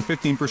 because saving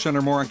 15%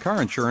 or more on car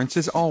insurance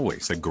is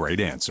always a great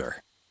answer.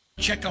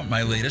 Check out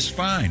my latest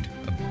find,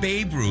 a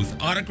Babe Ruth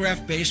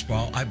autographed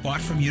baseball I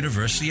bought from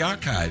University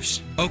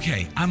Archives.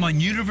 Okay, I'm on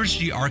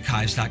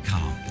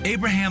universityarchives.com.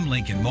 Abraham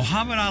Lincoln,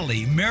 Muhammad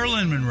Ali,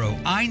 Marilyn Monroe,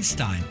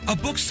 Einstein, a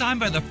book signed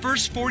by the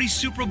first 40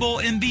 Super Bowl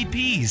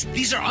MVPs.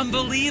 These are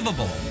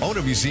unbelievable. Own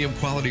a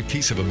museum-quality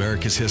piece of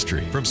America's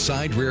history, from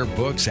signed rare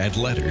books and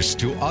letters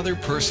to other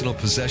personal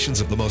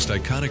possessions of the most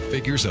iconic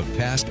figures of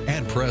past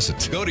and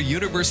present. Go to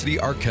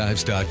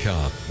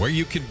universityarchives.com, where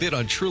you can bid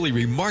on truly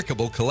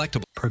remarkable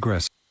collectible.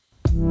 Progress.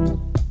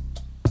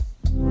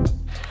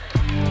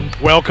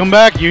 Welcome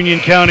back,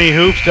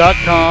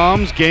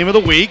 UnionCountyHoops.com's Game of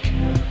the Week.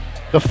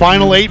 The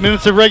final 8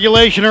 minutes of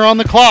regulation are on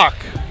the clock.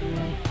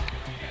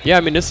 Yeah,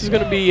 I mean, this is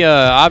going to be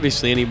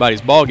obviously anybody's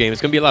ball game.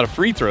 It's going to be a lot of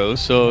free throws,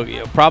 so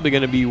probably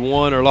going to be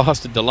won or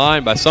lost at the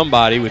line by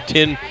somebody with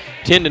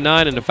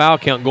 10-9 in the foul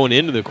count going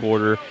into the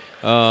quarter.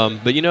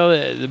 But,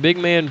 the big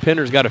man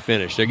Penner's got to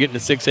finish. They're getting the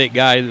 6'8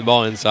 guy the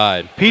ball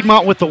inside.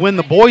 Piedmont with the win.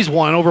 The boys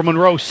won over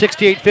Monroe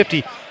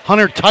 68-50.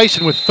 Hunter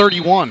Tyson with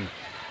 31.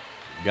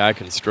 Guy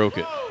can stroke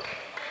it.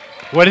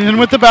 Weddington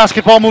with the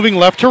basketball, moving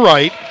left to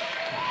right.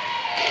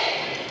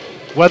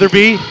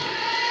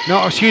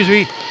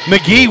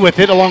 McGee with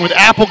it, along with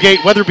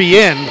Applegate, Weatherby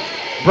in.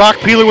 Brock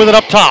Peeler with it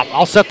up top.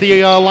 I'll set the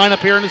lineup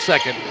here in a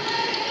second.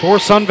 For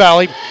Sun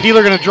Valley,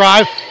 Peeler going to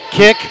drive,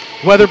 kick,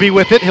 Weatherby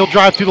with it. He'll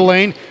drive through the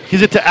lane,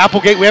 gives it to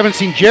Applegate. We haven't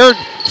seen Jared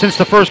since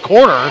the first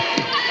quarter.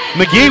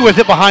 McGee with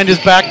it behind his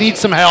back, needs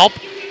some help.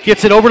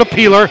 Gets it over to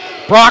Peeler.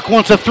 Brock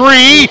wants a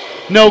 3.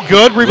 No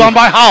good. Rebound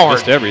by Howard.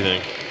 Missed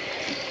everything.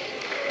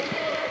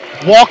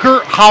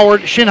 Walker,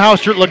 Howard,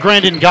 Shinhauser,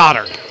 LeGrand, and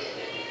Goddard.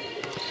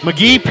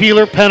 McGee,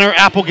 Peeler, Penner,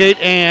 Applegate,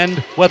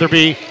 and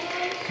Weatherby.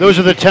 Those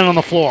are the 10 on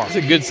the floor. It's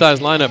a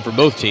good-sized lineup for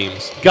both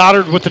teams.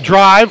 Goddard with the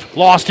drive.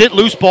 Lost it.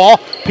 Loose ball.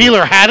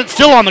 Peeler had it.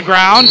 Still on the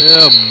ground.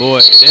 Oh, boy.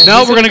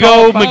 Now we're going to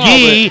go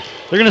McGee.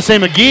 They're going to say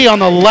McGee on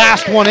the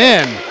last one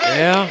in.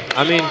 Yeah,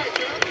 I mean...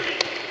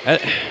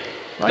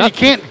 you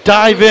can't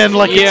dive in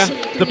like it's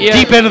the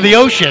deep end of the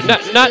ocean.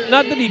 Not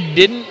that he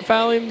didn't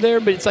foul him there,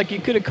 but it's like you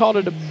could have called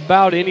it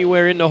about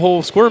anywhere in the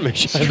whole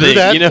skirmish. I think,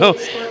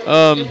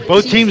 that.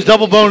 Both teams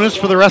double bonus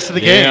for the rest of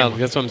the game. Yeah,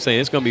 that's what I'm saying.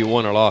 It's going to be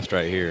won or lost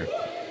right here.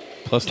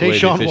 Plus the way the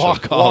Tayshawn officials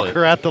call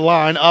Walker it. at the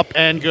line, up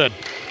and good.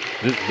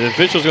 The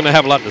official's going to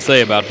have a lot to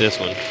say about this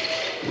one.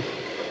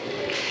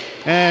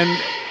 And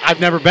I've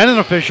never been an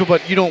official,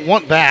 but you don't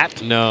want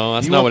that. No,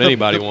 that's not what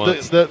anybody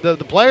wants.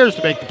 The players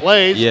to make the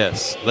plays.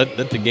 Yes, let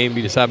the game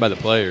be decided by the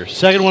players.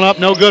 Second one up,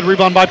 no good.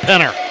 Rebound by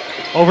Penner.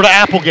 Over to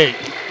Applegate.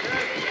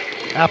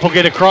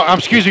 Applegate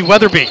across,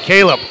 Weatherby.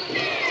 Caleb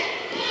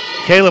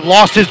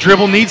lost his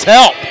dribble, needs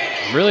help.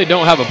 Really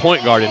don't have a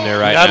point guard in there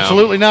right now.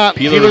 Absolutely not.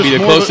 Peeler would be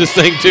the closest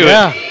thing to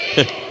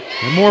it.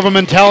 And more of a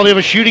mentality of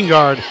a shooting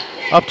guard.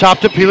 Up top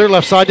to Peeler,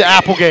 left side to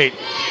Applegate.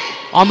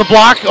 On the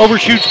block,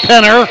 overshoots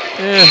Penner.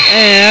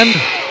 And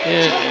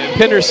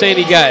Penner's saying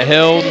he got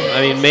held.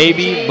 I mean,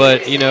 maybe,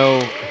 but,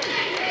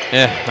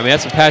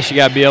 that's a pass you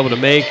got to be able to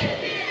make.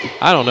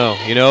 I don't know.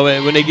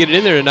 When they get it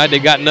in there tonight, they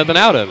got nothing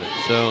out of it.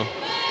 So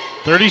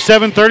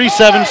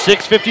 37-37,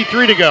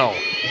 6:53 to go.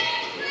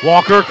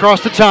 Walker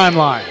across the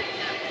timeline.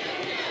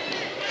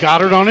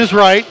 Goddard on his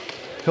right.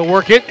 He'll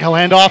work it. He'll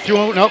hand off to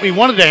him. Nope, he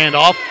wanted to hand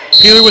off.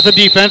 Peeler with the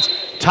defense.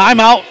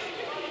 Timeout.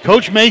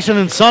 Coach Mason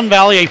and Sun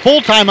Valley, a full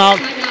timeout.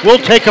 We'll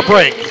take a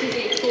break.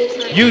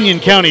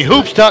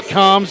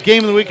 UnionCountyHoops.com's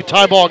Game of the Week, a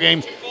tie ball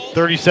game.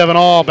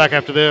 37-all. Back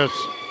after this.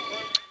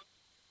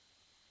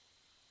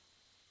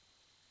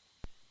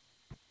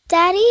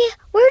 Daddy,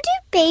 where do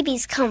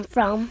babies come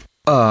from?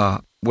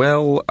 Honey?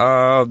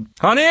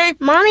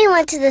 Mommy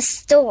went to the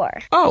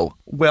store. Oh,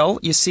 well,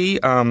 you see,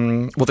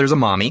 there's a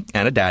mommy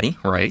and a daddy,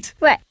 right?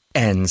 Right.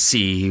 And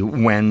see,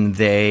 when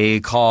they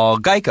call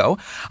Geico,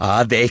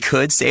 they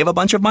could save a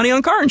bunch of money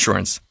on car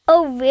insurance.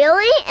 Oh,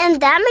 really?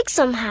 And that makes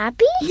them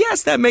happy?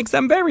 Yes, that makes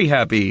them very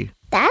happy.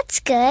 That's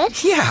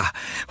good. Yeah.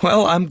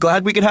 Well, I'm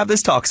glad we could have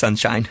this talk,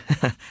 Sunshine.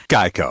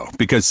 Geico,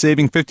 because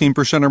saving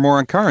 15% or more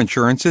on car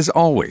insurance is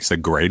always a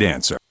great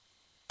answer.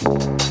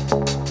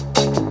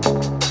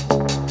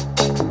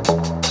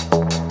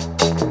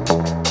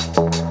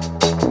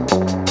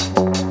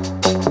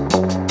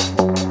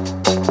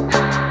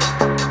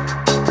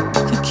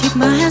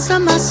 My hands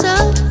on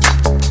myself.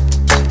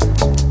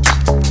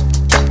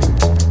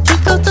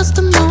 Pick up, dust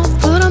them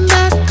off, put them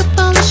back up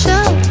on the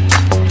shelf.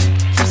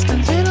 Kiss my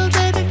little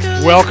baby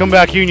girl. Welcome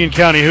back,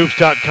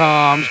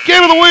 UnionCountyHoops.com's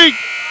Game of the Week.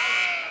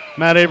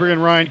 Matt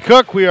Aberg, Ryan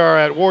Cook. We are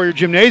at Warrior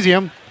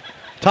Gymnasium.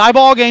 Tie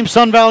ball game,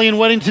 Sun Valley and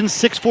Weddington,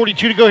 6:42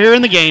 to go here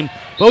in the game.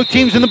 Both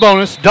teams in the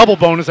bonus, double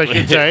bonus, I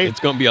should say. It's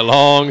going to be a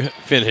long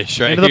finish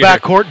right into here. The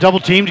backcourt, double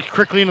teamed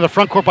quickly into the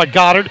front court by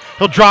Goddard.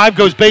 He'll drive,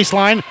 goes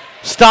baseline.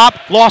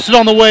 Stop, lost it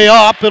on the way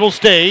up. It'll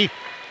stay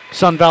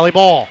Sun Valley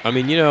ball. I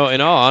mean, in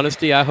all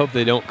honesty, I hope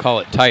they don't call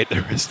it tight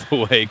the rest of the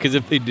way, because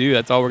if they do,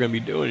 that's all we're going to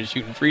be doing is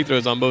shooting free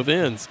throws on both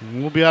ends.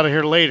 We'll be out of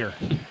here later.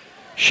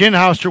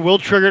 Shinhouster will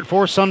trigger it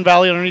for Sun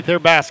Valley underneath their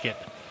basket.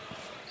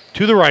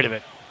 To the right of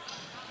it.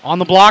 On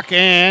the block,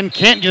 and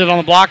can't get it on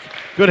the block.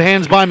 Good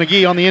hands by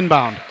McGee on the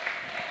inbound.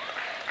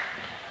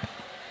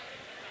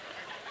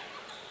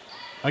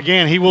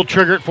 Again, he will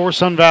trigger it for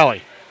Sun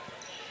Valley.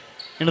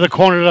 Into the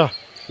corner to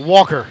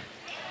Walker.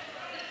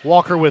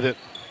 Walker with it.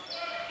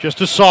 Just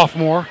a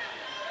sophomore.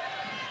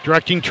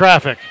 Directing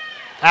traffic.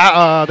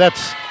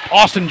 That's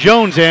Austin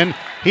Jones in.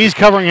 He's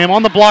covering him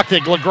on the block to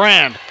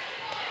LeGrand.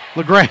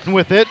 LeGrand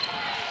with it.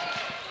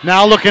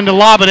 Now looking to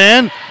lob it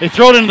in. They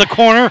throw it into the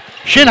corner.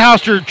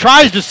 Shinhouster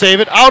tries to save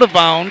it. Out of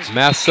bounds.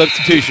 Mass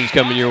substitutions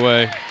coming your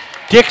way.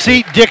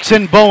 Dixie,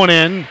 Dixon, Bowen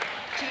in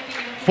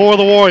for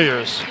the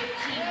Warriors.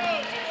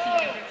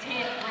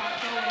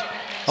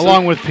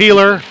 Along with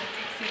Peeler.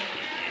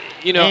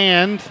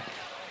 And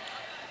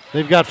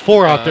they've got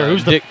four out there.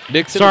 Who's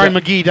Dixon? Sorry,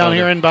 McGee down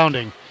here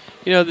inbounding.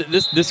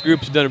 This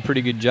group's done a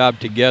pretty good job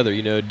together.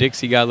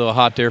 Dixie got a little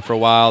hot there for a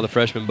while. The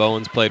freshman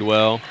Bowens played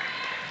well.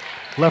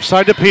 Left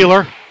side to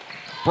Peeler.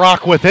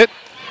 Brock with it.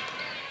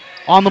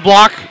 On the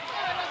block.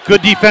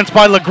 Good defense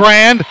by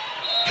LeGrand.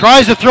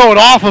 Tries to throw it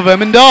off of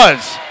him and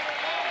does.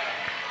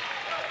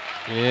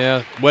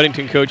 Yeah,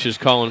 Weddington coach is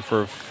calling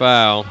for a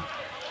foul.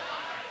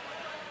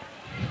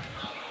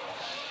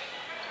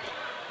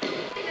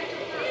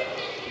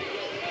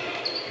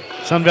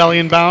 Sun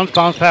Valley inbounds.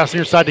 Bounce pass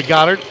near side to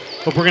Goddard.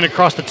 But we're going to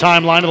cross the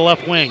timeline to the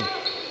left wing.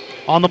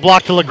 On the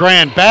block to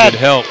LeGrand. Bad Good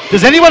help.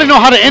 Does anybody know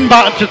how to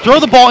inbound to throw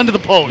the ball into the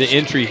post? The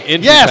entry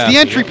yes, pass. The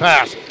entry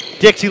pass.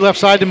 Dixie left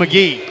side to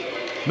McGee.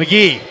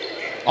 McGee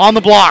on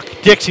the block.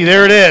 Dixie,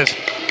 there it is.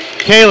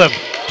 Caleb,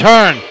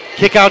 turn,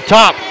 kick out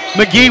top.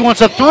 McGee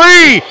wants a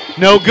three.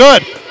 No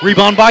good.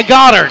 Rebound by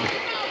Goddard.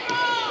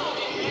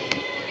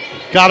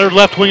 Goddard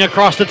left wing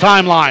across the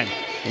timeline.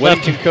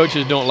 Weddington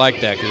coaches don't like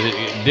that because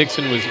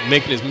Dixon was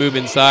making his move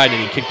inside and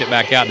he kicked it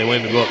back out and they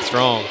wanted him to go up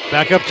strong.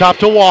 Back up top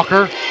to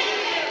Walker.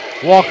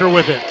 Walker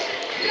with it.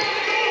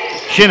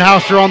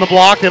 Shinhouster on the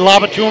block. They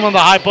lob it to him on the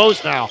high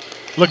post now.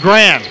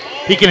 LeGrand.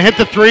 He can hit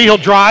the three. He'll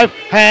drive,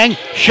 hang,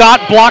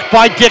 shot blocked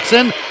by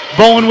Dixon.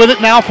 Bowen with it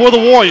now for the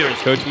Warriors.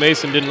 Coach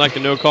Mason didn't like the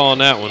no call on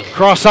that one.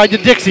 Cross side to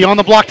Dixie on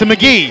the block to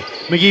McGee.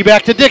 McGee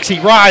back to Dixie.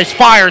 Rise,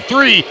 fire,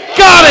 three.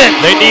 Got it!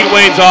 They need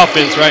Wayne's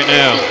offense right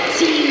now.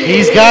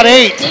 He's got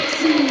 8.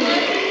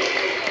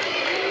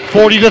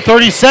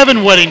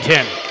 40-37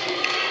 Weddington.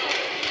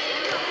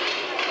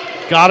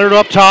 Goddard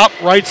up top,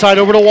 right side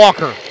over to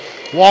Walker.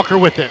 Walker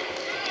with it.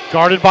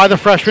 Guarded by the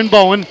freshman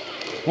Bowen.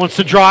 Wants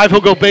to drive,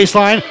 he'll go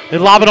baseline. They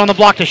lob it on the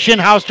block to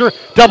Shinhouster.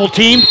 Double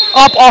teamed,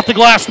 up off the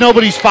glass,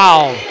 nobody's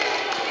fouled.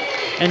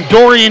 And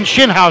Dorian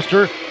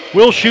Shinhouster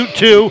will shoot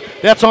 2.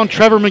 That's on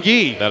Trevor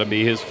McGee. That'll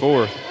be his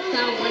 4th.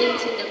 Foul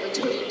Weddington, number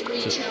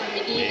 23, Trevor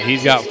McGee.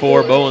 He's got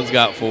 4, Bowen's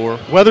got 4.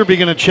 Weatherby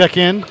going to check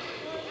in.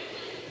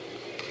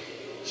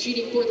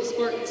 Shooting for the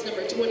Spartans,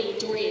 number 20,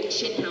 Dorian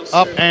Shinhouser.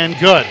 Up and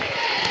good.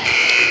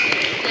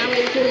 Now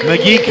in for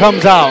McGee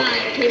comes out.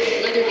 Caleb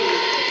Weatherby.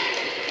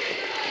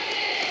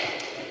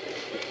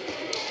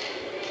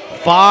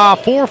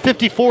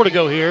 4:54 to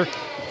go here.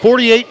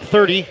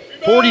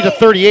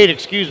 40-38,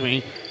 excuse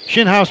me.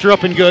 Shinhouster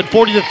up and good.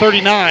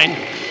 40-39.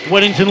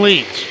 Weddington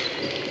leads.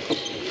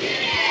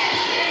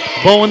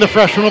 Bowen, the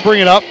freshman, will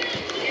bring it up.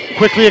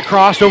 Quickly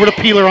across over to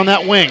Peeler on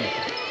that wing.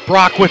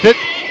 Brock with it.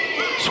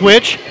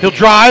 Switch. He'll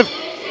drive.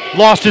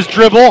 Lost his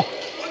dribble.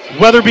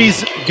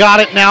 Weatherby's got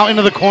it now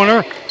into the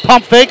corner.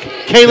 Pump fake.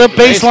 Caleb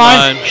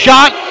baseline.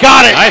 Shot.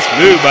 Got it. Nice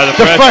move by the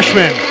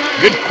freshman.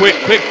 Good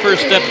quick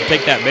first step to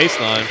take that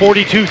baseline.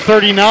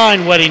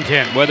 42-39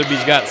 Weddington.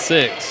 Weatherby's got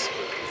 6.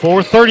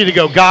 4:30 to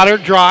go.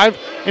 Goddard drive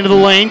into the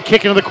lane.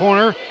 Kick into the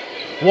corner.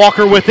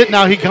 Walker with it.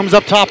 Now he comes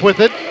up top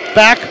with it.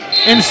 Back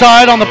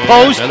inside on the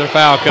post. Another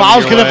foul coming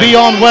Foul's your going to way. be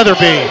on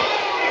Weatherby.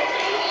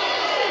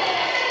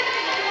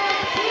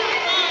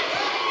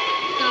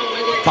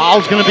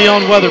 Foul's going to be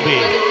on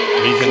Weatherby.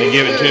 He's going to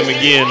give it to him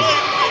again.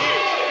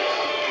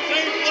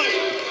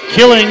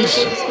 Killings.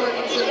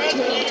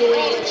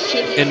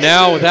 And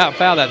now without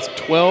foul, that's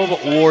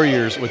 12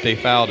 Warriors with a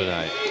foul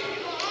tonight.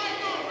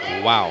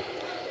 Wow.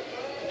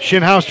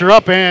 Shinhouster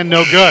up and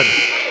no good.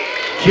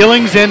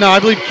 Killings in. I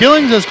believe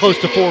Killings is close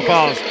to 4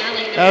 fouls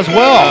as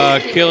well.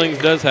 Killings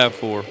does have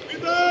 4.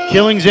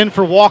 Killings in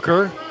for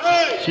Walker.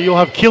 So you'll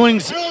have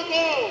Killings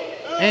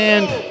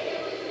and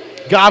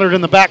Goddard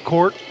in the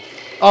backcourt.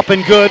 Up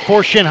and good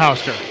for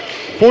Shinhouster.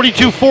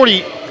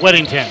 42-40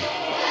 Weddington.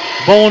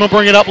 Bowen will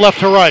bring it up left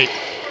to right.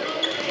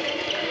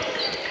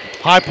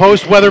 High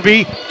post,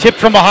 Weatherby. Tipped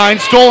from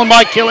behind. Stolen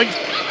by Killings.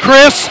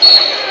 Chris.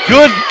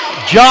 Good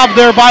job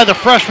there by the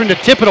freshman to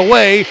tip it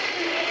away.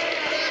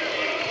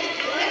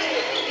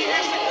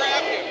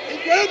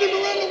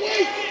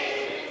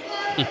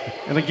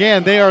 And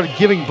again, they are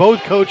giving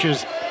both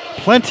coaches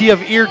plenty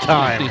of ear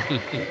time. I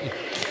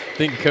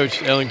think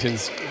Coach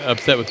Ellington's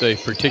upset with a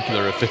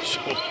particular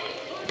official.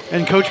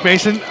 And Coach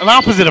Mason, an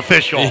opposite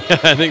official. Yeah,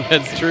 I think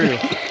that's true.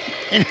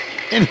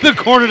 In the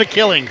corner to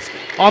Killings.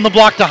 On the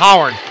block to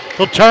Howard.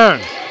 He'll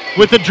turn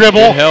with the dribble.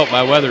 Good help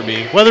by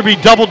Weatherby. Weatherby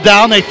doubled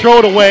down. They throw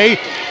it away.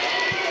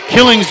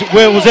 Killings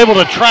was able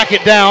to track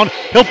it down.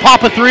 He'll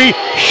pop a 3.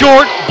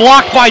 Short.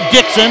 Blocked by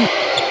Dixon.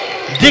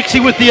 Dixie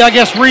with the,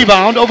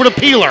 rebound. Over to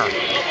Peeler.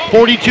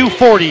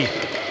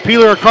 42-40.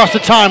 Peeler across the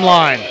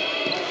timeline.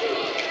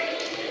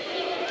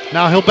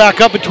 Now he'll back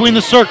up between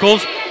the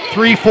circles.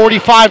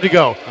 3:45 to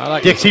go. I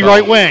like Dixie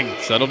right wing.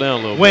 Settle down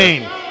a little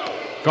Wayne. bit.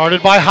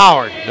 Guarded by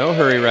Howard. No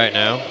hurry right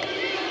now.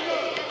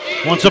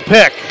 Wants a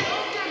pick.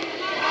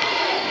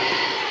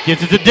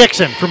 Gives it to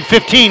Dixon from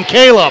 15.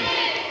 Caleb.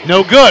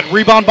 No good.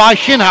 Rebound by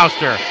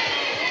Shinhouster.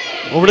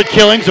 Over to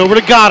Killings. Over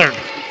to Goddard.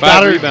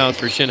 5 rebounds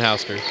for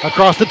Shinhouster.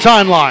 Across the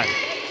timeline.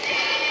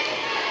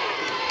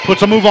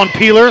 Puts a move on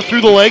Peeler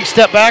through the leg.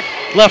 Step back.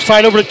 Left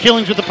side over to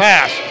Killings with the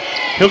pass.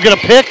 He'll get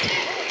a pick.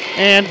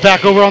 And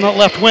back over on that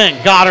left wing.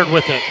 Goddard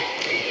with it.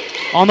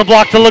 On the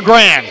block to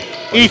LeGrand.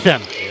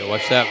 Ethan. Yeah,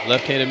 watch that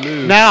left-handed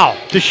move. Now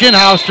to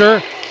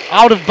Shinhouster.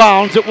 Out of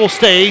bounds. It will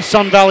stay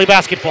Sun Valley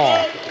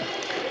basketball.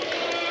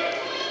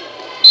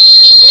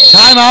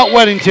 Timeout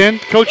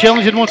Weddington. Coach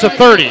Ellington wants a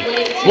 30.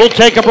 We'll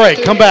take a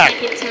break. Come back.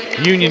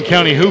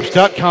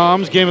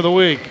 UnionCountyHoops.com's Game of the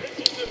Week.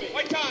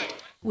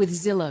 With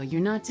Zillow,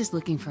 you're not just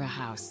looking for a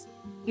house.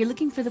 You're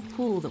looking for the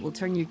pool that will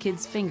turn your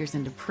kids' fingers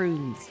into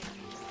prunes.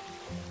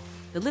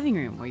 The living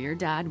room where your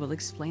dad will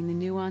explain the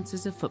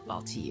nuances of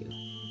football to you.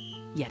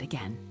 Yet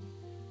again.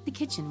 The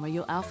kitchen where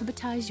you'll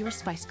alphabetize your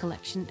spice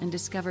collection and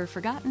discover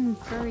forgotten,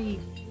 furry,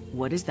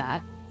 what is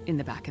that, in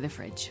the back of the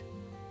fridge.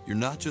 You're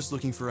not just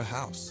looking for a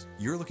house.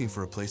 You're looking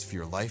for a place for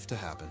your life to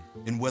happen.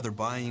 And whether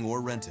buying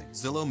or renting,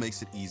 Zillow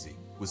makes it easy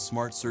with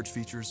smart search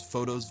features,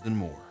 photos, and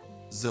more.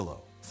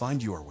 Zillow.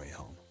 Find your way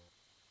home.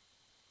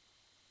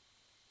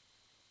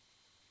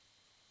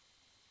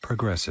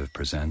 Progressive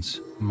presents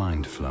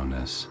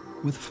Mindfulness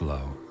with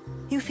Flow.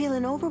 You feel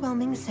an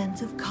overwhelming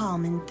sense of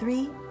calm in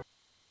 3.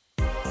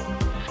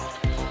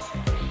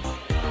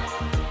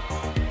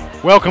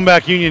 Welcome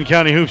back,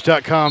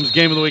 UnionCountyHoops.com's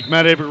Game of the Week.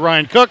 Matt Aber,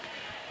 Ryan Cook.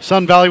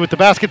 Sun Valley with the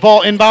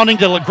basketball. Inbounding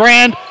to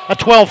LeGrand. A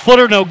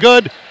 12-footer, no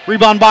good.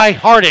 Rebound by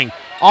Harding.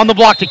 On the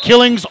block to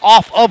Killings,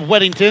 off of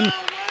Weddington.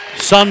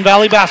 Sun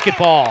Valley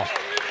basketball.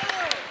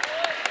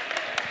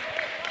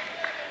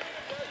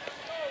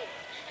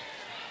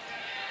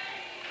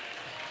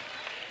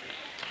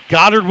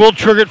 Goddard will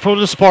trigger it for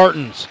the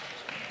Spartans.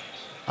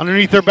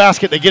 Underneath their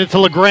basket, they get it to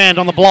LeGrand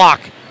on the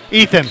block.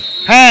 Ethan,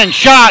 hang,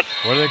 shot.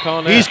 What are they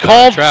calling that? He's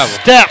called travel.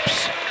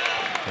 Steps.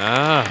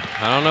 I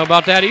don't know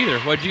about that either.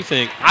 What'd you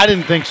think? I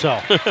didn't think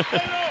so.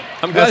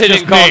 I'm glad they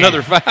didn't call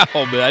another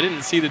foul, but I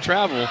didn't see the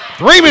travel.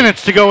 3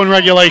 minutes to go in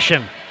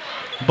regulation.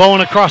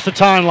 Bowen across the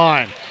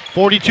timeline.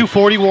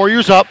 42-40,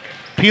 Warriors up.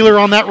 Peeler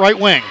on that right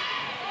wing.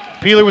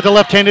 Peeler with the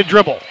left-handed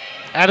dribble.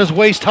 At his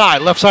waist high,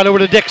 left side over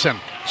to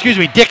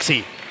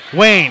Dixie.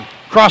 Wayne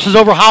crosses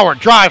over Howard.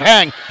 Drive,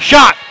 hang,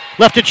 shot.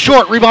 Left it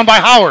short, rebound by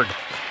Howard.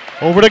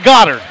 Over to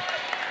Goddard.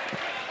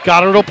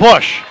 Goddard will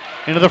push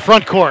into the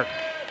front court.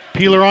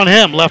 Peeler on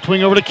him, left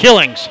wing over to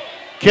Killings.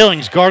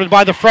 Killings guarded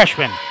by the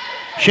freshman.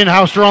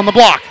 Shinhouster on the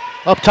block.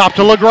 Up top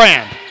to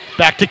LeGrand.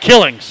 Back to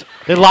Killings.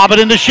 They lob it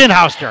into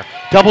Shinhouster.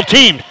 Double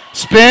teamed.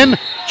 Spin.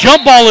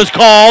 Jump ball is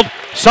called.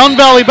 Sun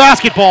Valley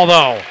basketball,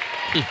 though.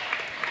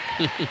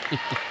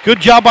 Good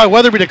job by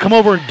Weatherby to come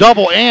over and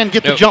double and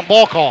get the jump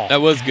ball call.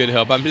 That was good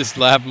help. I'm just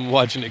laughing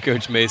watching it,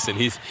 Coach Mason.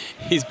 He's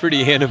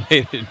pretty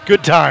animated.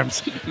 Good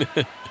times.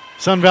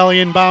 Sun Valley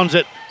inbounds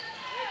it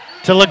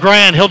to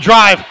LeGrand. He'll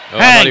drive.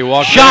 Hang.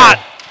 Shot.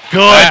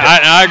 There. Good.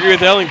 I agree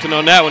with Ellington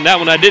on that one. That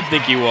one I did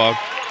think he walked.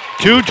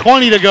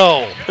 2:20 to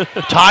go.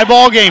 Tie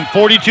ball game,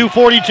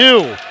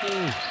 42-42.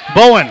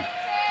 Bowen.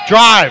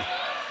 Drive.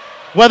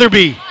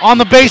 Weatherby on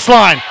the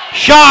baseline.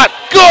 Shot.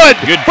 Good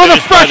for the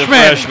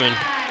freshman.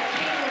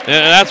 And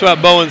that's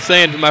what Bowen's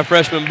saying to my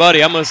freshman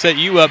buddy. I'm going to set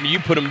you up and you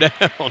put him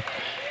down.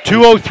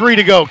 2:03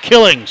 to go.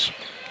 Killings.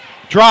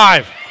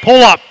 Drive.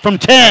 Pull up from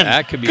 10.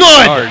 That could be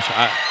good. a charge.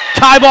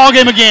 Tie ball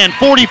game again.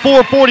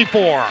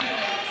 44-44.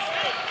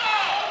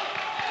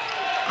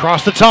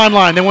 Across the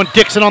timeline. They want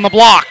Dixon on the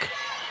block.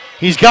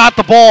 He's got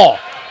the ball.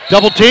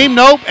 Double team,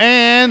 nope.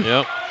 And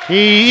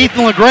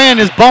Ethan LeGrand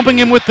is bumping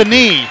him with the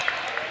knee.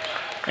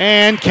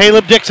 And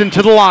Caleb Dixon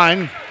to the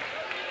line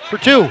for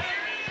 2.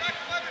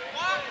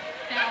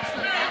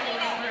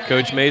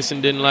 Coach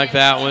Mason didn't like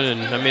that one.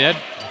 And, I mean,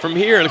 from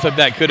here, it looks like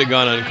that could have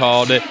gone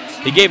uncalled.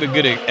 He gave a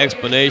good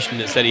explanation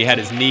that said he had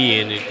his knee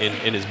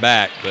in his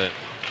back, but.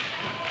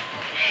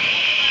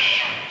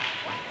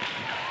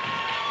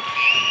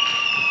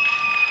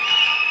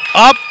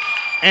 Up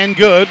and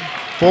good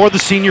for the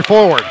senior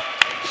forward.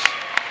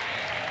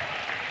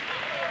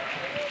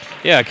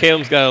 Yeah,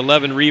 Caleb's got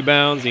 11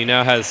 rebounds. He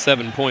now has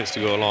 7 points to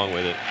go along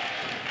with it.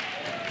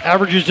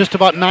 Averages just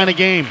about 9 a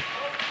game.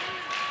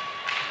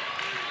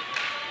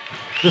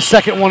 The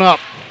second one up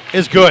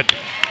is good.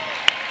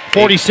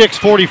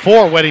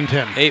 46-44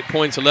 Weddington. 8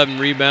 points, 11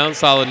 rebounds.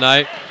 Solid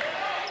night.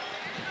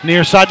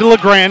 Near side to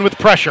LeGrand with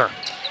pressure.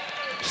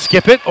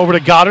 Skip it over to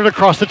Goddard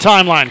across the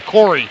timeline.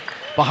 Corey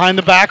behind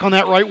the back on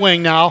that right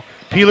wing now.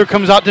 Peeler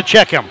comes out to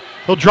check him.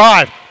 He'll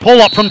drive.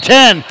 Pull up from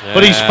 10,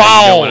 but he's You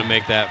fouled. don't want to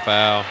make that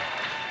foul.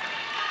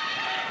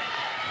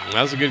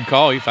 That was a good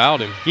call. He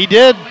fouled him. He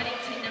did.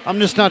 I'm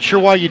just not sure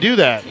why you do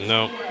that.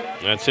 No,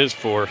 that's his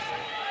 4th.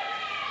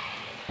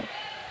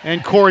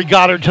 And Corey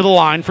Goddard to the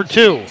line for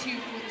 2.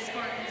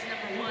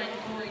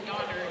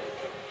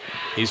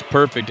 He's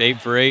perfect,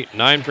 8 for 8,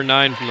 9 for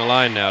 9 from the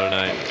line now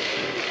tonight.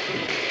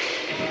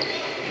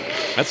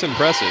 That's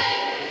impressive.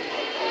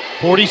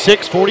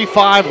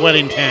 46-45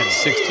 Weddington.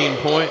 16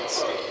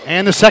 points.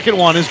 And the second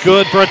one is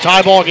good for a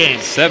tie ball game.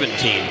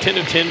 17, 10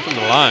 of 10 from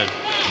the line.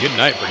 Good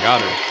night for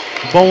Goddard.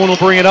 Bowen will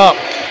bring it up.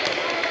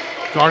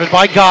 Guarded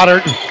by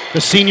Goddard,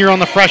 the senior on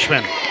the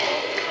freshman.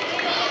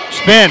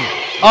 Spin,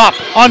 up,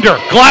 under,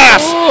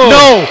 glass,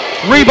 no.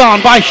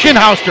 Rebound by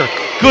Schinhauster.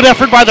 Good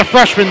effort by the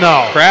freshman,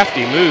 though.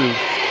 Crafty move.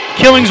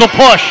 Killings will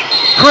push.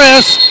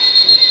 Chris,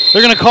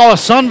 they're going to call a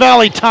Sun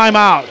Valley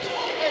timeout.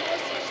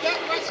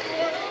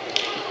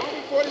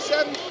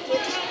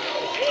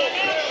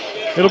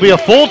 It'll be a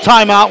full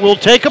timeout. We'll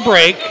take a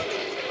break.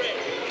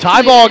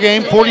 Tie ball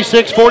game,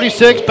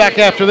 46-46. Back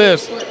after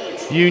this.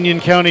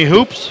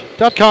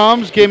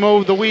 UnionCountyHoops.com's Game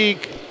of the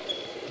Week.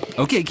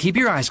 Okay, keep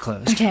your eyes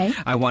closed. Okay.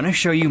 I want to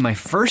show you my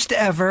first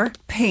ever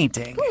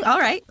painting. Ooh, all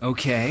right.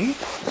 Okay.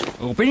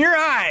 Open your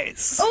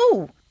eyes.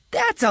 Oh,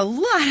 that's a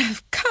lot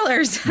of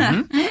colors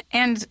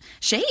and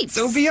shades.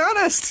 So be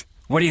honest.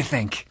 What do you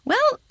think?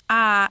 Well,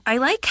 I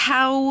like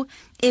how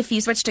if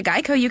you switch to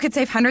Geico, you could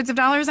save hundreds of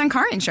dollars on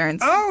car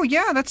insurance. Oh,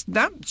 yeah,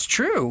 that's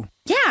true.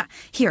 Yeah.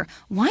 Here,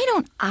 why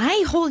don't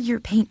I hold your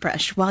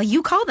paintbrush while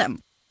you call them?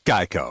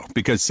 Geico,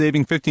 because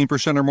saving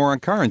 15% or more on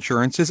car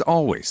insurance is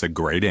always a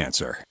great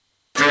answer.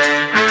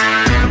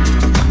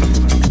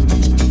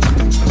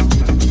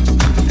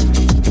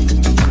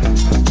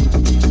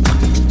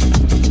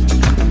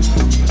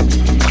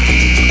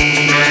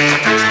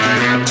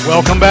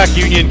 Welcome back,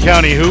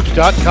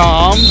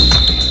 UnionCountyHoops.com.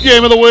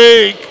 Game of the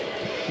Week.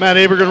 Matt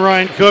Abergen,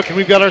 Ryan Cook, and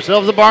we've got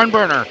ourselves a barn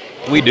burner.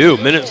 We do.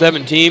 Minute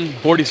 17,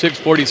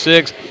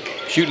 46-46.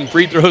 Shooting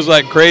free throws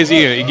like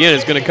crazy. Again,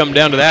 it's going to come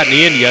down to that in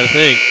the end, you got to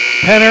think.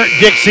 Penner,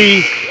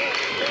 Dixie,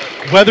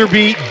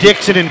 Weatherby,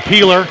 Dixon, and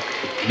Peeler.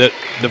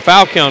 The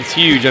foul count's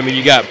huge. I mean,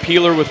 you got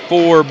Peeler with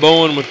 4,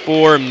 Bowen with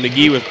 4, and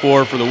McGee with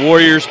 4 for the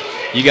Warriors.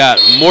 You got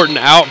Morton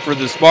out for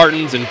the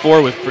Spartans and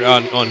 4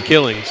 on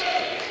Killings.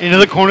 Into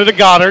the corner to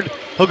Goddard.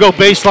 He'll go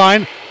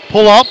baseline,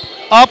 pull up,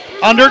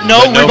 under, no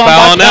But rebound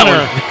foul on by that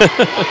Penner.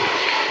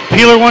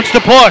 Peeler wants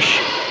to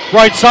push.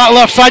 Right side,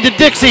 left side to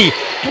Dixie.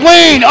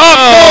 Dwayne up,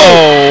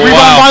 no!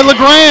 Rebound by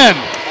LeGrand.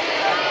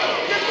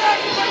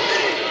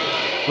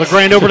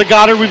 LeGrand over to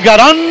Goddard. We've got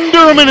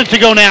under a minute to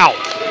go now.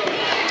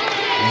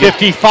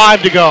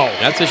 55 to go.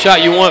 That's a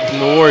shot you want from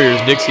the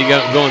Warriors. Dixie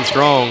going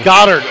strong.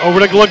 Goddard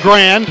over to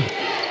LeGrand.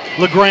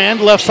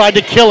 LeGrand left side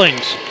to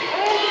Killings.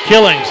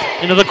 Killings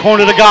into the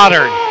corner to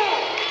Goddard.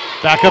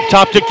 Back up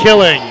top to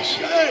Killings.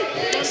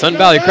 Sun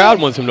Valley crowd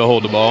wants him to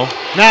hold the ball.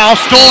 Now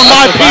stolen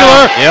by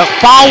Peeler. Yep.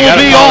 Foul will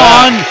be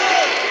on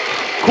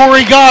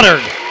Corey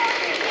Goddard.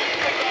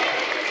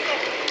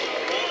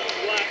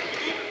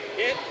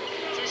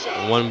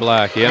 One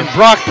black, yeah. And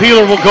Brock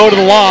Peeler will go to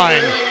the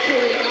line.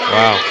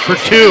 Wow. For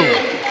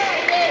 2.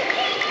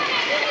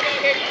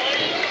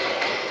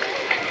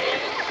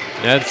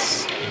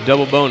 That's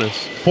double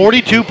bonus.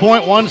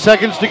 42.1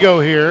 seconds to go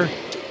here.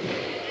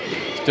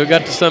 Still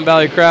got the Sun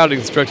Valley crowd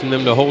instructing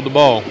them to hold the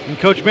ball. And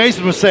Coach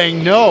Mason was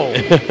saying no.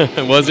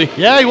 Was he?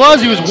 Yeah, he was.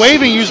 He was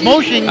waving. He was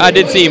motioning. I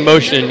did see him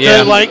motioning,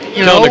 yeah.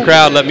 Telling the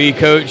crowd, let me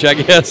coach, I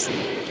guess.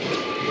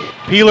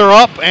 Peeler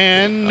up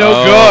and no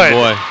good.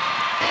 Oh, boy.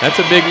 That's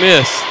a big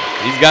miss.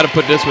 He's got to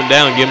put this one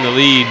down and give him the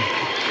lead.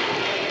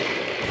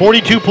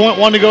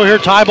 42.1 to go here.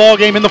 Tie ball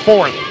game in the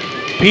 4th.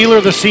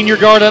 Peeler, the senior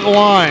guard at the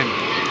line.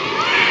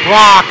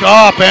 Block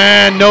up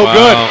and no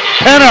good.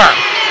 Penner.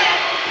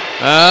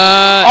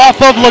 Off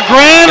of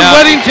LeGrand,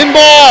 Weddington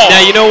ball.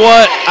 Now, you know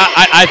what?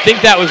 I think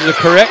that was the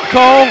correct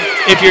call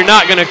if you're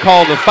not going to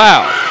call the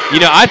foul. You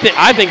know, I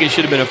think it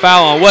should have been a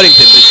foul on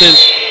Weddington, but since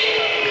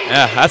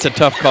Yeah, that's a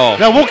tough call.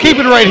 Now, we'll keep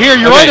it right here.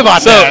 You're right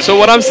about that. So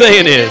what I'm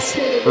saying is,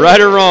 right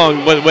or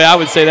wrong, the way I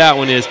would say that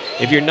one is,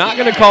 if you're not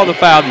going to call the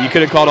foul that you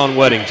could have called on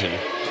Weddington,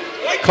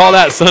 call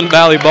that Sun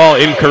Valley ball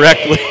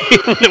incorrectly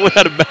when it went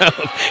out of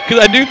bounds. Because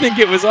I do think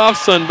it was off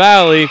Sun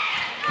Valley,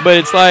 but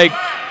it's like,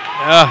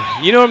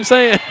 you know what I'm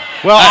saying?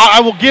 Well,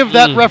 I will give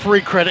that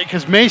referee credit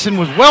because Mason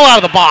was well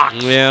out of the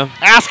box. Yeah.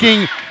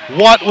 Asking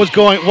what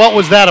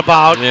was that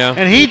about. Yeah.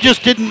 And he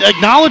just didn't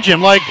acknowledge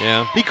him. Like,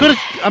 Yeah. he could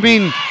have, I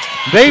mean,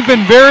 they've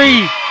been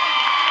very.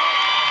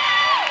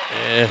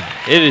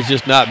 It has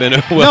just not been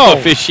a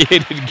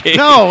well-officiated game.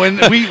 No, and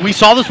we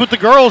saw this with the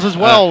girls as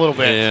well a little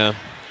bit. Yeah.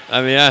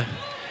 I mean,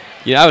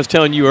 I was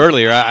telling you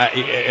earlier,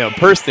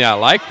 personally, I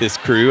like this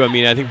crew. I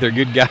mean, I think they're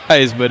good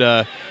guys,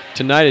 but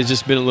tonight has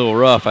just been a little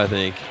rough, I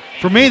think.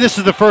 For me, this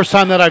is the first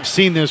time that I've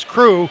seen this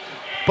crew,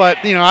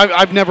 but, you know,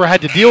 I've never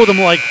had to deal with them,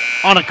 like,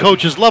 on a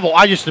coach's level.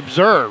 I just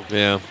observe.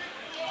 Yeah.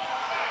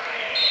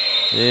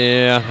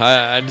 Yeah,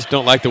 I just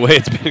don't like the way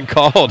it's been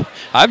called.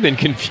 I've been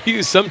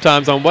confused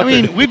sometimes on what. I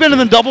mean, we've been in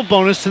the double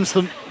bonus since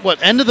the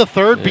end of the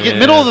third,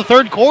 middle of the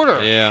third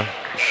quarter. Yeah,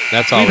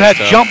 that's all. We've had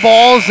jump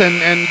balls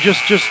and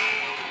just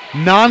a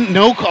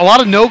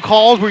lot of no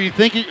calls where you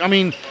think. I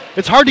mean,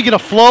 it's hard to get a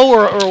flow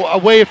or a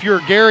way if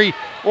you're Gary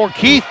or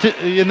Keith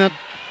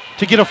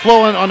to get a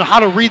flow on how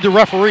to read the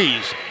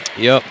referees.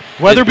 Yep.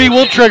 Weatherby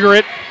will trigger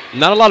it.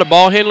 Not a lot of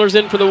ball handlers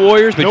in for the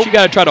Warriors, but you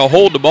got to try to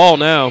hold the ball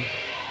now.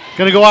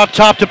 Going to go out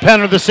top to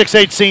Penner, the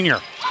 6'8 senior.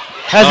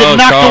 Has it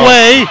knocked call.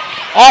 away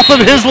off of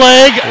his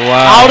leg,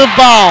 out of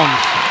bounds.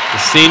 The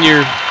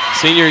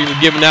senior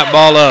giving that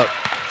ball up.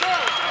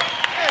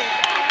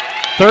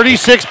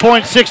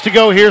 36.6 to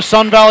go here.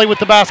 Sun Valley with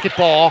the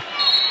basketball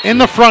in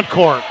the front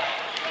court.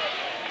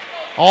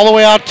 All the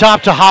way out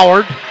top to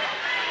Howard.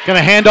 Going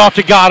to hand off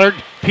to Goddard.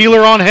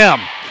 Peeler on him.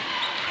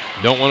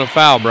 Don't want to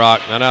foul,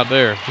 Brock. Not out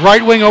there.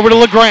 Right wing over to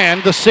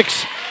LeGrand, the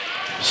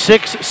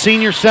 6'6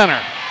 senior center.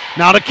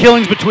 Now to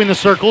Killings between the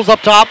circles. Up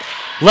top,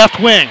 left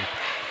wing.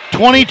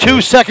 22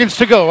 seconds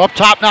to go. Up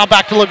top now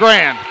back to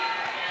LeGrand.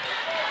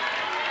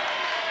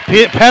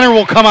 Penner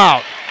will come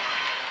out.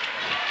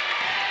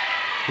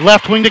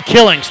 Left wing to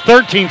Killings.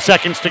 13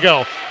 seconds to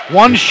go.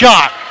 One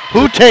shot.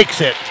 Who takes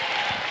it?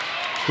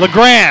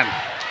 LeGrand.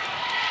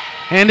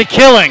 And to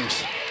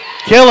Killings.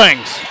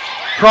 Killings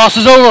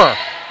crosses over.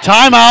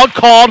 Timeout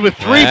called with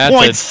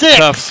 3.6. That's a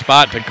tough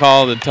spot to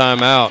call the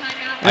timeout.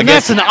 And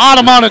that's an odd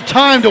amount of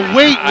time to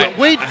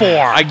wait for.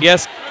 I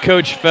guess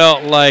Coach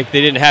felt like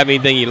they didn't have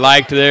anything he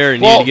liked there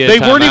and well, needed to get a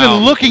they weren't timeout.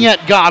 even looking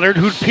at Goddard,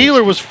 who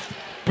Peeler was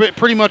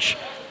pretty much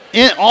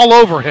all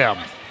over him.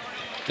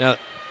 Now,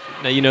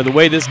 you know the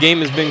way this game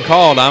has been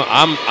called,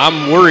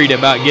 I'm worried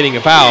about getting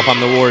a foul if I'm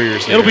the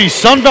Warriors here. It'll be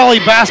Sun Valley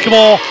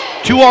basketball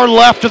to our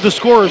left of the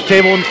scorer's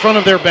table in front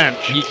of their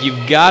bench.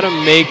 You've got to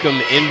make them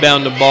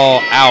inbound the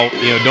ball out.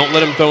 You know, don't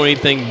let them throw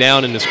anything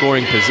down in the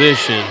scoring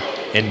position.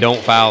 And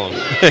don't foul them.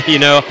 You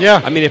know.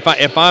 Yeah. I mean, if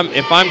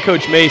I'm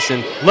Coach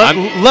Mason,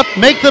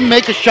 make them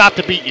make a shot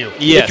to beat you.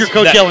 Yes. If you're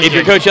Coach Ellington. If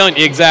you're Coach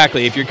Ellington,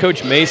 exactly. If you're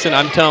Coach Mason,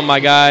 I'm telling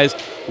my guys,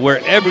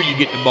 wherever you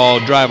get the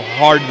ball, drive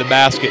hard to the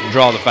basket and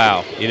draw the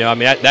foul. You know, I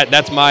mean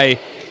that's my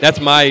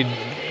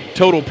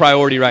total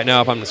priority right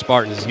now. If I'm the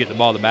Spartans, is get the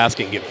ball to the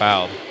basket and get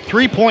fouled.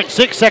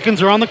 3.6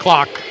 seconds are on the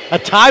clock. A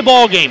tie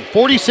ball game,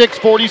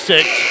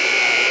 46-46.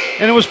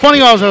 And it was funny,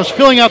 I was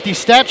filling out these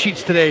stat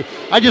sheets today.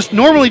 I just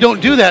normally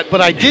don't do that,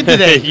 but I did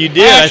today. You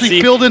did. I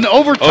actually filled in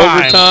overtime.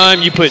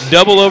 Overtime. You put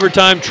double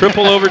overtime,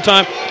 triple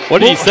overtime.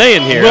 What are you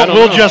saying here?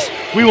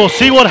 We will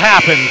see what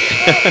happens.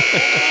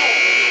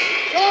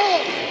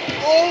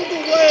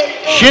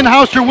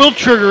 Shinhouser will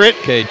trigger it.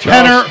 Okay,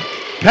 Charles.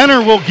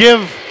 Penner will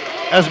give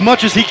as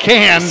much as he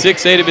can.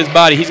 6'8" of his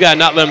body. He's got to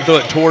not let him throw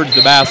it towards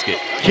the basket.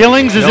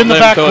 Killings is in the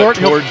back court.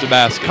 Towards the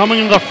basket. Coming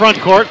into the front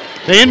court.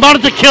 They inbound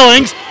it to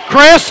Killings.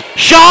 Chris,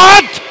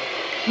 shot!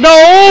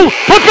 No!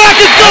 Put back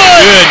is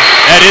good!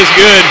 That is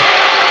good.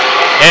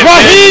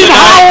 Raheem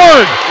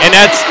Howard! And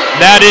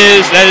that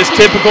is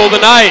typical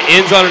tonight.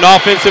 Ends on an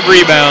offensive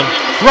rebound.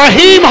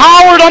 Raheem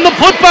Howard on the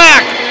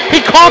putback. He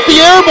caught the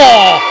air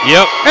ball.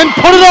 Yep. And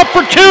put it up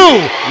for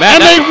two.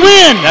 Matt, and they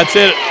win. That's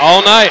it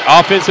all night.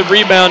 Offensive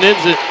rebound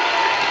ends it.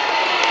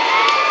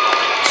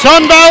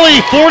 Sun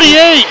Valley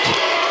 48.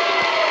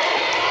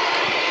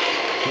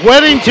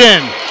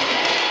 Weddington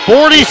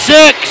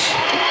 46.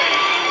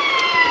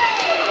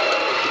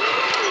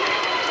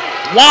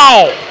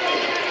 Wow.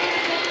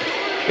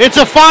 It's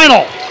a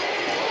final.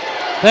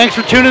 Thanks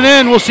for tuning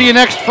in. We'll see you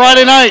next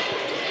Friday night.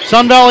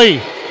 Sun Valley,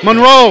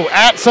 Monroe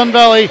at Sun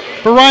Valley.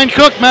 For Ryan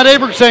Cook, Matt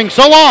Aberg saying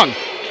so long.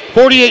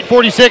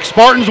 48-46,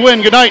 Spartans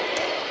win. Good night.